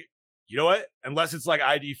 I honestly, you know what? Unless it's like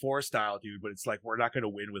ID4 style, dude, but it's like, we're not going to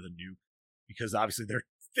win with a nuke because obviously their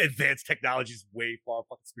advanced technology is way far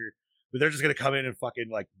fucking superior. But they're just going to come in and fucking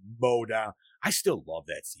like mow down. I still love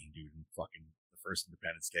that scene, dude, in fucking the first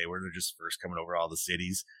Independence Day where they're just first coming over all the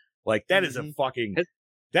cities. Like, that is a fucking,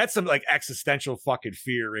 that's some like existential fucking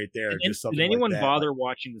fear right there. Just something did anyone like that. bother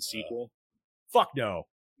watching the sequel? Fuck no.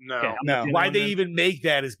 No. Okay, No. Why they even make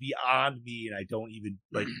that is beyond me, and I don't even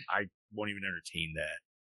like. I won't even entertain that.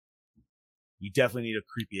 You definitely need a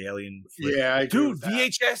creepy alien. Yeah, I agree dude. with that.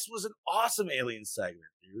 VHS was an awesome alien segment,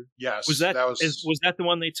 dude. Yes. Was that the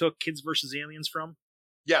one they took Kids versus Aliens from?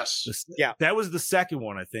 Yes. Yeah. That was the second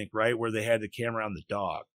one, I think, right, where they had the camera on the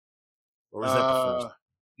dog. Or was that the first?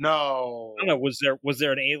 No. I don't know. Was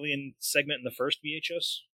there an alien segment in the first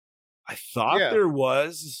VHS? I thought there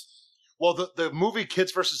was. Well, the movie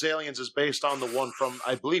Kids versus Aliens is based on the one from,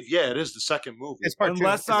 I believe, it is the second movie. It's part two.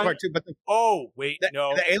 It's part two. But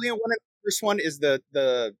no. The alien one, the first one is the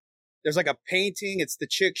there's like a painting. It's the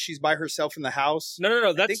chick. She's by herself in the house.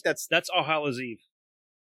 No. That's All Hallows Eve.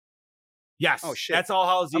 Yes. Oh shit. That's All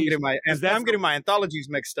Hallows Eve. I'm getting my anthologies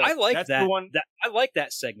mixed up. I like that's that. The one. I like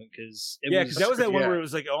that segment because that was that one where it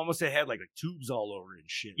was like almost it had like tubes all over it and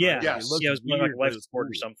shit. Yeah. Right? Yes. It was like life support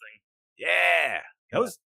or something. Yeah.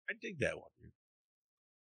 I dig that one, dude.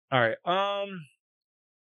 All right.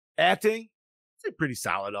 Acting, it's pretty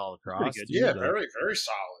solid all across. Pretty good. Dude. Yeah, Like, very, very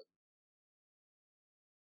solid.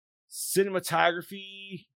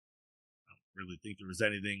 cinematography, I don't really think there was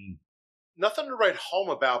anything. Nothing to write home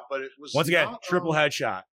about, but it was Once again, not, triple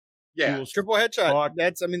headshot. Yeah, Cool. Triple headshot. Fuck.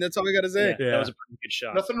 That's all we got to say. Yeah. That was a pretty good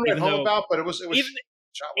shot. nothing to write Even home though- about, but it was shot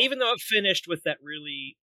well. Even though it finished with that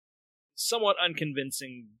really somewhat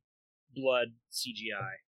unconvincing blood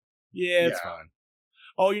CGI. Yeah, it's Yeah. fine.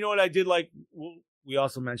 Oh, you know what I did like? We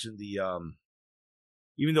also mentioned the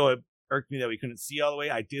even though it irked me that we couldn't see all the way,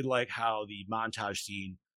 I did like how the montage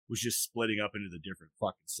scene was just splitting up into the different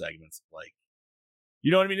fucking segments. Like,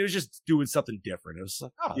 you know what I mean? It was just doing something different. It was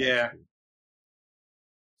like, oh, that's Yeah. cool.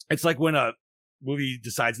 It's like when a movie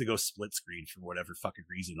decides to go split screen for whatever fucking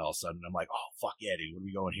reason. All of a sudden, I'm like, oh fuck yeah, dude, what are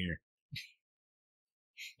we going here?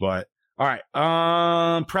 But all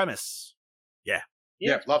right, premise.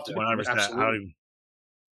 Yeah, loved it. 100%. I Absolutely. don't even.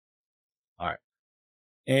 All right.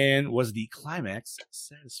 And was the climax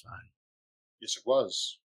satisfying? Yes, it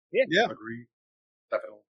was. Yeah. Agreed.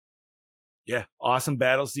 Definitely. Yeah. Awesome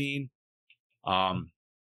battle scene.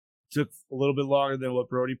 Took a little bit longer than what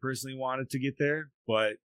Brody personally wanted to get there,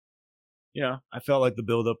 but I felt like the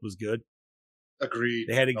buildup was good. Agreed.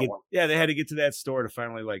 They had to No they had to get to that store to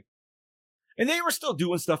finally and they were still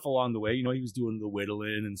doing stuff along the way. He was doing the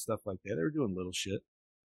whittling and stuff like that. They were doing little shit.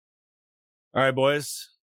 All right, boys.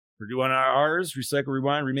 We're doing ours. Recycle,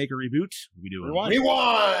 rewind, remake, or reboot. What are we doing? Rewind.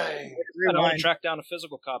 Rewind. I don't want to track down a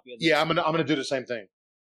physical copy of this. Yeah, I'm gonna do the same thing.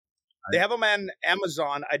 They have them on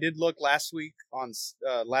Amazon. I did look last week on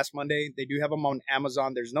last Monday. They do have them on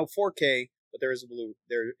Amazon. There's no 4K, but there is a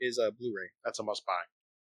Blu-ray. That's a must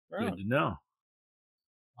buy. Good to know.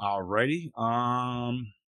 Alrighty.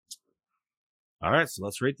 All right, so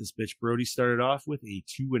let's rate this bitch. Brody started off with a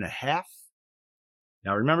 2.5.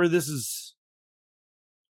 Now remember, you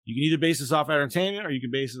can either base this off entertainment or you can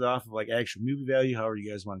base it off of like actual movie value, however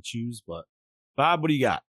you guys want to choose. But Bob, what do you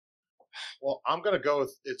got? Well, I'm gonna go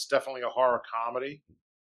with it's definitely a horror comedy.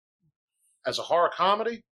 As a horror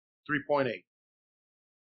comedy, 3.8.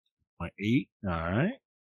 0.8. All right.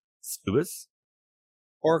 Scubas.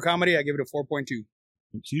 Horror comedy, I give it a 4.2.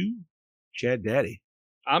 2. Chad Daddy.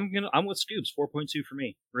 I'm with Scoops. 4.2 for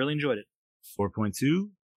me. Really enjoyed it. 4.2.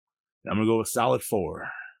 I'm going to go with solid 4.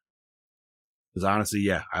 Because honestly,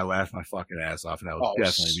 yeah, I laughed my fucking ass off, and I would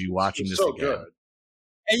definitely be watching this so again. good.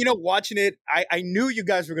 And watching it, I knew you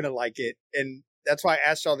guys were gonna like it, and that's why I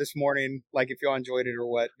asked y'all this morning, like, if y'all enjoyed it or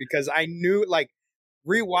what, because I knew, like,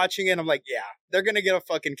 rewatching it, I'm like, yeah, they're gonna get a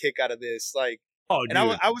fucking kick out of this, like. Oh, and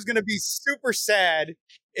I was gonna be super sad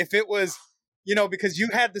if it was, because you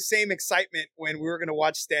had the same excitement when we were gonna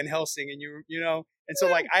watch Stan Helsing, and and so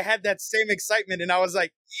like I had that same excitement, and I was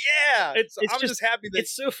like, yeah. I'm just happy that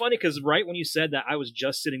it's so funny because right when you said that, I was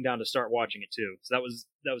just sitting down to start watching it too. So that was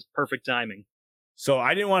perfect timing. So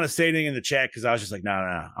I didn't want to say anything in the chat because I was just like, no.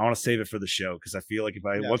 I want to save it for the show because I feel like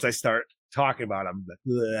once I start talking about it, I'm like,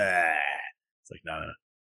 bleh. It's like,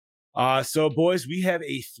 no. So boys, we have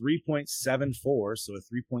a 3.74, so a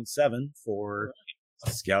 3.7 for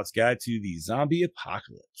Scout's Guide to the Zombie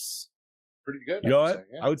Apocalypse. Pretty good. You know what?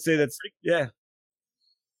 I would say that's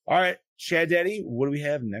All right, Chad Daddy, what do we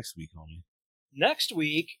have next week, homie? Next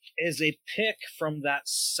week is a pick from that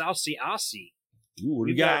Saucy Aussie. Ooh, what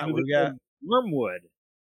do we got? Wormwood.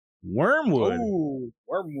 Wormwood. Ooh,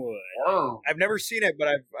 Wormwood. I've never seen it, but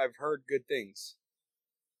I've heard good things.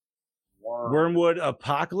 Wormwood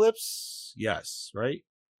Apocalypse? Yes, right?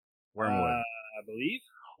 Wormwood. I believe.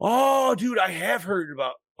 Oh, dude, I have heard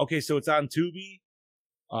about. Okay, so it's on Tubi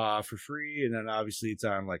for free, and then obviously it's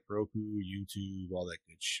on like Roku, YouTube, all that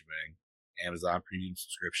good shebang. Amazon Premium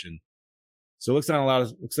subscription. So it looks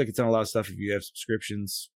like it's on a lot of stuff if you have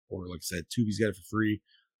subscriptions, or like I said, Tubi's got it for free.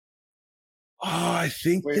 Oh, I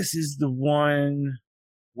think this is the one.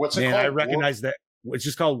 What's it called? I recognize that. It's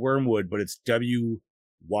just called Wormwood, but it's WYRM.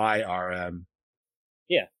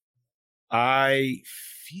 Yeah. I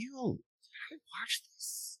feel. I watched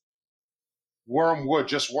this. Wormwood,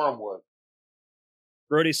 just Wormwood.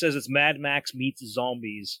 Brody says it's Mad Max meets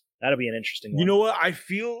zombies. That'll be an interesting one. You know what? I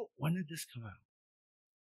feel. When did this come out?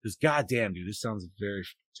 Because goddamn, dude, this sounds very.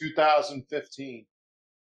 2015.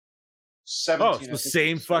 17. Oh, it's the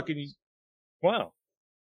same fucking. Wow.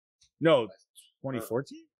 No,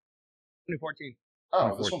 2014? 2014.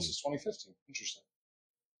 Oh, this one says 2015. Interesting.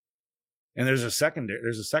 And there's a second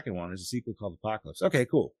one. There's a sequel called Apocalypse. Okay,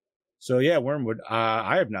 cool. So yeah, Wormwood.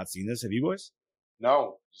 I have not seen this. Have you boys?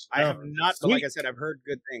 No. I have not, but like I said, I've heard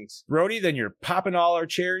good things. Brody, then you're popping all our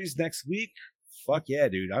cherries next week. Fuck yeah,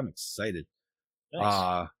 dude. I'm excited.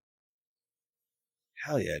 Nice.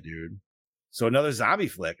 Hell yeah, dude. So another zombie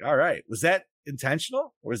flick. All right. Was that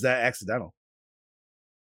intentional or was that accidental?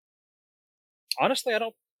 Honestly, I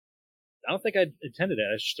don't think I intended it.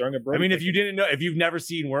 I was just throwing a Brody. I mean, if you've never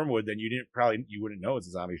seen Wormwood, then you wouldn't know it's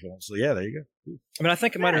a zombie film. So yeah, there you go. I mean, I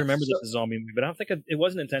think I might have remembered this as a zombie movie, but I don't think it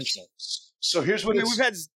wasn't intentional. So here's what we've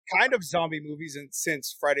had kind of zombie movies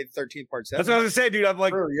since Friday the 13th Part 7. That's what I was gonna say, dude. I'm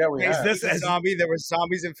like, yeah, we have. This a zombie. There was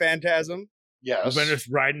zombies in Phantasm. Yes. I've been just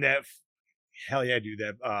riding that. Hell yeah, dude.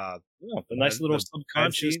 That the nice little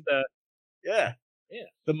subconscious. Yeah.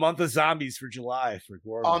 The month of zombies for July for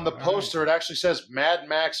Gore. On the poster, it actually says Mad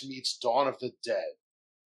Max meets Dawn of the Dead.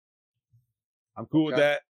 I'm cool with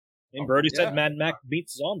that. And Brody said Mad Max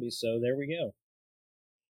beats zombies, so there we go.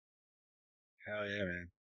 Hell yeah, man.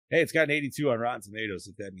 Hey, it's got an 82 on Rotten Tomatoes,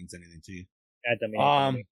 if that means anything to you. That doesn't mean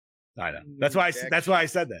anything. I know. That's why I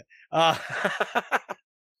said that.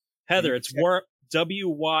 Heather, it's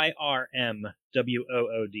WYRM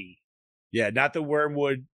WOOD. Yeah, not the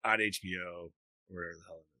Wormwood on HBO. Where the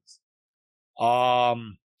hell it is.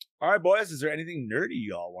 All right, boys. Is there anything nerdy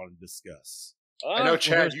y'all want to discuss? I know,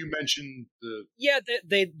 Chad. You mentioned the. Yeah,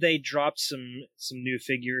 they dropped some new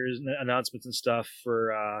figures, announcements, and stuff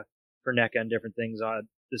for NECA and different things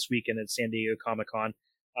this weekend at San Diego Comic-Con.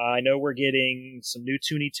 I know we're getting some new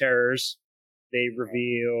Toonie Terrors. They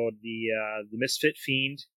revealed the Misfit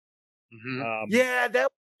Fiend. Mm-hmm. Yeah, that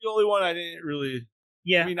was the only one I didn't really.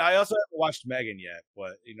 Yeah, I mean, I also haven't watched Megan yet,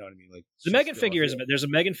 but you know what I mean. Like the Megan figure is. There's a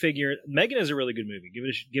Megan figure. Megan is a really good movie. Give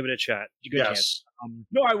it a shot. Good chance.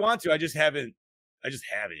 No, I want to. I just haven't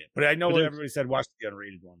yet. But I know what everybody said. Watch the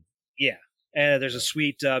unrated one. Yeah, and there's a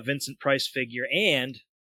sweet Vincent Price figure and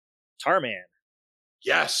Tarman.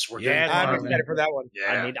 Yes, we're getting. I'm excited for that one.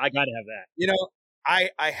 Yeah, I gotta have that. You know, I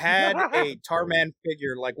had a Tarman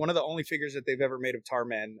figure, like one of the only figures that they've ever made of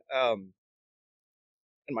Tarman.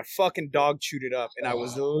 And my fucking dog chewed it up, and I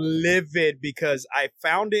was livid because I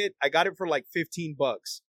found it. I got it for like $15,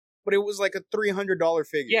 but it was like a $300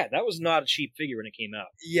 figure. Yeah, that was not a cheap figure when it came out.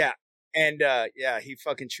 Yeah, and he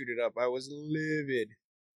fucking chewed it up. I was livid.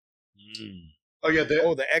 Oh yeah,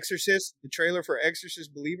 the Exorcist, the trailer for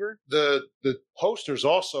Exorcist Believer. The posters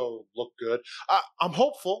also look good. I'm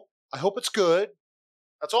hopeful. I hope it's good.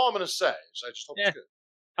 That's all I'm going to say. I just hope it's good.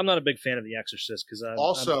 I'm not a big fan of the Exorcist because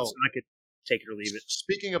take it or leave it.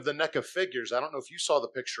 Speaking of the NECA figures, I don't know if you saw the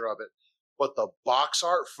picture of it, but the box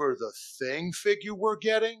art for the Thing figure we're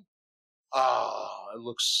getting, it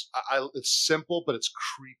looks, it's simple, but it's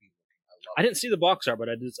creepy looking. I didn't see the box art, but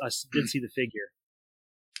I did see the figure.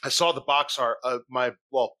 I saw the box art. A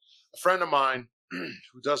friend of mine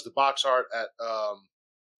who does the box art at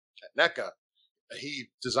NECA, he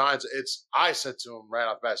designs it's. I said to him right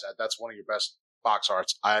off the bat, "That's one of your best box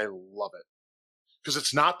arts. I love it because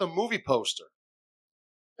it's not the movie poster.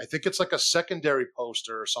 I think it's like a secondary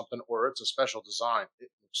poster or something, or it's a special design. It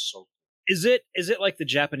looks so. Is it like the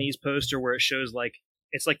Japanese poster where it shows like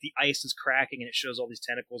it's like the ice is cracking and it shows all these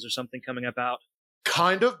tentacles or something coming up out?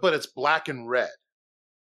 Kind of, but it's black and red.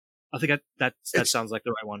 I think that sounds like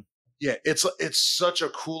the right one. Yeah, it's such a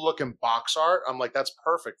cool looking box art. I'm like, that's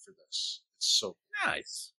perfect for this. It's so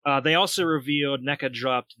nice. They also revealed NECA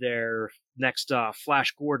dropped their next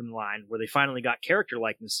Flash Gordon line where they finally got character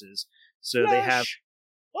likenesses. So Flash. They have.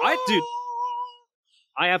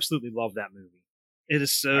 I absolutely love that movie. It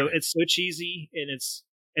is so it's so cheesy and it's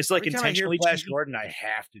like every intentionally time I hear Flash cheesy. Gordon, I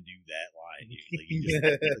have to do that line.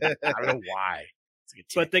 Like, I don't know why.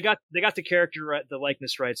 But they got the character the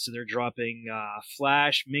likeness rights, so they're dropping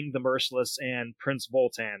Flash, Ming the Merciless, and Prince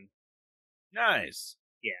Voltan. Nice.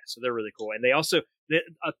 Yeah, so they're really cool, and they also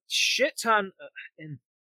a shit ton. And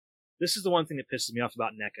this is the one thing that pisses me off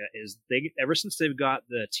about NECA is they ever since they've got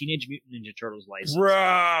the Teenage Mutant Ninja Turtles license,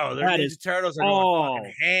 bro, their Ninja Turtles are going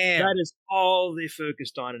fucking ham. That is all they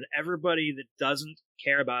focused on, and everybody that doesn't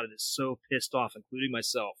care about it is so pissed off, including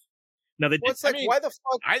myself. Now they why the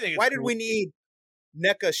fuck? I think why did we need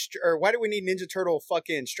NECA or why do we need Ninja Turtle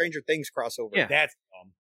fucking Stranger Things crossover? Yeah, that's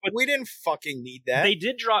dumb. But we didn't fucking need that. They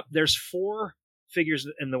did drop. There's 4 figures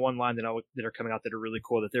in the one line that are coming out that are really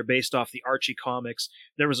cool. That they're based off the Archie comics.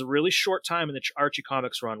 There was a really short time in the Archie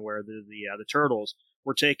comics run where the Turtles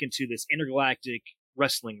were taken to this intergalactic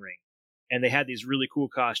wrestling ring, and they had these really cool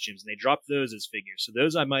costumes, and they dropped those as figures. So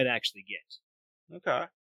those I might actually get. Okay,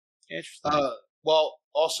 interesting. Well,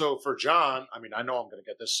 also for John, I mean, I know I'm going to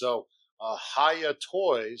get this. So. Hiya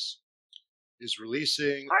Toys is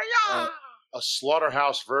releasing a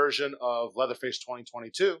Slaughterhouse version of Leatherface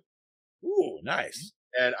 2022. Ooh, nice.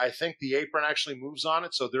 And I think the apron actually moves on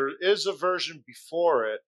it. So there is a version before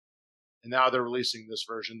it. And now they're releasing this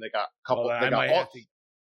version. They got a couple. I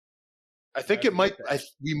think it might.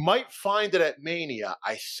 We might find it at Mania.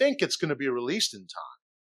 I think it's going to be released in time.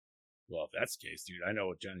 Well, if that's the case, dude, I know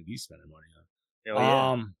what Johnny D's spending money on.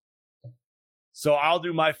 Oh, yeah. So I'll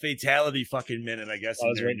do my fatality fucking minute, I guess,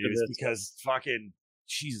 in their news because fucking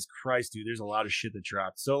Jesus Christ, dude, there's a lot of shit that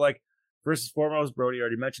dropped. So like, first and foremost, Brody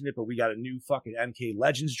already mentioned it, but we got a new fucking MK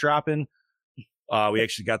Legends dropping. We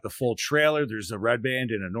actually got the full trailer. There's a red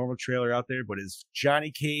band and a normal trailer out there, but it's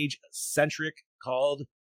Johnny Cage centric called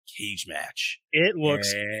Cage Match. It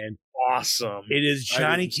looks awesome. It is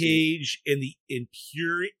Johnny Cage in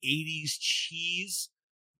pure 80s cheese,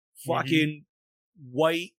 fucking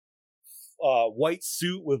white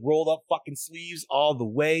suit with rolled up fucking sleeves all the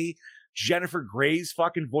way. Jennifer Grey's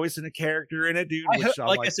fucking voicing a character in it, dude. I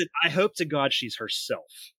said, I hope to God she's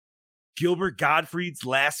herself. Gilbert Gottfried's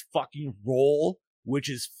last fucking role, which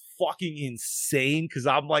is fucking insane. Cause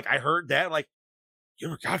I'm like, I heard that. I'm like,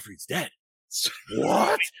 Gilbert Gottfried's dead.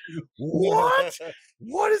 What?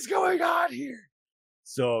 What is going on here?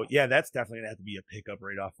 So yeah, that's definitely gonna have to be a pickup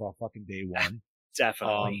right off fucking day one.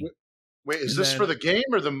 Definitely. Wait, is this for the game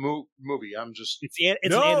or the movie? I'm just.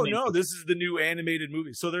 No. This is the new animated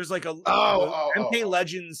movie. So there's like MK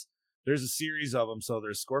Legends. There's a series of them. So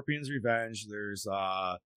there's Scorpion's Revenge. There's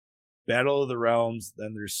Battle of the Realms.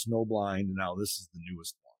 Then there's Snowblind, and now this is the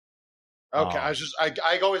newest one. Okay,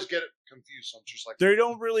 I always get it confused. So I'm just like, they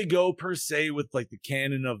don't really go per se with like the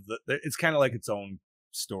canon of it's kind of like its own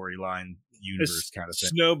storyline universe kind of thing.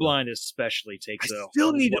 Snowblind especially takes I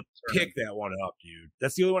still need to pick that one up, dude.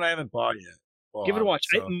 That's the only one I haven't bought yet. Give it a watch.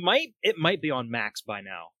 So. It might be on Max by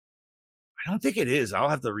now. I don't think it is. I'll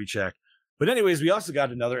have to recheck. But anyways, we also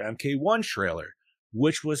got another MK1 trailer,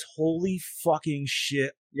 which was holy fucking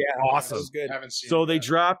shit. Yeah, awesome. That was good. Haven't seen so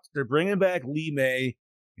it they're bringing back Lee May.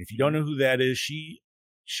 If you don't know who that is, she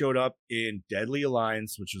showed up in Deadly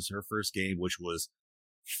Alliance, which was her first game, which was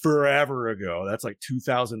forever ago. That's like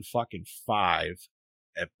 2005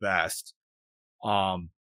 at best.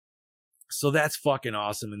 So that's fucking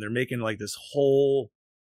awesome. And they're making like this whole,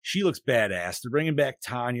 she looks badass. They're bringing back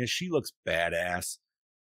Tanya. She looks badass.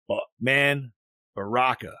 But man,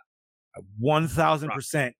 Baraka, I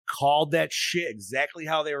 1000% called that shit exactly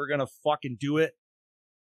how they were going to fucking do it.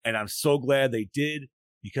 And I'm so glad they did,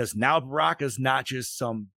 because now Baraka's not just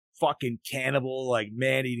some fucking cannibal, like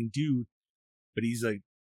man-eating dude, but he's a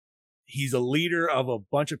he's a leader of a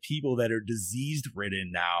bunch of people that are disease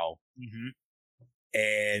ridden now.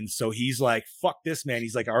 And so he's like, fuck this, man.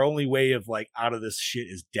 He's like, our only way of like out of this shit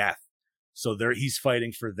is death. So he's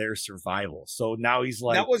fighting for their survival. So now he's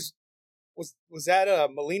like, that was that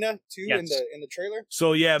Melina too Yes. in the trailer?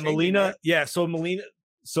 so yeah, Changing, Melina. right? Yeah. So Melina,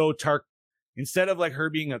 so instead of like her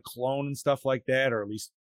being a clone and stuff like that, or at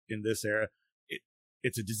least in this era,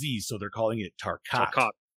 it's a disease. So they're calling it Tarkat. Tarkat.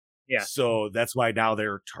 Yeah. So that's why now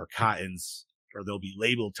they're Tarkatans, or they'll be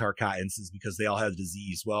labeled Tarkatans, is because they all have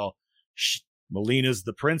disease. Well, Melina's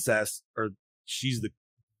the princess, or she's the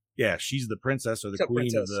princess or the queen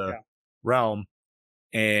princess, of the yeah. realm,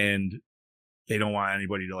 and they don't want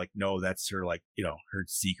anybody to like know that's her, like, you know, her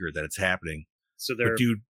secret that it's happening. So they're But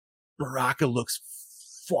dude, Baraka looks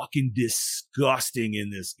fucking disgusting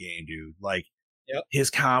in this game, dude. Like, Yep. his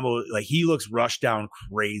combo, like, he looks rushed down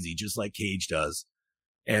crazy, just like Cage does.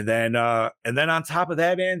 And then on top of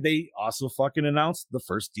that, man, they also fucking announced the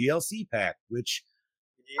first DLC pack, which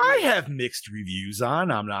I have mixed reviews on.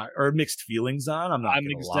 Mixed feelings on. I'm not I'm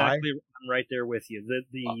gonna exactly lie. right there with you.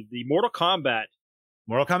 The Mortal Kombat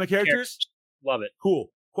Mortal Kombat characters, love it.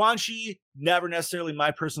 cool. Quan Chi, never necessarily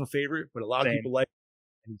my personal favorite, but a lot of Same. people like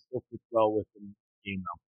it, and he still fits well with the game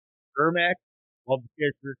now. Ermac, love the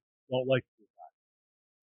character, don't like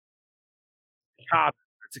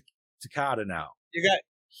Takada now. You got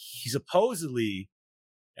He supposedly,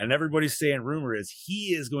 and everybody's saying rumor is,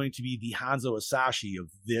 he is going to be the Hanzo Asashi of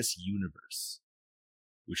this universe,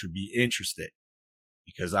 which would be interesting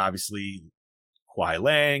because obviously Kuai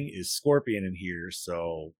Lang is Scorpion in here.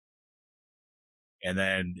 So, and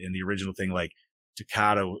then in the original thing, like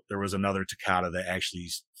Takada, there was another Takada that actually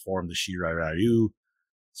formed the Shirai Ryu.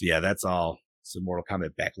 So yeah, that's all some Mortal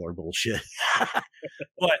Kombat backlore bullshit.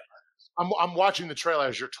 But I'm watching the trailer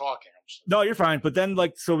as you're talking. no, you're fine. But then,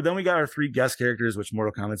 like, so then we got our 3 guest characters, which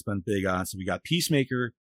Mortal Kombat's been big on. So we got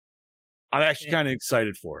Peacemaker. I'm actually kind of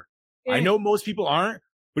excited for. I know most people aren't,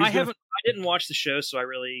 but I didn't watch the show, so I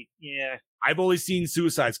really, I've only seen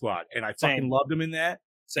Suicide Squad, and I fucking Same. loved him in that.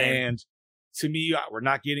 Same. And to me, we're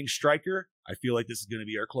not getting Stryker. I feel like this is going to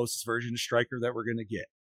be our closest version of Stryker that we're going to get.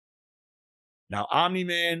 Now,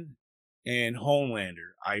 Omni-Man and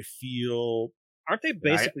Homelander, I feel aren't they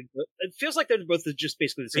basically? It feels like they're both just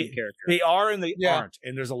basically the same character. they are and they Yeah. aren't.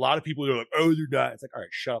 And there's a lot of people who are like, oh, they're not. It's like, all right,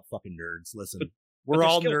 shut up, fucking nerds. Listen, But we're their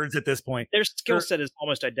all skill- nerds at this point. Their skill set is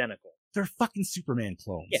almost identical. They're fucking Superman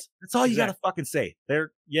clones. Yeah, That's all you exactly. gotta fucking say.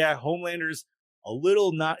 Homelander's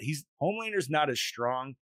Homelander's not as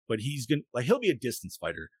strong, but he'll be a distance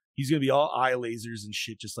fighter. He's gonna be all eye lasers and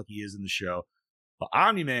shit, just like he is in the show. But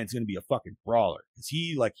Omni-Man's gonna be a fucking brawler. Cause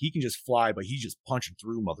he can just fly, but he's just punching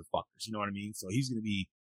through motherfuckers. You know what I mean? So he's gonna be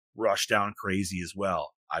rushed down crazy as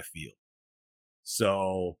well, I feel.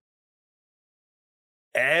 So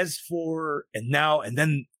as for, and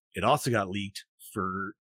then it also got leaked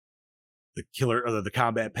for the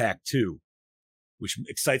Combat Pack 2, which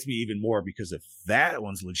excites me even more because if that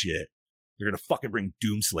one's legit, they're going to fucking bring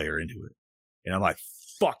Doomslayer into it. And I'm like,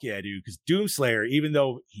 fuck yeah, dude. Because Doomslayer, even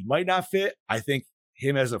though he might not fit, I think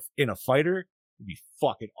him in a fighter would be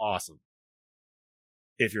fucking awesome.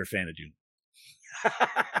 If you're a fan of Doom.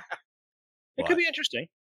 It could be interesting.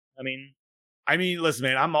 I mean, listen,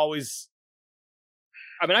 man, I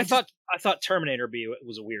thought Terminator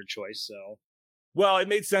was a weird choice. So, well, it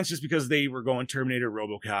made sense just because they were going Terminator,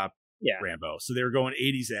 RoboCop, yeah, Rambo. So they were going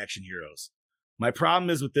 80s action heroes. My problem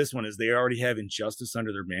is with this one is they already have Injustice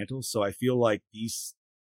under their mantle. So I feel like these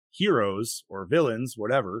heroes or villains,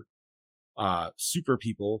 whatever, super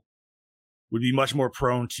people would be much more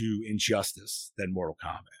prone to Injustice than Mortal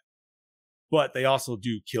Kombat. But they also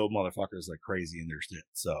do kill motherfuckers like crazy in their shit.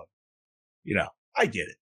 So, I get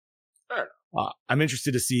it. Fair I'm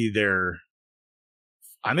interested to see where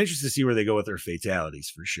they go with their fatalities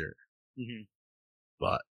for sure. Mm-hmm.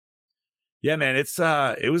 But yeah, man, it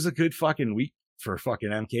was a good fucking week for fucking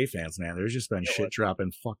MK fans, man. There's just been shit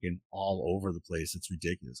dropping fucking all over the place. It's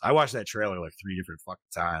ridiculous. I watched that trailer like 3 different fucking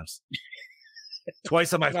times.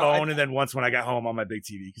 Twice on my phone, and then once when I got home on my big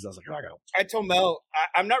TV because I was like, I told Mel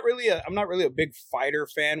I'm not really a big fighter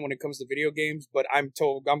fan when it comes to video games, but I'm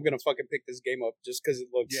told I'm gonna fucking pick this game up just because it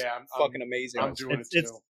looks fucking amazing. I'm doing it too.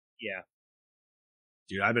 Yeah,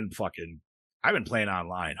 dude, I've been playing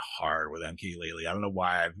online hard with MK lately. I don't know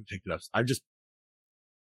why I've picked it up.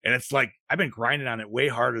 And it's like I've been grinding on it way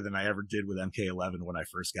harder than I ever did with MK11 when I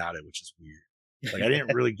first got it, which is weird. Like I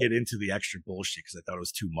didn't really get into the extra bullshit because I thought it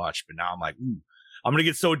was too much. But now I'm like, ooh, I'm gonna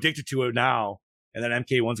get so addicted to it now. And then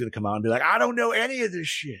MK1's gonna come out and be like, I don't know any of this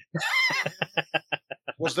shit.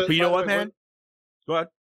 But you know what, man? Go ahead.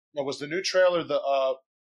 Was the new trailer the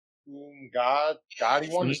Gotti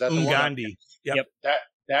one? Is that the one? Ungandi. Yep.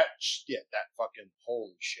 That fucking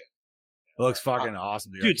holy shit. It looks fucking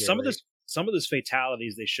awesome, dude. I Dude, can't some of those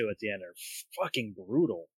fatalities they show at the end are fucking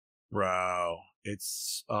brutal. Bro,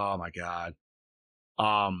 it's oh my god.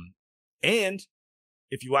 And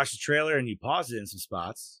if you watch the trailer and you pause it in some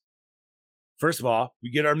spots, first of all, we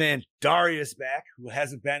get our man Darius back, who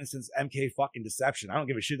hasn't been since MK fucking Deception. I don't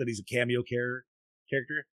give a shit that he's a cameo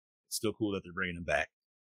character. It's still cool that they're bringing him back.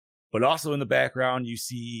 But also in the background, you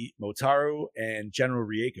see Motaro and General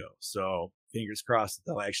Rieko. So fingers crossed that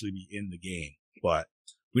they'll actually be in the game. But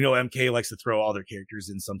we know MK likes to throw all their characters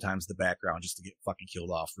in sometimes the background just to get fucking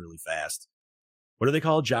killed off really fast. What are they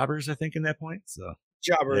called? Jobbers, I think, in that point. So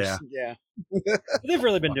Jobbers, yeah. They've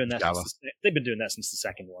really been doing that. Java. They've been doing that since the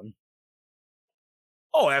second one.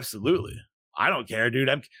 Oh, absolutely. I don't care, dude.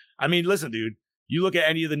 I mean, listen, dude. You look at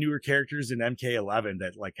any of the newer characters in MK11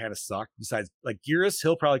 that like kind of suck. Besides, like Geras,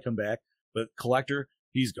 he'll probably come back, but Collector,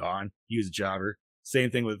 he's gone. He was a jobber.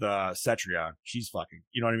 Same thing with Cetrion. She's fucking.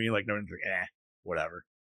 You know what I mean? Like no one's like, whatever.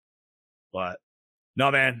 But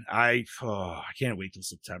no, man, I can't wait till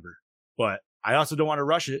September. But I also don't want to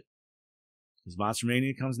rush it because Monster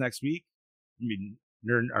Mania comes next week. I mean,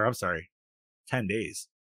 10 days.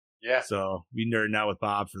 Yeah. So we nerding out with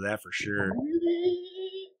Bob for that for sure.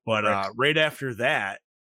 But right after that,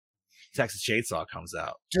 Texas Chainsaw comes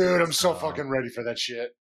out. Dude, I'm so fucking ready for that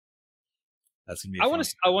shit. That's gonna be. I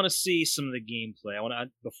want to see some of the gameplay. I want to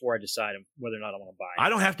before I decide whether or not I want to buy it. I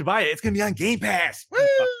don't have to buy it. It's gonna be on Game Pass. Woo!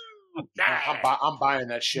 I'm buying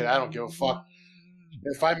that shit. I don't give a fuck.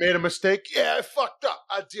 If I made a mistake, I fucked up.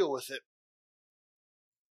 I'll deal with it.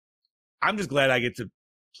 I'm just glad I get to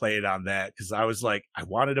play it on that because I was like, I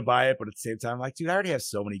wanted to buy it, but at the same time, like, dude, I already have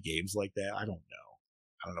so many games like that. I don't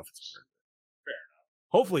know if it's worth it. Fair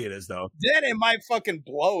enough. Hopefully it is, though. Then it might fucking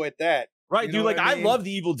blow at that. Right, You dude. know Like, what I I mean? love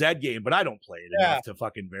the Evil Dead game, but I don't play it enough to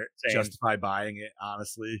fucking Same. justify buying it,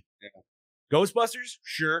 honestly. Yeah. Ghostbusters?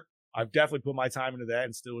 Sure. I've definitely put my time into that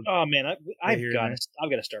and still. Oh man, I've here got and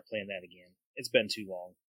to start playing that again. It's been too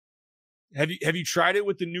long. Have you tried it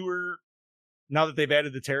with the newer? Now that they've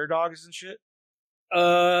added the Terror Dogs and shit.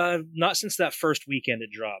 Not since that first weekend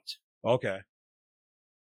it dropped. Okay.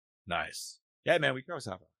 Nice. Yeah, man, we can always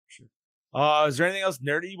have it. Sure. Is there anything else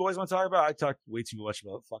nerdy you boys want to talk about? I talked way too much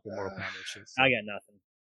about fucking Mortal Kombat shit. So. I got nothing.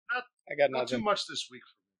 I got Not too nothing. much this week.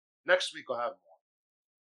 Next week I'll have more.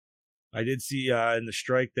 I did see in the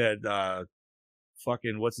strike that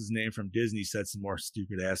fucking what's his name from Disney said some more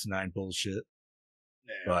stupid asinine bullshit.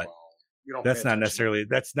 Yeah, But you don't that's pay not attention. necessarily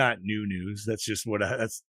that's not new news. That's just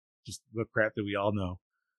that's just the crap that we all know.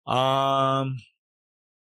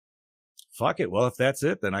 Fuck it. Well, if that's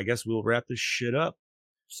it, then I guess we'll wrap this shit up.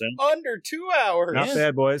 So, Under 2 hours. Not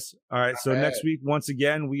bad, boys. All right. Not So bad. next week, once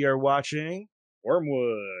again, we are watching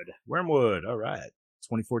Wormwood. Wormwood. All right.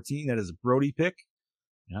 2014. That is a Brody pick.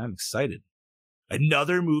 And I'm excited.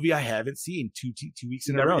 Another movie I haven't seen 2 weeks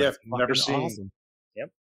in a row. That's never fucking seen. Awesome.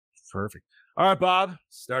 Yep. Perfect. All right, Bob.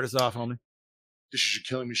 Start us off, homie. This is your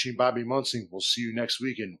Killing Machine, Bobby Munsing. We'll see you next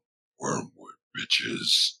week in Wormwood,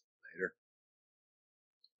 bitches. Later.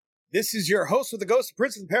 This is your host with the Ghost, the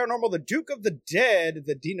Prince of the Paranormal, the Duke of the Dead,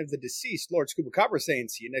 the Dean of the Deceased, Lord Scuba Copper saying,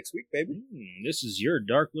 see you next week, baby. This is your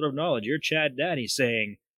Dark Lord of Knowledge, your Chad Daddy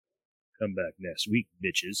saying, come back next week,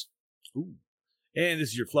 bitches. Ooh. And this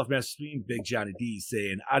is your Fluff Master Stream, Big Johnny D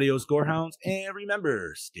saying adios, Gorehounds. And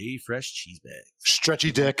remember, stay fresh cheese bags.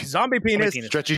 Stretchy dick. Zombie penis. Penis. Stretchy